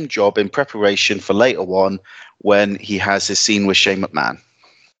the same job in preparation for later on when he has his scene with Shane McMahon.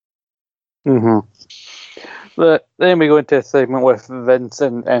 Mm-hmm. But then we go into a segment with Vince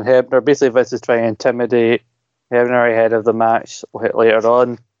and Hebner. Basically, Vince is trying to intimidate Hebner ahead of the match later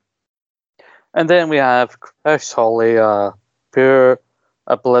on. And then we have Crash Holly, pure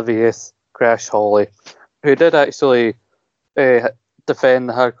oblivious Crash Holly, who did actually defend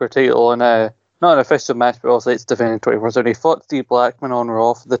the hardcore title in not an official match, but also it's defending 24/7. He fought Steve Blackman on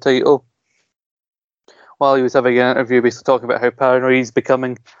Raw for the title while he was having an interview, basically talking about how paranoid he's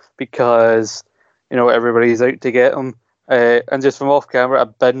becoming because everybody's out to get him. And just from off camera, a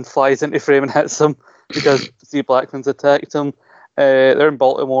bin flies into frame and hits him because Steve Blackman's attacked him. They're in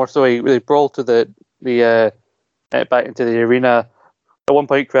Baltimore, so they brawl to the back into the arena. At one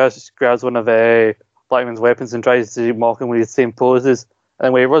point, Crash grabs one of Blackman's weapons and tries to mock him with the same poses.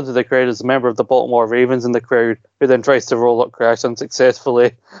 And when he runs to the crowd, there's a member of the Baltimore Ravens in the crowd who then tries to roll up Crash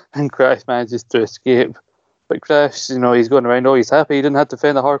unsuccessfully, and Crash manages to escape. But Crash, he's going around, he's happy he didn't have to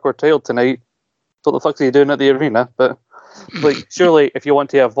defend the hardcore title tonight. What the fuck's he doing at the arena? But surely if you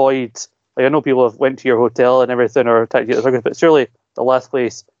want to avoid, I know people have went to your hotel and everything or attacked you at the circus, but surely the last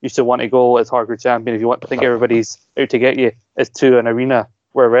place you should want to go as hardcore champion, if you want to think everybody's out to get you, is to an arena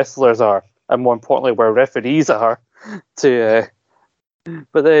where wrestlers are, and more importantly where referees are.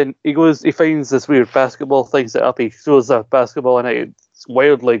 But then he finds this weird basketball thing set up. He throws a basketball and it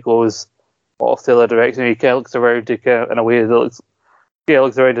wildly goes off the other direction. He kind of looks around in a way that looks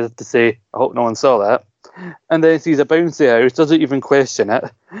around as to say, I hope no one saw that. And then sees a bouncy house, doesn't even question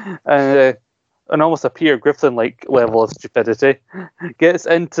it, and almost a Peter Griffin-like level of stupidity, gets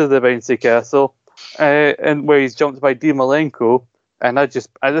into the bouncy castle, and where he's jumped by Dean Malenko, and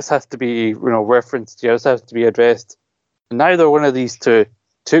this has to be referenced here. This has to be addressed. Neither one of these two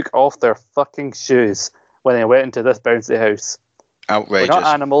took off their fucking shoes when they went into this bouncy house. Outrageous.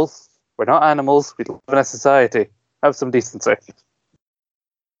 We're not animals. We live in a society. Have some decency.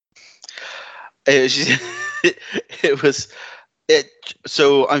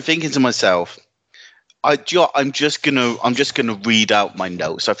 So I'm thinking to myself, I'm just gonna read out my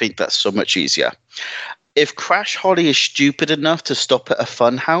notes. I think that's so much easier. If Crash Holly is stupid enough to stop at a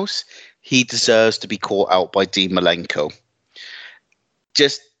fun house, he deserves to be caught out by Dean Malenko.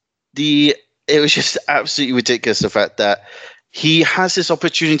 It was just absolutely ridiculous, the fact that he has this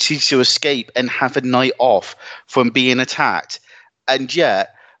opportunity to escape and have a night off from being attacked, and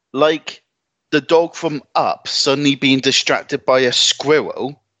yet, like the dog from Up suddenly being distracted by a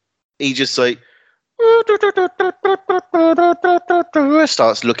squirrel, he just like,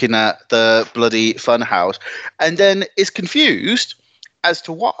 starts looking at the bloody funhouse, and then is confused as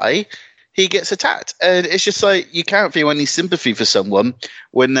to why he gets attacked. And it's just like, you can't feel any sympathy for someone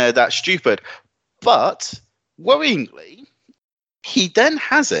when they're that stupid. But worryingly, he then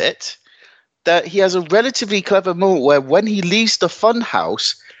has it that he has a relatively clever moment where when he leaves the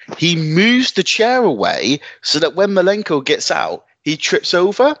funhouse, he moves the chair away so that when Malenko gets out, he trips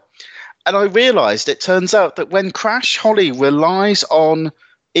over. And I realized it turns out that when Crash Holly relies on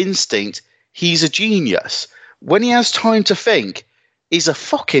instinct, he's a genius. When he has time to think, he's a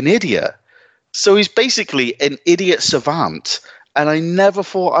fucking idiot. So he's basically an idiot savant. And I never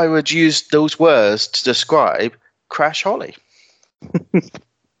thought I would use those words to describe Crash Holly.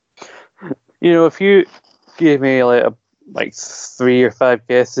 If you gave me like 3 or 5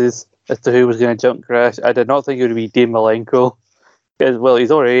 guesses as to who was going to jump Crash, I did not think it would be Dean Malenko. Because, well,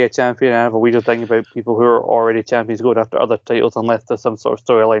 he's already a champion, and I have a weird thing about people who are already champions going after other titles unless there's some sort of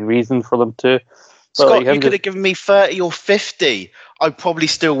storyline reason for them to. But Scott, you could have given me 30 or 50. I probably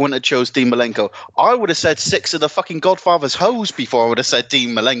still wouldn't have chose Dean Malenko. I would have said 6 of the fucking Godfather's hoes before I would have said Dean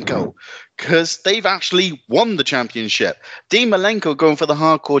Malenko. Because they've actually won the championship. Dean Malenko going for the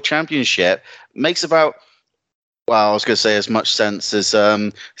Hardcore Championship makes about, well, I was going to say as much sense as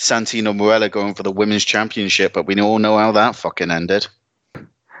Santino Marella going for the Women's Championship, but we all know how that fucking ended. I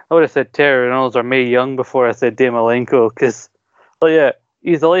would have said Terry Reynolds or Mae Young before I said Dean Malenko, because,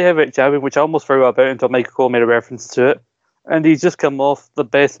 he's the light heavyweight champion, which I almost forgot about until Michael Cole made a reference to it. And he's just come off the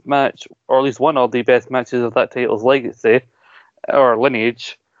best match, or at least one of the best matches of that title's legacy, or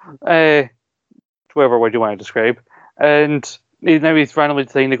lineage, whatever word you want to describe. And now he's randomly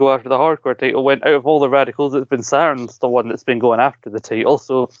deciding to go after the Hardcore title, when out of all the Radicals, it's been Saturn's the one that's been going after the title.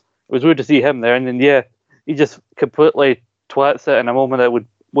 So it was weird to see him there. And then, he just completely twats it in a moment that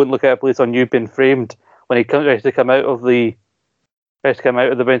wouldn't look at a place on You Been Framed when he tries to come out of the bench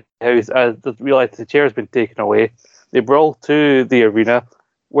house as they realise the chair's been taken away. They brawl to the arena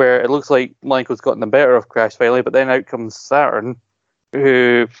where it looks like Malenko's gotten the better of Crash finally, but then out comes Saturn,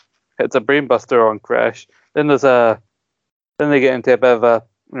 who hits a brainbuster on Crash. Then they get into a bit of a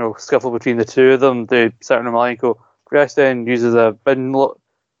scuffle between the two of them. The Saturn and Malenko. Crash then uses a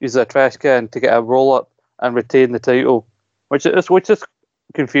trash can to get a roll up and retain the title, which just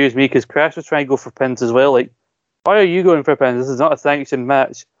confused me because Crash was trying to go for pins as well. Like, why are you going for pins? This is not a sanctioned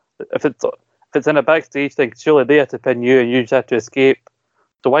match. If it's in a backstage thing, surely they have to pin you and you just have to escape.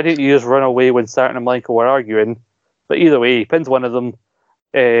 So why didn't you just run away when Saturn and Malenko were arguing? But either way, he pins one of them,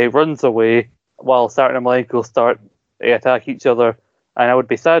 runs away while Saturn and Malenko start to attack each other. And I would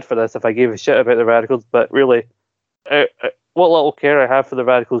be sad for this if I gave a shit about the Radicals, but really, what little care I have for the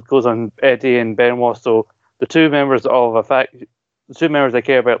Radicals goes on Eddie and Benoit. So the two members I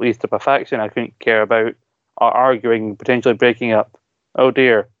care about least of a faction I couldn't care about are arguing, potentially breaking up. Oh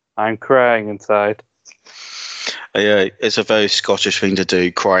dear, I'm crying inside. Yeah, it's a very Scottish thing to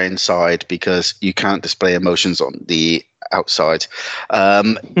do, cry inside, because you can't display emotions on the outside.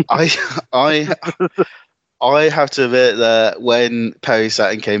 I have to admit that when Perry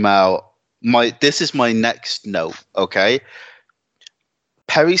Saturn came out, this is my next note, okay?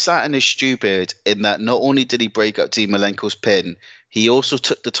 Perry Saturn is stupid in that not only did he break up Dean Malenko's pin, he also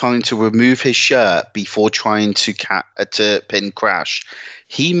took the time to remove his shirt before trying to pin Crash.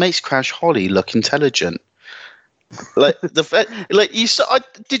 He makes Crash Holly look intelligent.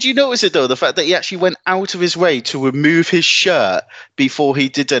 Did you notice it though? The fact that he actually went out of his way to remove his shirt before he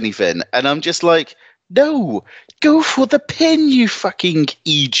did anything, and I'm just like, no, go for the pin, you fucking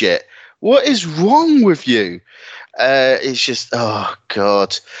idiot! What is wrong with you? It's just, oh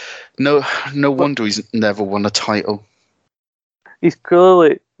god, no wonder he's never won a title. He's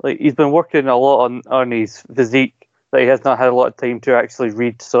clearly he's been working a lot on his physique that he has not had a lot of time to actually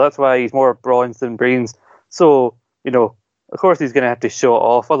read. So that's why he's more bronze than brains. So of course he's going to have to show it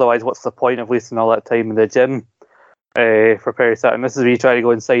off. Otherwise, what's the point of wasting all that time in the gym for Perry Saturn? This is where you try to go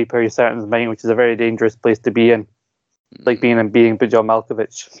inside Perry Saturn's mind, which is a very dangerous place to be in, like being John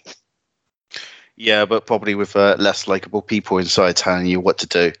Malkovich. Yeah, but probably with less likable people inside telling you what to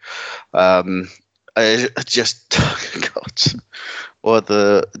do. I just God, or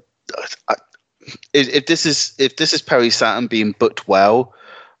if this is Perry Saturn being booked well,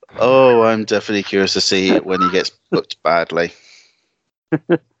 I'm definitely curious to see it when he gets booked badly.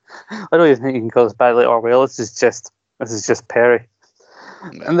 I don't even think you can call this badly or well. This is just Perry.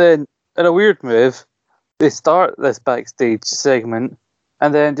 Yeah. And then in a weird move, they start this backstage segment,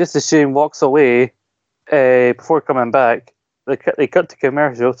 and then just as Shane walks away before coming back, they cut to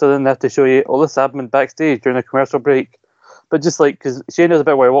commercial. So then they have to show you all this happened backstage during the commercial break. But just like, because Shane does a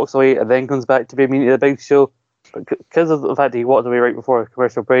bit where he walks away and then comes back to be mean to the Big Show, but because of the fact that he walked away right before a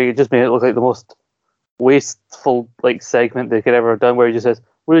commercial break, it just made it look like the most wasteful like segment they could ever have done, where he just says,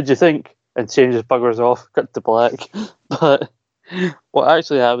 "What did you think?" and Shane just buggers off, cut to black. But what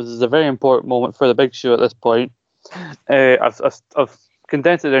actually happens is a very important moment for the Big Show at this point. I've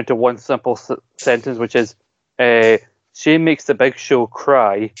condensed it down to one simple sentence, which is Shane makes the Big Show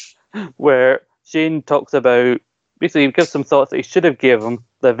cry, where Shane talks about, basically he gives some thoughts that he should have given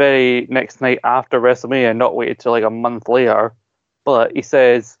the very next night after WrestleMania and not waited till like a month later. But he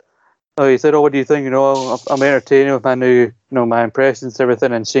says, "Oh, what do you think? I'm entertaining with my new, my impressions and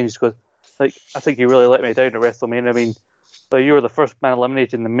everything." And Shane just goes, like, "I think you really let me down at WrestleMania. I mean, so you were the first man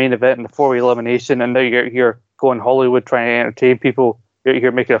eliminated in the main event in the 4-way elimination, and now you're here going Hollywood trying to entertain people. You're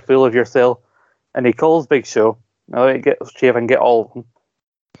here making a fool of yourself." And he calls Big Show, see if I can get all of them,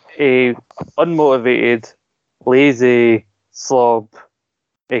 a unmotivated, lazy slob.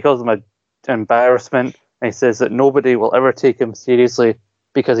 He calls him an embarrassment, and he says that nobody will ever take him seriously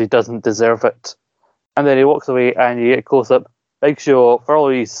because he doesn't deserve it. And then he walks away, and you get a close up. Big Show, for all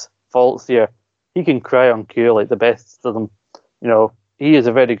his faults here, he can cry on cue like the best of them. He is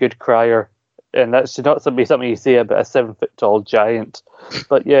a very good crier, and that should not be something you say about a 7-foot-tall giant.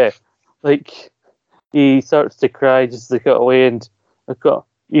 But yeah, like, he starts to cry just to get away, and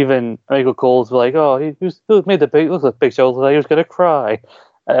even Michael Cole's like, "Oh, who made the Big Show look like he was going to cry,"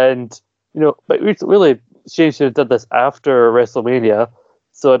 and but really, Shane should have done this after WrestleMania,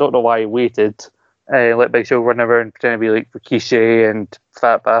 so I don't know why he waited and let Big Show run over and pretend to be like Rikishi and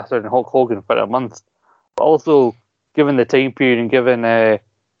Fat Bastard and Hulk Hogan for a month. But also, given the time period and given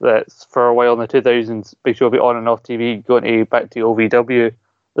that for a while in the 2000s, Big Show would be on and off TV, going back to OVW,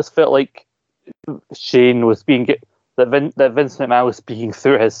 this felt like Shane was that Vince McMahon was speaking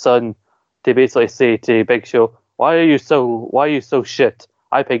through his son to basically say to Big Show, why are you so shit?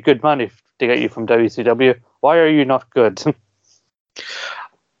 I pay good money to get you from WCW. Why are you not good?"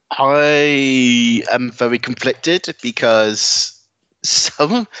 I am very conflicted because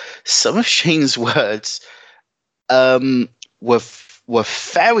some of Shane's words were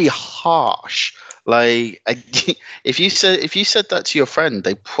very harsh. Like, if you said that to your friend,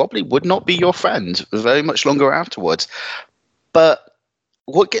 they probably would not be your friend very much longer afterwards. But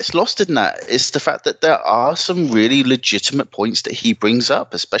what gets lost in that is the fact that there are some really legitimate points that he brings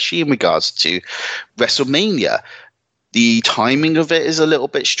up, especially in regards to WrestleMania. The timing of it is a little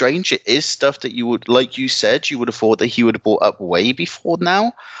bit strange. It is stuff that you would, like you said, you would have thought that he would have brought up way before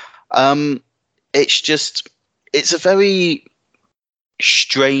now. It's a very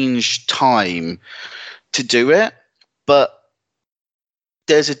strange time to do it, but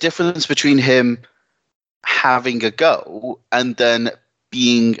there's a difference between him having a go and then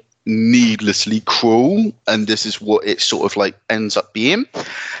being needlessly cruel, and this is what it sort of like ends up being.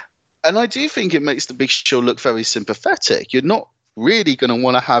 And I do think it makes the Big Show look very sympathetic. You're not really going to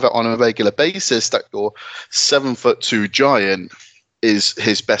want to have it on a regular basis that your 7'2" giant is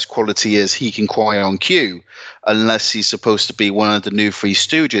his best quality is he can cry on cue, unless he's supposed to be one of the new Three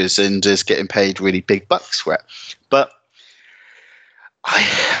Stooges and is getting paid really big bucks for it. But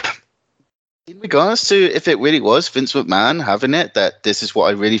in regards to if it really was Vince McMahon having it, that this is what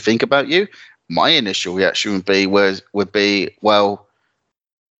I really think about you, my initial reaction would be, well,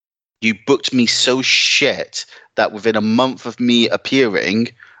 you booked me so shit that within a month of me appearing,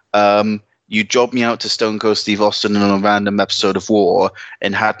 you jobbed me out to Stone Cold Steve Austin on a random episode of War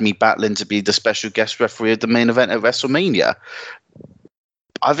and had me battling to be the special guest referee at the main event at WrestleMania.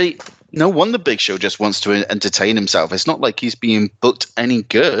 I think no wonder Big Show just wants to entertain himself. It's not like he's being booked any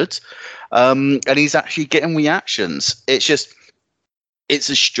good, and he's actually getting reactions. It's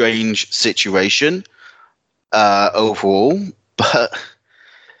a strange situation overall, but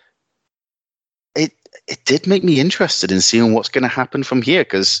it did make me interested in seeing what's going to happen from here,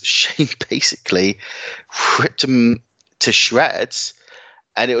 because Shane basically ripped him to shreds,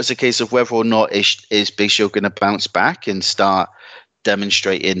 and it was a case of whether or not is Big Show going to bounce back and start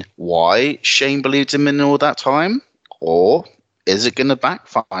demonstrating why Shane believed him in all that time, or is it going to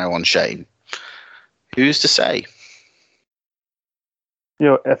backfire on Shane? Who's to say?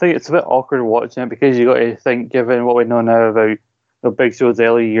 I think it's a bit awkward watching it, because you got to think, given what we know now about Big Show's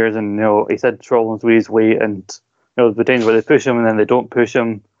early years, and he said problems with his weight, and the times where they push him and then they don't push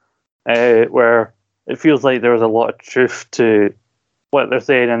him, where it feels like there was a lot of truth to what they're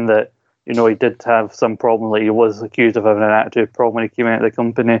saying, and that he did have some problem. Like, he was accused of having an attitude problem when he came out of the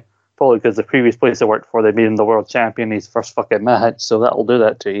company, probably because the previous place he worked for, they made him the world champion in his first fucking match, so that'll do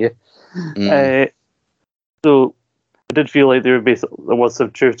that to you. So it did feel like there was some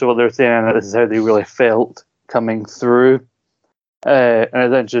truth to what they were saying, and that this is how they really felt coming through. And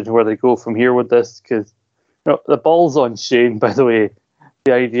it's interesting where they go from here with this, because the ball's on Shane, by the way.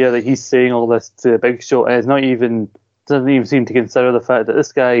 The idea that he's saying all this to Big Show, and doesn't even seem to consider the fact that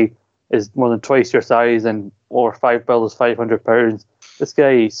this guy is more than twice your size and over 5 bills, 500 pounds. This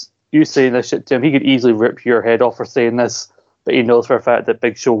guy's, you saying this shit to him, he could easily rip your head off for saying this, but he knows for a fact that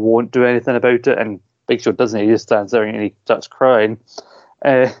Big Show won't do anything about it, and Big Show doesn't. He just stands there and he starts crying.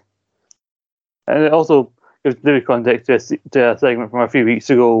 And it also gives new context to a segment from a few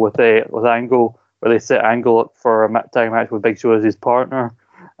weeks ago with Angle, where they set Angle up for a tag match with Big Show as his partner,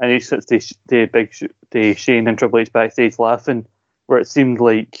 and he sits to Shane and Triple H backstage laughing, where it seemed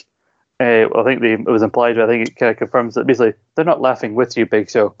like, I think it was implied, but I think it kind of confirms that basically they're not laughing with you, Big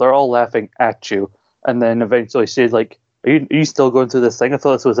Show, they're all laughing at you. And then eventually Shane's like, are you still going through this thing? I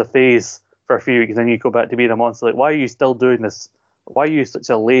thought this was a phase for a few weeks, and then you go back to being a monster. Like, why are you still doing this? Why are you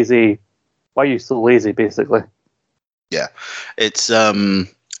so lazy, basically? Yeah, it's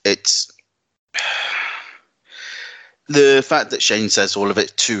the fact that Shane says all of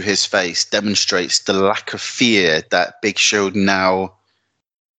it to his face demonstrates the lack of fear that Big Show now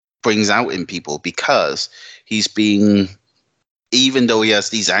brings out in people, because he's being, even though he has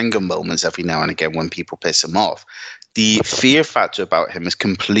these anger moments every now and again when people piss him off, the fear factor about him has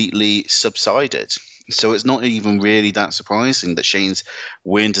completely subsided. So it's not even really that surprising that Shane's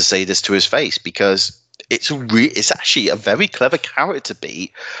willing to say this to his face, because it's actually a very clever character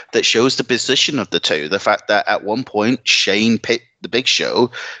beat that shows the position of the two. The fact that at one point Shane picked the Big Show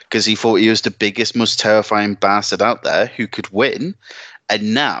because he thought he was the biggest, most terrifying bastard out there who could win,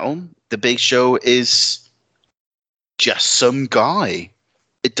 and now the Big Show is just some guy.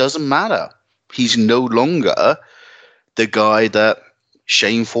 It doesn't matter. He's no longer the guy that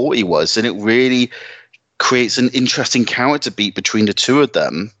Shane thought he was, and it really creates an interesting character beat between the two of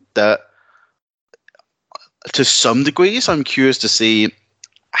them that, to some degrees, I'm curious to see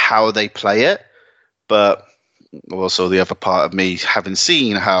how they play it, but also the other part of me, having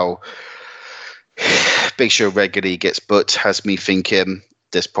seen how Big Show regularly gets booked, has me thinking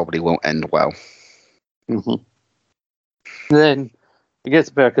this probably won't end well. Mm-hmm. Then it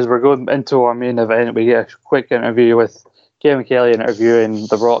gets better because we're going into our main event. We get a quick interview with Kevin Kelly interviewing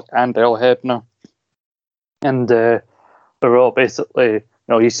The Rock and Earl Hebner, and The Rock basically,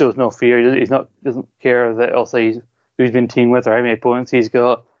 he shows no fear. Doesn't care that also who's been teamed with or how many opponents he's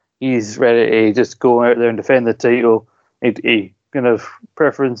got. He's ready to just go out there and defend the title. He kind of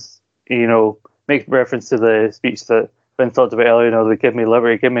make reference to the speech that Vince talked about earlier. They give me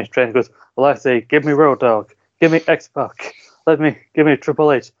liberty, give me strength. He goes, well, I say, give me Road Dogg, give me X-Pac, give me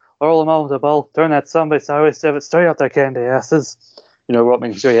Triple H, roll them all with the ball, turn that somebody sideways, step it straight up their candy asses. Rock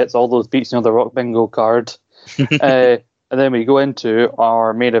making sure he hits all those beats, the Rock bingo card. And then we go into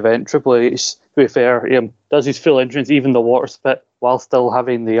our main event. Triple H, to be fair, does his full entrance, even the water spit, while still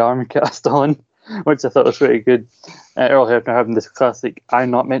having the arm cast on, which I thought was pretty good. Earl Hebner having this classic I'm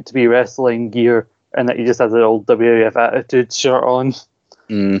not meant to be wrestling gear, and that he just has an old WWF Attitude shirt on.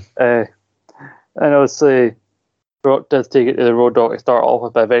 And obviously, Rock does take it to the Road Dogg to start off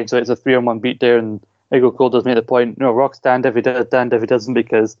with, but eventually it's a 3-on-1 beat there, and Michael Cole does make the point, Rock's stand if he does, stand if he doesn't,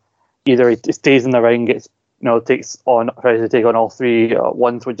 because either he stays in the ring, tries to take on all three at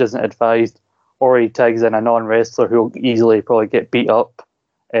once, which isn't advised, or he tags in a non-wrestler who will easily probably get beat up.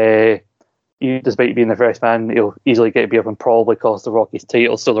 Despite being the first man, he'll easily get beat up and probably cost The Rock his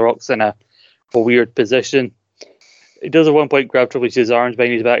title, so The Rock's in a weird position. He does at one point grab Triple H's arms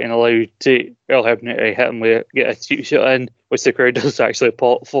behind his back and allow Earl Hebner to hit him get a cheap shot in, which the crowd does actually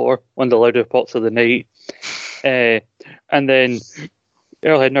pop for, one of the louder pops of the night. And then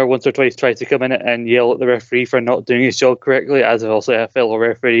Earl Hebner once or twice tries to come in and yell at the referee for not doing his job correctly, as also a fellow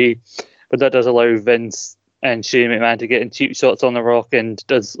referee, but that does allow Vince and Shane McMahon to get in cheap shots on The Rock, and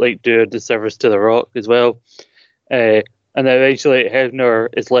does do a disservice to The Rock as well. And then eventually Hebner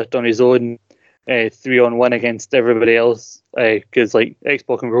is left on his own, 3-on-1 against everybody else, because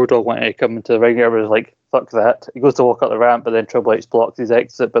X-Pac and Road Dogg want to come into the ring. Everybody's like, fuck that. He goes to walk up the ramp, but then Triple H blocks his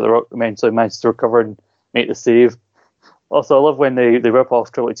exit, but The Rock eventually manages to recover and make the save. Also, I love when they rip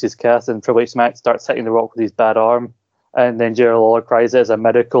off Triple H's cast and Triple H starts hitting The Rock with his bad arm, and then Jerry Lawler cries it as a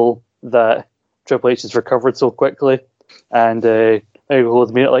miracle that Triple H has recovered so quickly, and he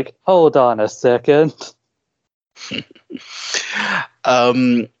holds me like, hold on a second.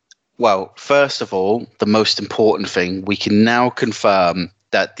 Well, first of all, the most important thing, we can now confirm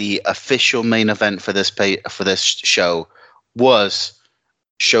that the official main event for this show was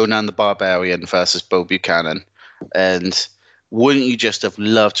Shonan the Barbarian versus Bo Buchanan. And wouldn't you just have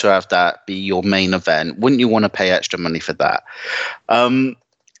loved to have that be your main event? Wouldn't you want to pay extra money for that?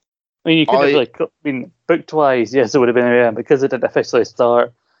 I mean, you couldn't have really, I mean, booked wise, yes, it would have been a because it didn't officially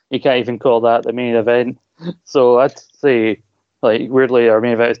start. You can't even call that the main event. So I'd say, like, weirdly, our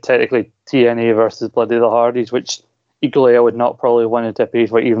main event is technically TNA versus Bloody the Hardys, which equally I would not probably want to pay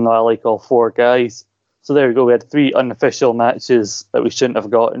for, even though I like all four guys. So there we go. We had 3 unofficial matches that we shouldn't have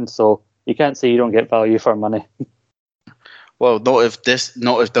gotten. So you can't say you don't get value for money. Well, not if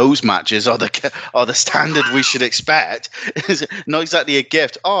those matches are the standard we should expect. It's not exactly a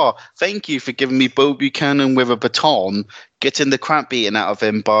gift. Oh, thank you for giving me Bo Buchanan with a baton, getting the crap beaten out of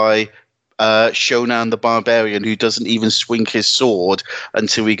him by Shonan the Barbarian, who doesn't even swing his sword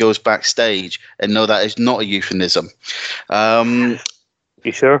until he goes backstage. And no, that is not a euphemism.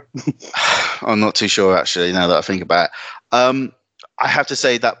 You sure? I'm not too sure, actually, now that I think about it. I have to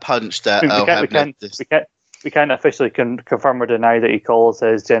say that punch that we can't officially confirm or deny that he calls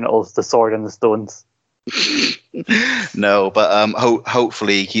his genitals the sword and the stones. No, but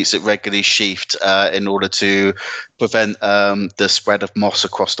hopefully he keeps it regularly sheathed in order to prevent the spread of moss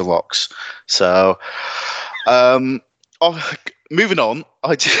across the rocks. So, moving on,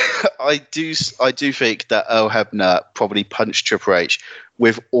 I do think that Earl Hebner probably punched Triple H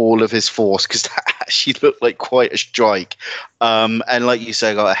with all of his force, because that actually looked like quite a strike. And like you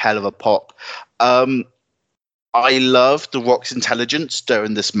said, got a hell of a pop. I love The Rock's intelligence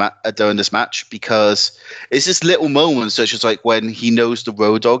during this match, because it's just little moments, such as like when he knows the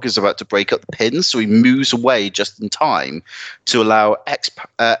Road Dogg is about to break up the pins, so he moves away just in time to allow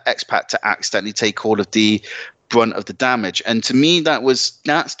X-Pac to accidentally take all of the brunt of the damage. And to me, that's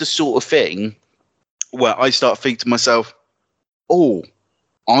the sort of thing where I start thinking to myself, oh,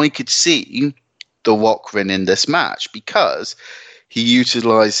 I could see The Rock win in this match, because he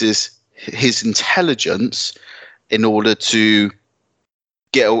utilizes his intelligence in order to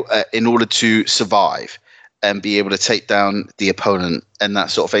survive and be able to take down the opponent and that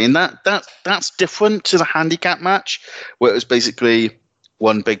sort of thing. And that's different to the handicap match, where it was basically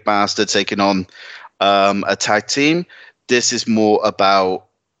one big bastard taking on a tag team. This is more about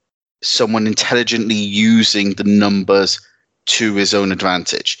someone intelligently using the numbers to his own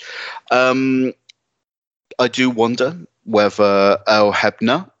advantage. I do wonder whether Earl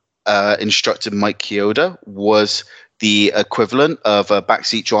Hebner instructed Mike Chioda was the equivalent of a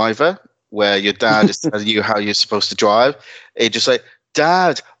backseat driver, where your dad is telling you how you're supposed to drive. It's just like,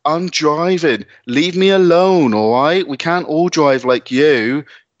 Dad, I'm driving. Leave me alone, all right? We can't all drive like you.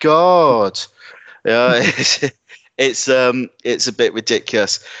 God. Yeah, it's a bit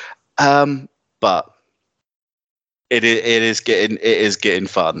ridiculous. But it is getting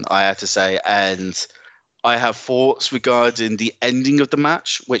fun, I have to say. And I have thoughts regarding the ending of the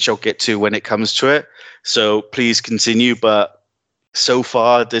match, which I'll get to when it comes to it. So please continue. But so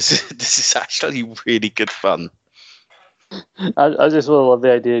far, this is actually really good fun. I just really love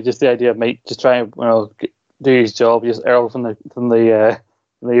the idea of Mike just trying to do his job. Just Earl from the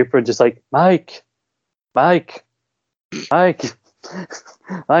apron, just like Mike, Mike,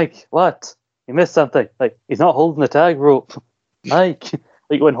 what? You missed something. Like, he's not holding the tag rope, Mike.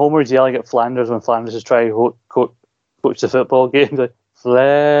 Like when Homer's yelling at Flanders when Flanders is trying to coach the football game. Like,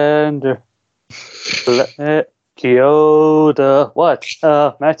 Flander, Chioda, what?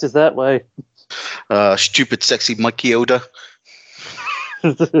 Matches that way. Stupid, sexy Mike Chioda.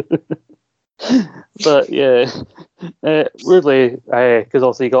 But yeah, weirdly, because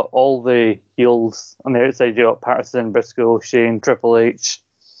also you got all the heels on the outside. You got Patterson, Briscoe, Shane, Triple H,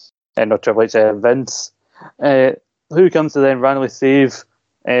 and not Triple H, Vince. Who comes to then randomly save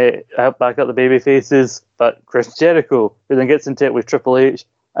back up the baby faces, but Chris Jericho, who then gets into it with Triple H,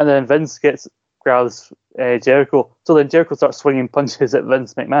 and then Vince grabs Jericho. So then Jericho starts swinging punches at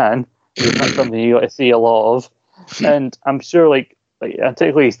Vince McMahon, which is not something you got to see a lot of. And I'm sure, and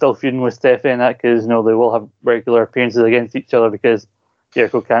technically he's still feuding with Stephanie and that, because they will have regular appearances against each other, because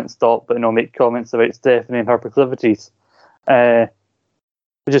Jericho can't stop but make comments about Stephanie and her proclivities.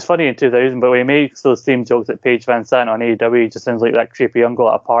 Which is funny in 2000, but when he makes those same jokes at Paige Van Sant on AEW, he just sounds like that creepy uncle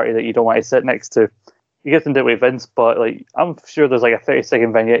at a party that you don't want to sit next to. He gets into it with Vince, but I'm sure there's a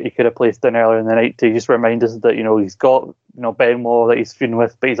 30-second vignette you could have placed in earlier in the night to just remind us that he's got Benoit that he's feuding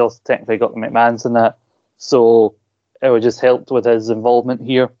with, but he's also technically got the McMahons in that, so it would just help with his involvement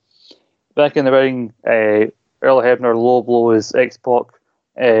here. Back in the ring, Earl Hebner low blows X-Pac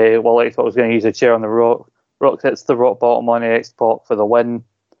while X-Pac was going to use a chair on the Rock. Rock hits the rock bottom on X-Pac for the win.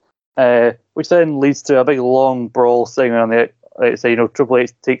 Which then leads to a big long brawl segment on the outside. Triple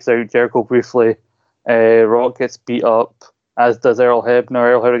H takes out Jericho briefly. Rock gets beat up, as does Earl Hebner.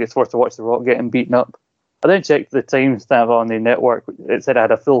 Earl Hebner gets forced to watch the Rock getting beaten up. I then checked the timestamp on the network. It said I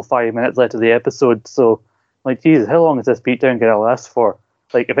had a full 5 minutes left of the episode. So, Jesus, how long is this beatdown going to last for?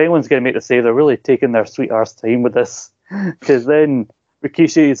 like, if anyone's going to make the save, they're really taking their sweet arse time with this. Because then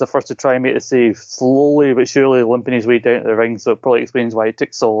Rikishi is the first to try and make the save, slowly but surely limping his way down to the ring, so it probably explains why it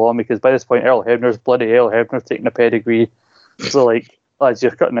took so long, because by this point, Earl Hebner's taking a pedigree. So, like, lads,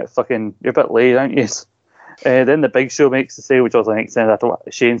 you're cutting it you're a bit late, aren't you? Then the Big Show makes the save, which was an extent after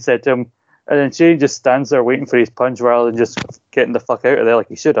what Shane said to him. And then Shane just stands there waiting for his punch rather than just getting the fuck out of there like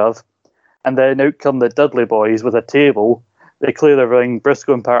he should have. And then out come the Dudley Boys with a table. They clear the ring.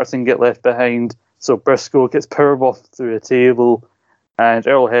 Briscoe and Patterson get left behind. So Briscoe gets powerbombed through a table. And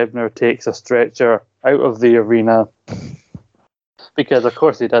Earl Hebner takes a stretcher out of the arena. Because, of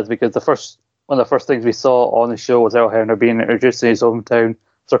course, he does. Because one of the first things we saw on the show was Earl Hebner being introduced in his hometown.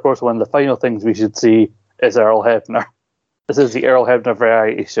 So, of course, one of the final things we should see is Earl Hebner. This is the Earl Hebner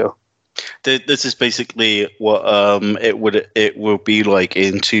variety show. This is basically what it will be like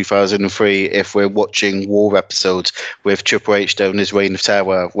in 2003 if we're watching war episodes with Triple H down his Reign of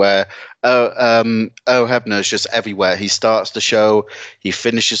Terror, where Earl Hebner is just everywhere. He starts the show, he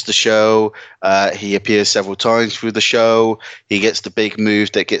finishes the show, he appears several times through the show, he gets the big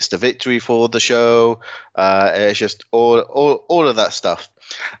move that gets the victory for the show. It's just all of that stuff.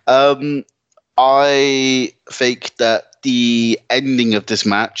 I think that the ending of this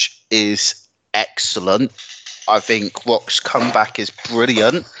match is excellent. I think Rock's comeback is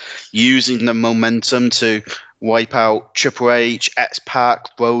brilliant, using the momentum to wipe out Triple H, X-Pac,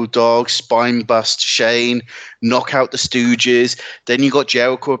 Road Dogg, Spinebust Shane, knock out the Stooges. Then you got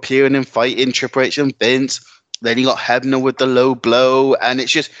Jericho appearing and fighting Triple H and Vince. Then you got Hebner with the low blow, and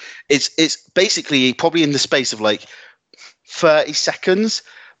it's basically probably in the space of like 30 seconds.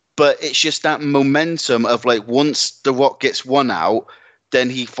 But it's just that momentum of like once The Rock gets one out, then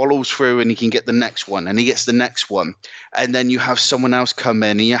he follows through and he can get the next one and he gets the next one. And then you have someone else come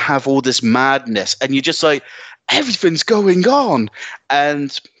in and you have all this madness and you're just like, everything's going on.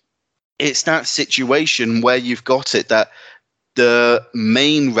 And it's that situation where you've got it that the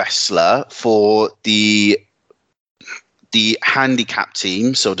main wrestler for the handicap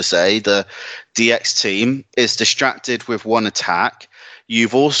team, so to say, the DX team, is distracted with one attack.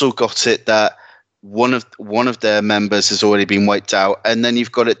 You've also got it that one of their members has already been wiped out, and then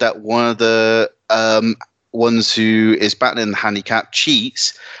you've got it that one of the ones who is battling the handicap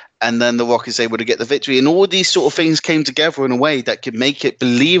cheats, and then The Rock is able to get the victory. And all these sort of things came together in a way that could make it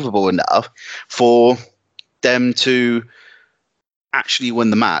believable enough for them to actually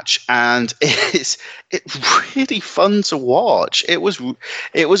win the match. And it's really fun to watch. It was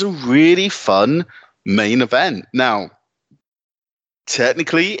a really fun main event. Now,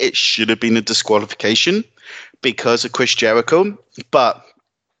 technically, it should have been a disqualification because of Chris Jericho, but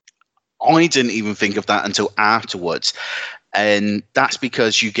I didn't even think of that until afterwards. And that's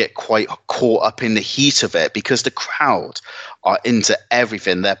because you get quite caught up in the heat of it because the crowd are into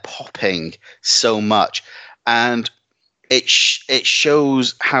everything. They're popping so much. And it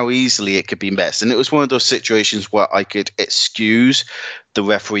shows how easily it could be missed. And it was one of those situations where I could excuse the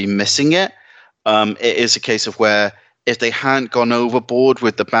referee missing it. It is a case of where if they hadn't gone overboard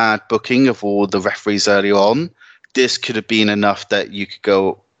with the bad booking of all the referees early on, this could have been enough that you could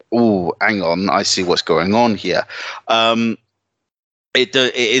go, oh, hang on, I see what's going on here. It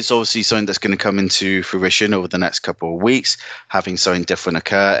is obviously something that's going to come into fruition over the next couple of weeks, having something different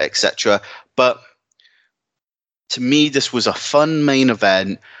occur, etc. But to me, this was a fun main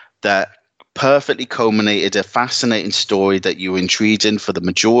event that perfectly culminated a fascinating story that you were intrigued in for the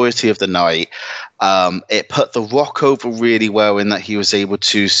majority of the night. It put The Rock over really well in that he was able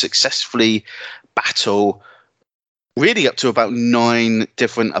to successfully battle really up to about 9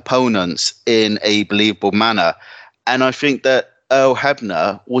 different opponents in a believable manner. And I think that Earl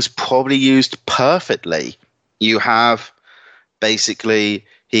Hebner was probably used perfectly. You have basically,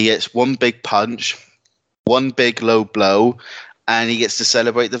 he gets one big punch, one big low blow, and he gets to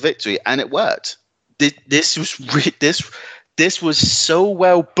celebrate the victory, and it worked. This was so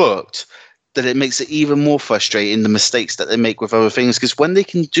well booked that it makes it even more frustrating, the mistakes that they make with other things, because when they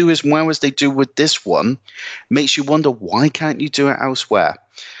can do as well as they do with this one, makes you wonder, why can't you do it elsewhere?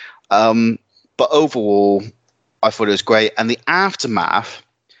 But overall, I thought it was great. And the aftermath,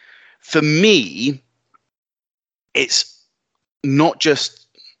 for me, it's not just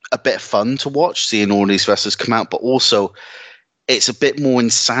a bit of fun to watch, seeing all these wrestlers come out, but also it's a bit more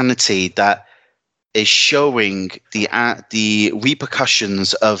insanity that is showing the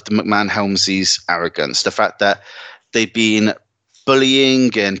repercussions of the McMahon-Helmsley's arrogance. The fact that they've been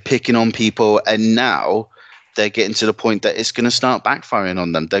bullying and picking on people, and now they're getting to the point that it's going to start backfiring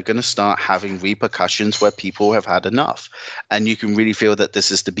on them. They're going to start having repercussions where people have had enough. And you can really feel that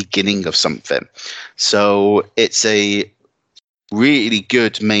this is the beginning of something. So it's a really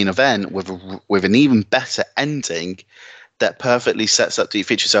good main event with an even better ending that perfectly sets up the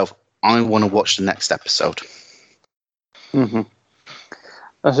feature yourself. I want to watch the next episode. Mm-hmm.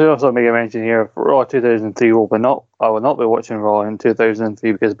 I should also make a mention here, Raw 2003 I will not be watching Raw in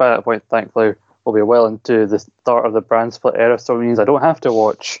 2003 because by that point, thankfully, we'll be well into the start of the brand split era, so it means I don't have to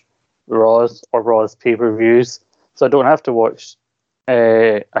watch Raw's pay-per-views, so I don't have to watch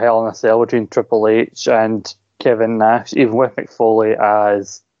a Hell in a Cell between Triple H and Kevin Nash, even with Mick Foley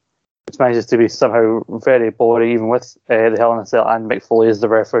which manages to be somehow very boring, even with the Hell in a Cell and Mick Foley as the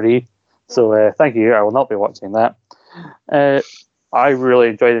referee. So thank you, I will not be watching that. I really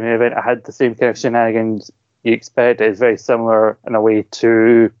enjoyed the main event. I had the same kind of shenanigans you expect. It's very similar in a way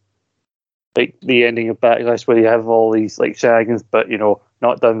to like the ending of Backlash, where you have all these like shenanigans, but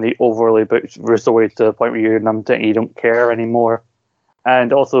not done the overly booked Russo way to the point where you're numbed and you don't care anymore.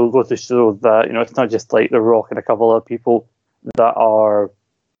 And also goes to show that it's not just like The Rock and a couple of people that are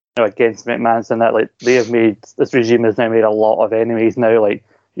against McMahon's, and that like this regime has now made a lot of enemies now. Like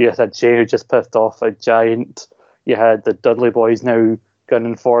you just had Shane who just pissed off a Giant. You had the Dudley Boys now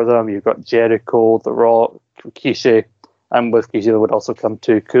gunning for them. You've got Jericho, The Rock, Rikishi, and with Rikishi there would also come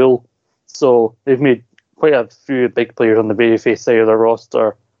Too Cool. So they've made quite a few big players on the babyface side of the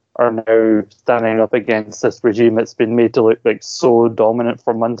roster are now standing up against this regime that's been made to look like so dominant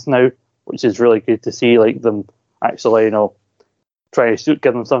for months now, which is really good to see. Like them actually, trying to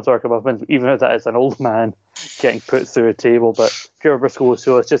give them some sort of comeuppance, even if that is an old man getting put through a table. But Kurt Briscoe will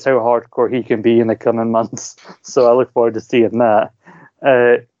show us just how hardcore he can be in the coming months. So I look forward to seeing that.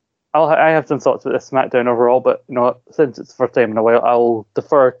 I have some thoughts about this SmackDown overall, but since it's the first time in a while, I'll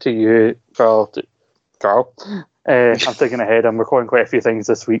defer to you, Carl. I'm thinking ahead. I'm recording quite a few things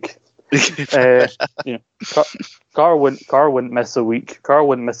this week. Carl wouldn't miss a week. Carl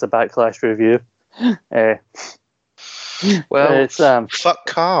wouldn't miss a Backlash review. Well, fuck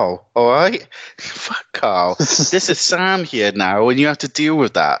Carl, all right? Fuck Carl. This is Sam here now, and you have to deal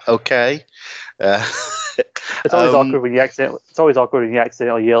with that, okay? It's always awkward when you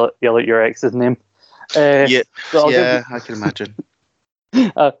accidentally yell at your ex's name. I can imagine.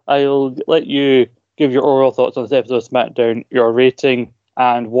 I'll let you give your overall thoughts on this episode of SmackDown, your rating,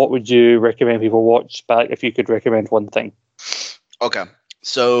 and what would you recommend people watch back if you could recommend one thing. Okay,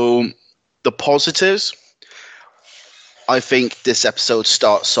 so the positives. I think this episode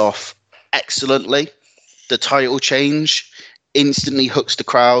starts off excellently. The title change instantly hooks the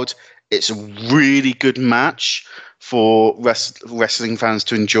crowd. It's a really good match for wrestling fans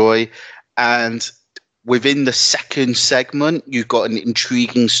to enjoy. And within the second segment, you've got an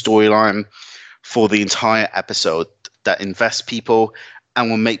intriguing storyline for the entire episode that invests people and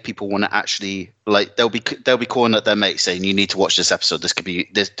will make people want to actually they'll be calling at their mates saying, "You need to watch this episode. This could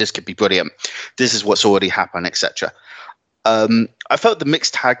be brilliant. This is what's already happened," etc. I felt the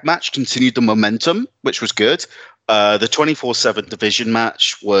mixed tag match continued the momentum, which was good. The 24/7 division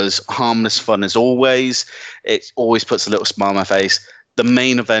match was harmless fun as always. It always puts a little smile on my face. The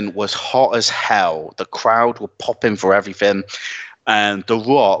main event was hot as hell. The crowd were popping for everything. And The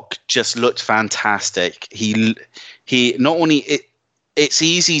Rock just looked fantastic. He not only it's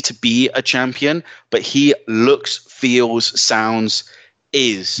easy to be a champion, but he looks, feels, sounds,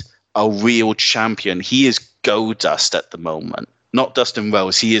 is a real champion. He is Goldust at the moment, not Dustin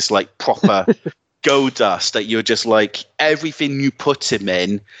Rhodes. He is like proper Goldust that you're just like everything you put him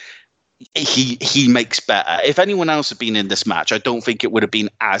in, he makes better. If anyone else had been in this match, I don't think it would have been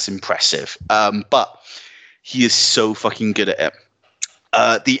as impressive. But he is so fucking good at it.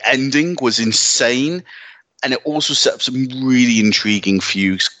 The ending was insane. And it also set up some really intriguing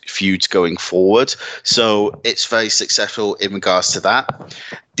feuds going forward. So it's very successful in regards to that.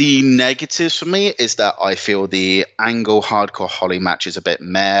 The negatives for me is that I feel the Angle Hardcore Holly match is a bit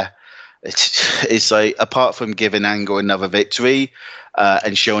meh. It's like, apart from giving Angle another victory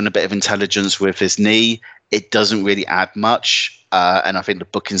and showing a bit of intelligence with his knee, it doesn't really add much. And I think the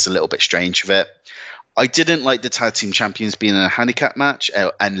booking's a little bit strange with it. I didn't like the tag team champions being in a handicap match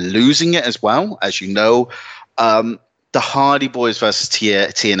and losing it as well. As you know, the Hardy Boys versus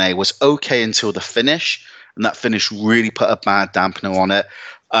TNA was okay until the finish, and that finish really put a bad dampener on it.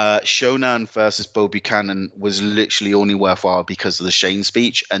 Shonan versus Bo Buchanan was literally only worthwhile because of the Shane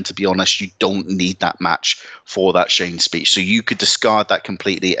speech, and to be honest, you don't need that match for that Shane speech. So you could discard that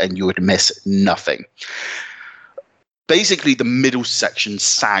completely and you would miss nothing. Basically, the middle section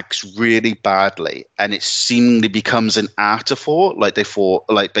sags really badly, and it seemingly becomes an afterthought. Like they thought,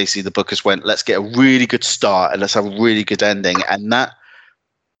 like basically the bookers went, "Let's get a really good start and let's have a really good ending." And that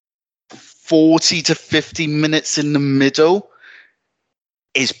 40 to 50 minutes in the middle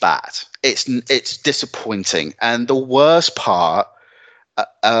is bad. It's disappointing, and the worst part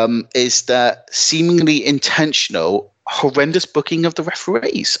is that seemingly intentional, horrendous booking of the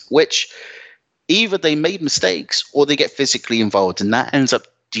referees, which either they made mistakes or they get physically involved, and that ends up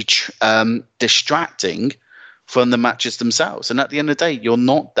distracting from the matches themselves. And at the end of the day, you're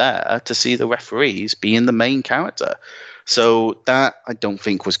not there to see the referees being the main character. So that I don't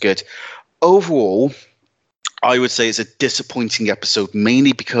think was good. Overall, I would say it's a disappointing episode,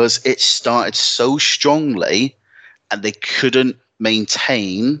 mainly because it started so strongly and they couldn't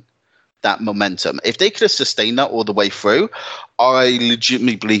maintain that momentum. If they could have sustained that all the way through, I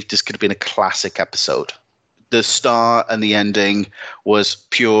legitimately believe this could have been a classic episode. The start and the ending was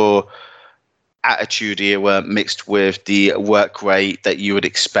pure Attitude Era mixed with the work rate that you would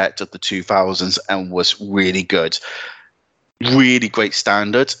expect of the 2000s, and was really good. Really great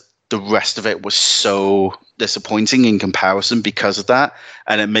standard. The rest of it was so disappointing in comparison because of that,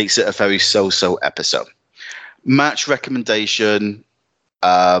 and it makes it a very so-so episode. Match recommendation.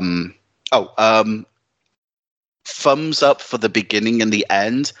 Thumbs up for the beginning and the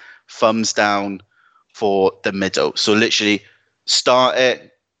end. Thumbs down for the middle. So literally start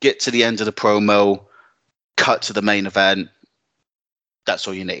it, get to the end of the promo, cut to the main event. That's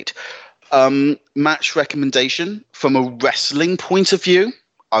all you need. Match recommendation from a wrestling point of view,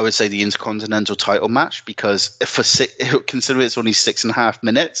 I would say the Intercontinental title match, because considering it's only 6.5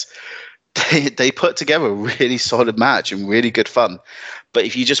 minutes, they put together a really solid match and really good fun. But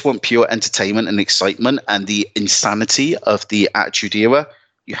if you just want pure entertainment and excitement and the insanity of the Attitude Era,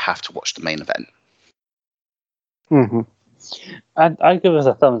 you have to watch the main event. Mm-hmm. I give us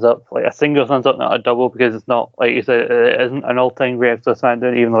a thumbs up, like a single thumbs up, not a double, because it's not, like you said, it isn't an all-time great episode of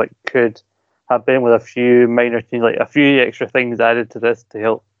SmackDown, even though it could have been, with a few minor changes, like a few extra things added to this to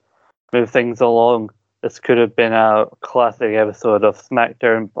help move things along. This could have been a classic episode of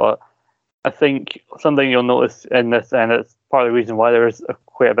SmackDown, but I think something you'll notice in this, and it's part of the reason why there is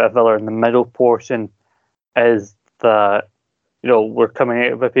quite a bit of filler in the middle portion, is that, you know, we're coming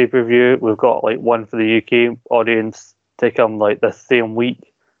out of a pay-per-view. We've got like one for the UK audience to come like the same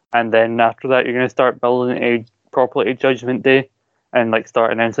week, and then after that you're going to start building properly Judgment Day and like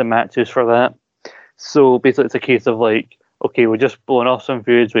start announcing matches for that. So basically it's a case of like, okay, we're just blowing off some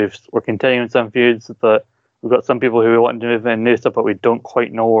feuds, we're continuing some feuds, but we've got some people who we want to move in new stuff, but we don't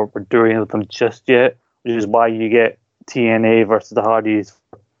quite know what we're doing with them just yet, which is why you get TNA versus the Hardys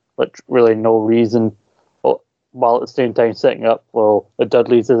for like really no reason, while at the same time setting up, well, the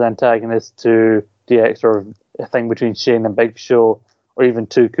Dudleys as antagonists to DX, or a thing between Shane and Big Show, or even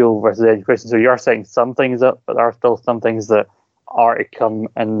Too Cool versus Edge Christian. So you're setting some things up, but there are still some things that are to come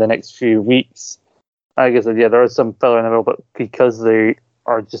in the next few weeks. I guess, yeah, there is some filler in the middle, but because they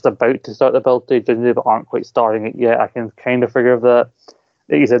are just about to start the build to Judgment Day, but aren't quite starting it yet, I can kind of figure that.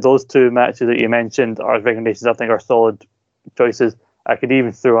 Like you said, those two matches that you mentioned are recommendations, I think, are solid choices. I could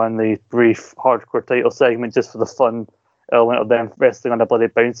even throw on the brief hardcore title segment just for the fun element of them wrestling on a bloody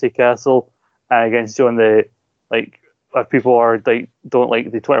bouncy castle, and again showing the, like, if people are like don't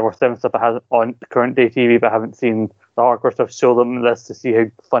like the 24/7 stuff that has on current day TV but haven't seen the hardcore stuff, show them this to see how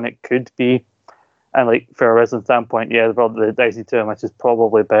fun it could be. And like, for a wrestling standpoint, yeah, the IC2 match is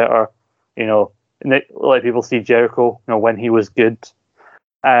probably better. You know, let people see Jericho, you know, when he was good,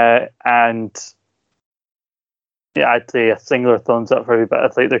 and yeah, I'd say a singular thumbs up for everybody. I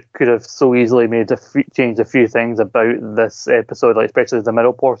think they could have so easily changed a few things about this episode, like especially the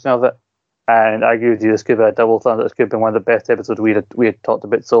middle portion of it. And I agree with you, this could be a double thumbs up. This could have been one of the best episodes we had talked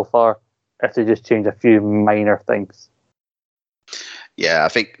about so far, if they just change a few minor things. Yeah, I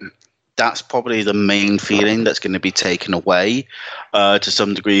think that's probably the main feeling that's going to be taken away to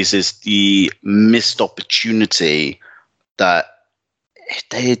some degrees, is the missed opportunity that if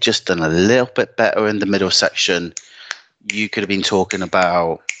they had just done a little bit better in the middle section, you could have been talking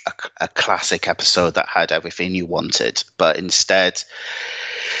about a classic episode that had everything you wanted. But instead,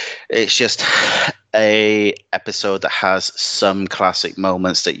 it's just a episode that has some classic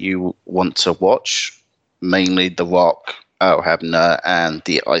moments that you want to watch, mainly The Rock, Earl Hebner, and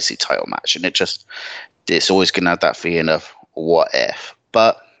the IC title match. And it's always going to have that feeling of what if.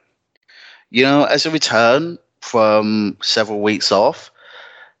 But, you know, as a return from several weeks off,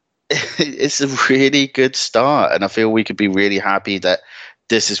 it's a really good start, and I feel we could be really happy that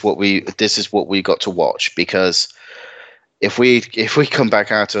this is what we got to watch. Because if we come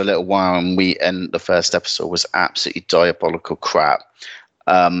back after a little while and the first episode was absolutely diabolical crap,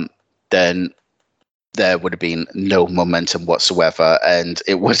 then there would have been no momentum whatsoever, and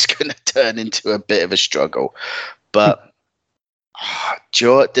it was going to turn into a bit of a struggle. But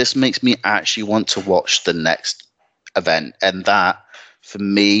Joe, this makes me actually want to watch the next event, and that for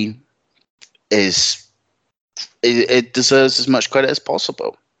me, is it deserves as much credit as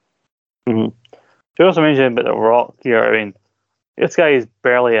possible. Mm-hmm. You also mentioned about The Rock here. I mean, this guy is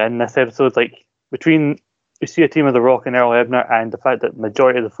barely in this episode. Like, between you see a team of The Rock and Earl Hebner, and the fact that the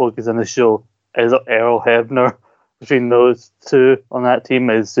majority of the focus on the show is Earl Hebner, between those two on that team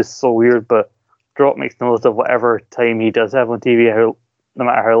is just so weird. But The Rock makes most of whatever time he does have on TV, no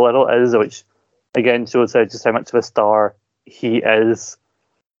matter how little it is, which again shows just how much of a star he is.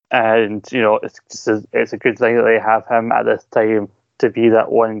 And it's a good thing that they have him at this time to be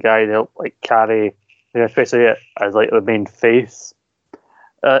that one guy to help carry, especially as the main face.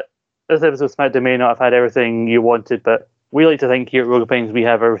 This episode of SmackDown may not have had everything you wanted, but we like to think here at Rogue Opinions we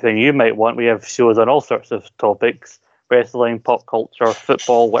have everything you might want. We have shows on all sorts of topics: wrestling, pop culture,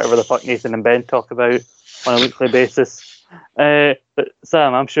 football, whatever the fuck Nathan and Ben talk about on a weekly basis. But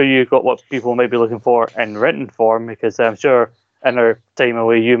Sam, I'm sure you got what people might be looking for in written form, because I'm sure in our time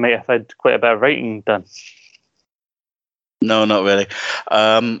away you might have had quite a bit of writing done. No, not really.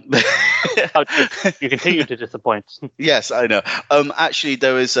 You continue to disappoint. Yes, I know. Actually,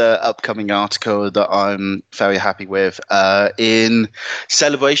 there is an upcoming article that I'm very happy with. In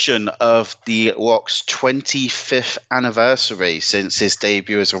celebration of The Rock's 25th anniversary since his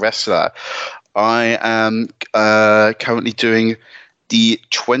debut as a wrestler, I am currently doing the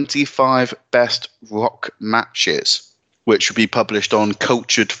 25 best Rock matches, which will be published on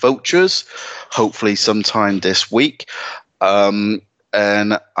Cultured Vultures, hopefully sometime this week.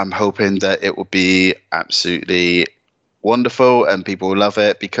 And I'm hoping that it will be absolutely wonderful and people will love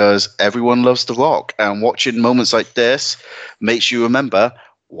it, because everyone loves The Rock. And watching moments like this makes you remember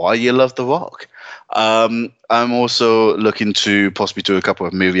why you love The Rock. I'm also looking to possibly do a couple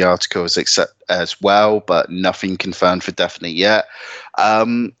of movie articles as well, but nothing confirmed for definite yet.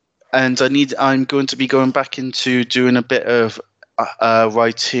 And I'm going to be going back into doing a bit of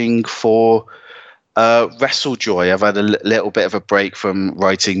writing for WrestleJoy. I've had a little bit of a break from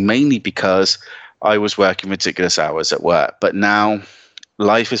writing, mainly because I was working ridiculous hours at work. But now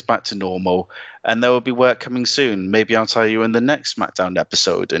life is back to normal, and there will be work coming soon. Maybe I'll tell you in the next SmackDown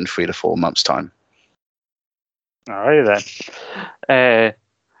episode in 3 to 4 months' time. All right then.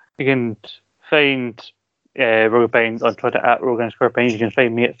 You can find Rogue Opinions on Twitter at Rogue_Opinions. You can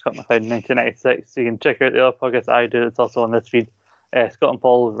find me at Scott McLeod 1996. You can check out the other podcast I do. It's also on this feed. Scott and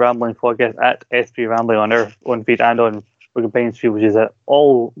Paul's Rambling Podcast at SP Rambling on our own feed and on Rogue Opinions feed, which is at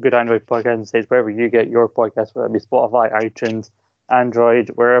all good Android podcast sites, wherever you get your podcast, whether it be Spotify, iTunes, Android,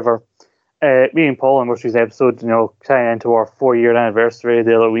 wherever. Me and Paul in most of these episodes, tying into our 4-year anniversary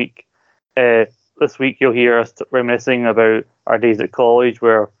the other week. This week you'll hear us reminiscing about our days at college,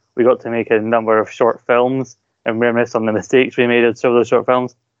 where we got to make a number of short films and reminisce on the mistakes we made in some of those short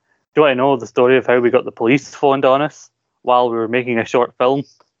films. Do you want to know the story of how we got the police phoned on us while we were making a short film?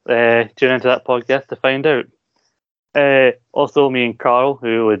 Tune into that podcast to find out. Also, me and Carl,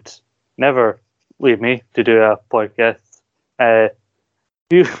 who would never leave me to do a podcast,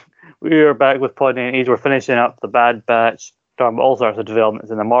 we are back with Pod 90s. We're finishing up the Bad Batch, talking about all sorts of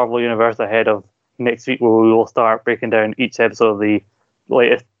developments in the Marvel Universe ahead of next week, where we will start breaking down each episode of the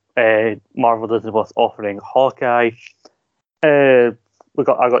latest Marvel Disney Plus offering. Hawkeye. I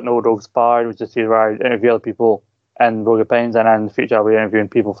got No Rogues Barred, which is where I interview other people in Rogue Opinions, and in the future I'll be interviewing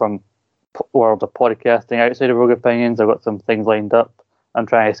people from world of podcasting outside of Rogue Opinions. I've got some things lined up I'm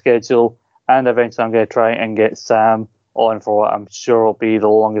trying to schedule, and eventually I'm going to try and get Sam on for what I'm sure will be the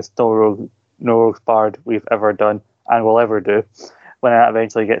longest No Rogues Barred we've ever done and will ever do, when that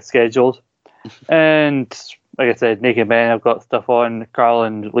eventually gets scheduled. And like I said, Naked Men, I've got stuff on. Carl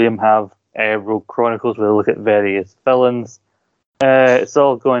and Liam have Rogue Chronicles, where they look at various villains. It's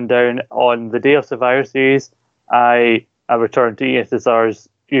all going down on the day of Survivor Series. I returned to ESSR's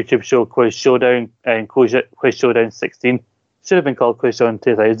YouTube show Quiz Showdown and Quiz Showdown 16. Should have been called Quiz Showdown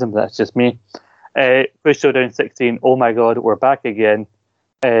 2000, but that's just me. Quiz Showdown 16, oh my god, we're back again.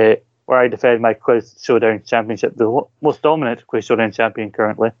 Where I defend my Quiz Showdown championship, the most dominant Quiz Showdown champion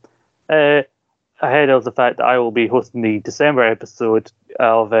currently. Ahead of the fact that I will be hosting the December episode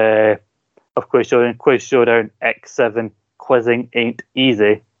of Quiz Showdown X7, Quizzing Ain't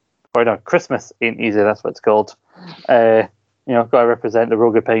Easy. Or no, Christmas Ain't Easy, that's what it's called. Got to represent the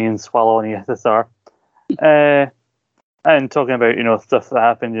Rogue Opinions while on ESSR. And talking about, stuff that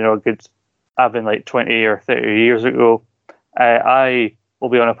happened, happened like 20 or 30 years ago. I will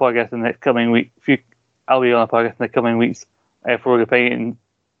be on a podcast in the coming week. I'll be on a podcast in the coming weeks for Rogue Opinion.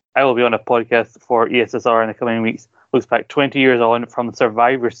 I will be on a podcast for ESSR in the coming weeks. Looks back 20 years on from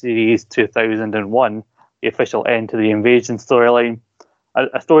Survivor Series 2001, the official end to the Invasion storyline.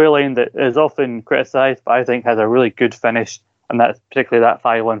 A storyline that is often criticised, but I think has a really good finish and that's particularly that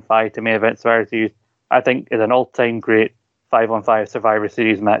 5-on-5 to main event Survivor Series, I think is an all-time great 5-on-5 Survivor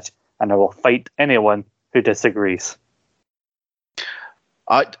Series match, and I will fight anyone who disagrees.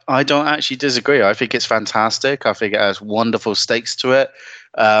 I don't actually disagree. I think it's fantastic. I think it has wonderful stakes to it.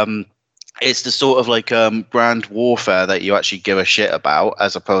 It's the sort of like brand warfare that you actually give a shit about,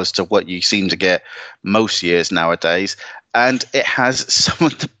 as opposed to what you seem to get most years nowadays. And it has some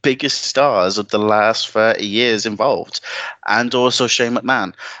of the biggest stars of the last 30 years involved, and also Shane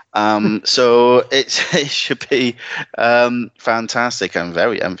McMahon. So it should be fantastic. I'm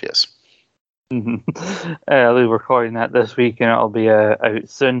very envious. I'll be recording that this week, and it'll be out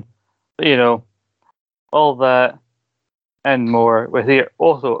soon. But, all that and more with here.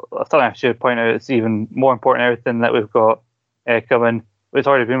 Also, something I should point out, it's even more important everything that we've got coming. It's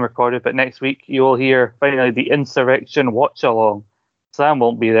already been recorded, but next week you will hear finally the Insurrection watch along. Sam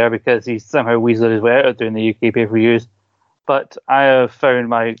won't be there because he's somehow weaseled his way out of doing the UK pay-per-views. But I have found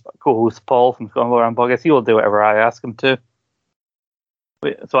my co-host Paul from Scotland Around Podcast. He will do whatever I ask him to.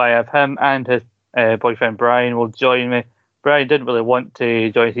 So I have him and his boyfriend Brian will join me. Brian didn't really want to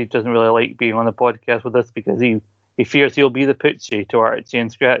join. He doesn't really like being on the podcast with us because he fears he'll be the poochie to Archie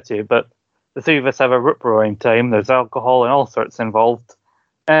and Scratchy. But the three of us have a rip-roaring time. There's alcohol and all sorts involved.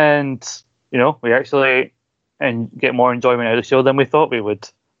 And, we actually get more enjoyment out of the show than we thought we would.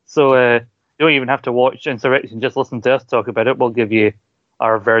 So you don't even have to watch Insurrection. Just listen to us talk about it. We'll give you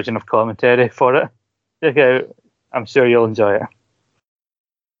our version of commentary for it. Check it out. I'm sure you'll enjoy it.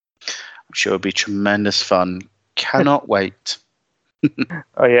 I'm sure it'll be tremendous fun. Cannot wait.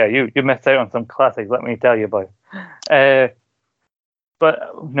 Oh yeah, you missed out on some classics, let me tell you, boy.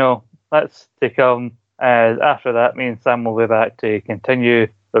 But no, that's to come. After that, me and Sam will be back to continue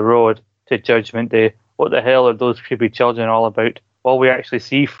the road to Judgment Day. What the hell are those creepy children all about? Will we actually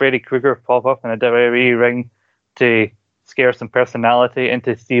see Freddy Krueger pop up in a WWE ring to scare some personality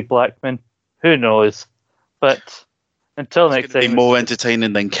into Steve Blackman? Who knows? But until next time, be more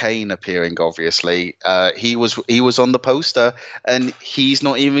entertaining than Kane appearing. Obviously, he was on the poster, and he's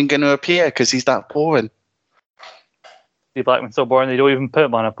not even going to appear because he's that boring. Steve Blackman's so boring they don't even put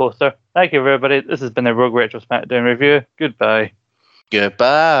him on a poster. Thank you, everybody. This has been the Rogue Retro SmackDown review. Goodbye.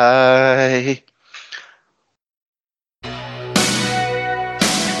 Goodbye.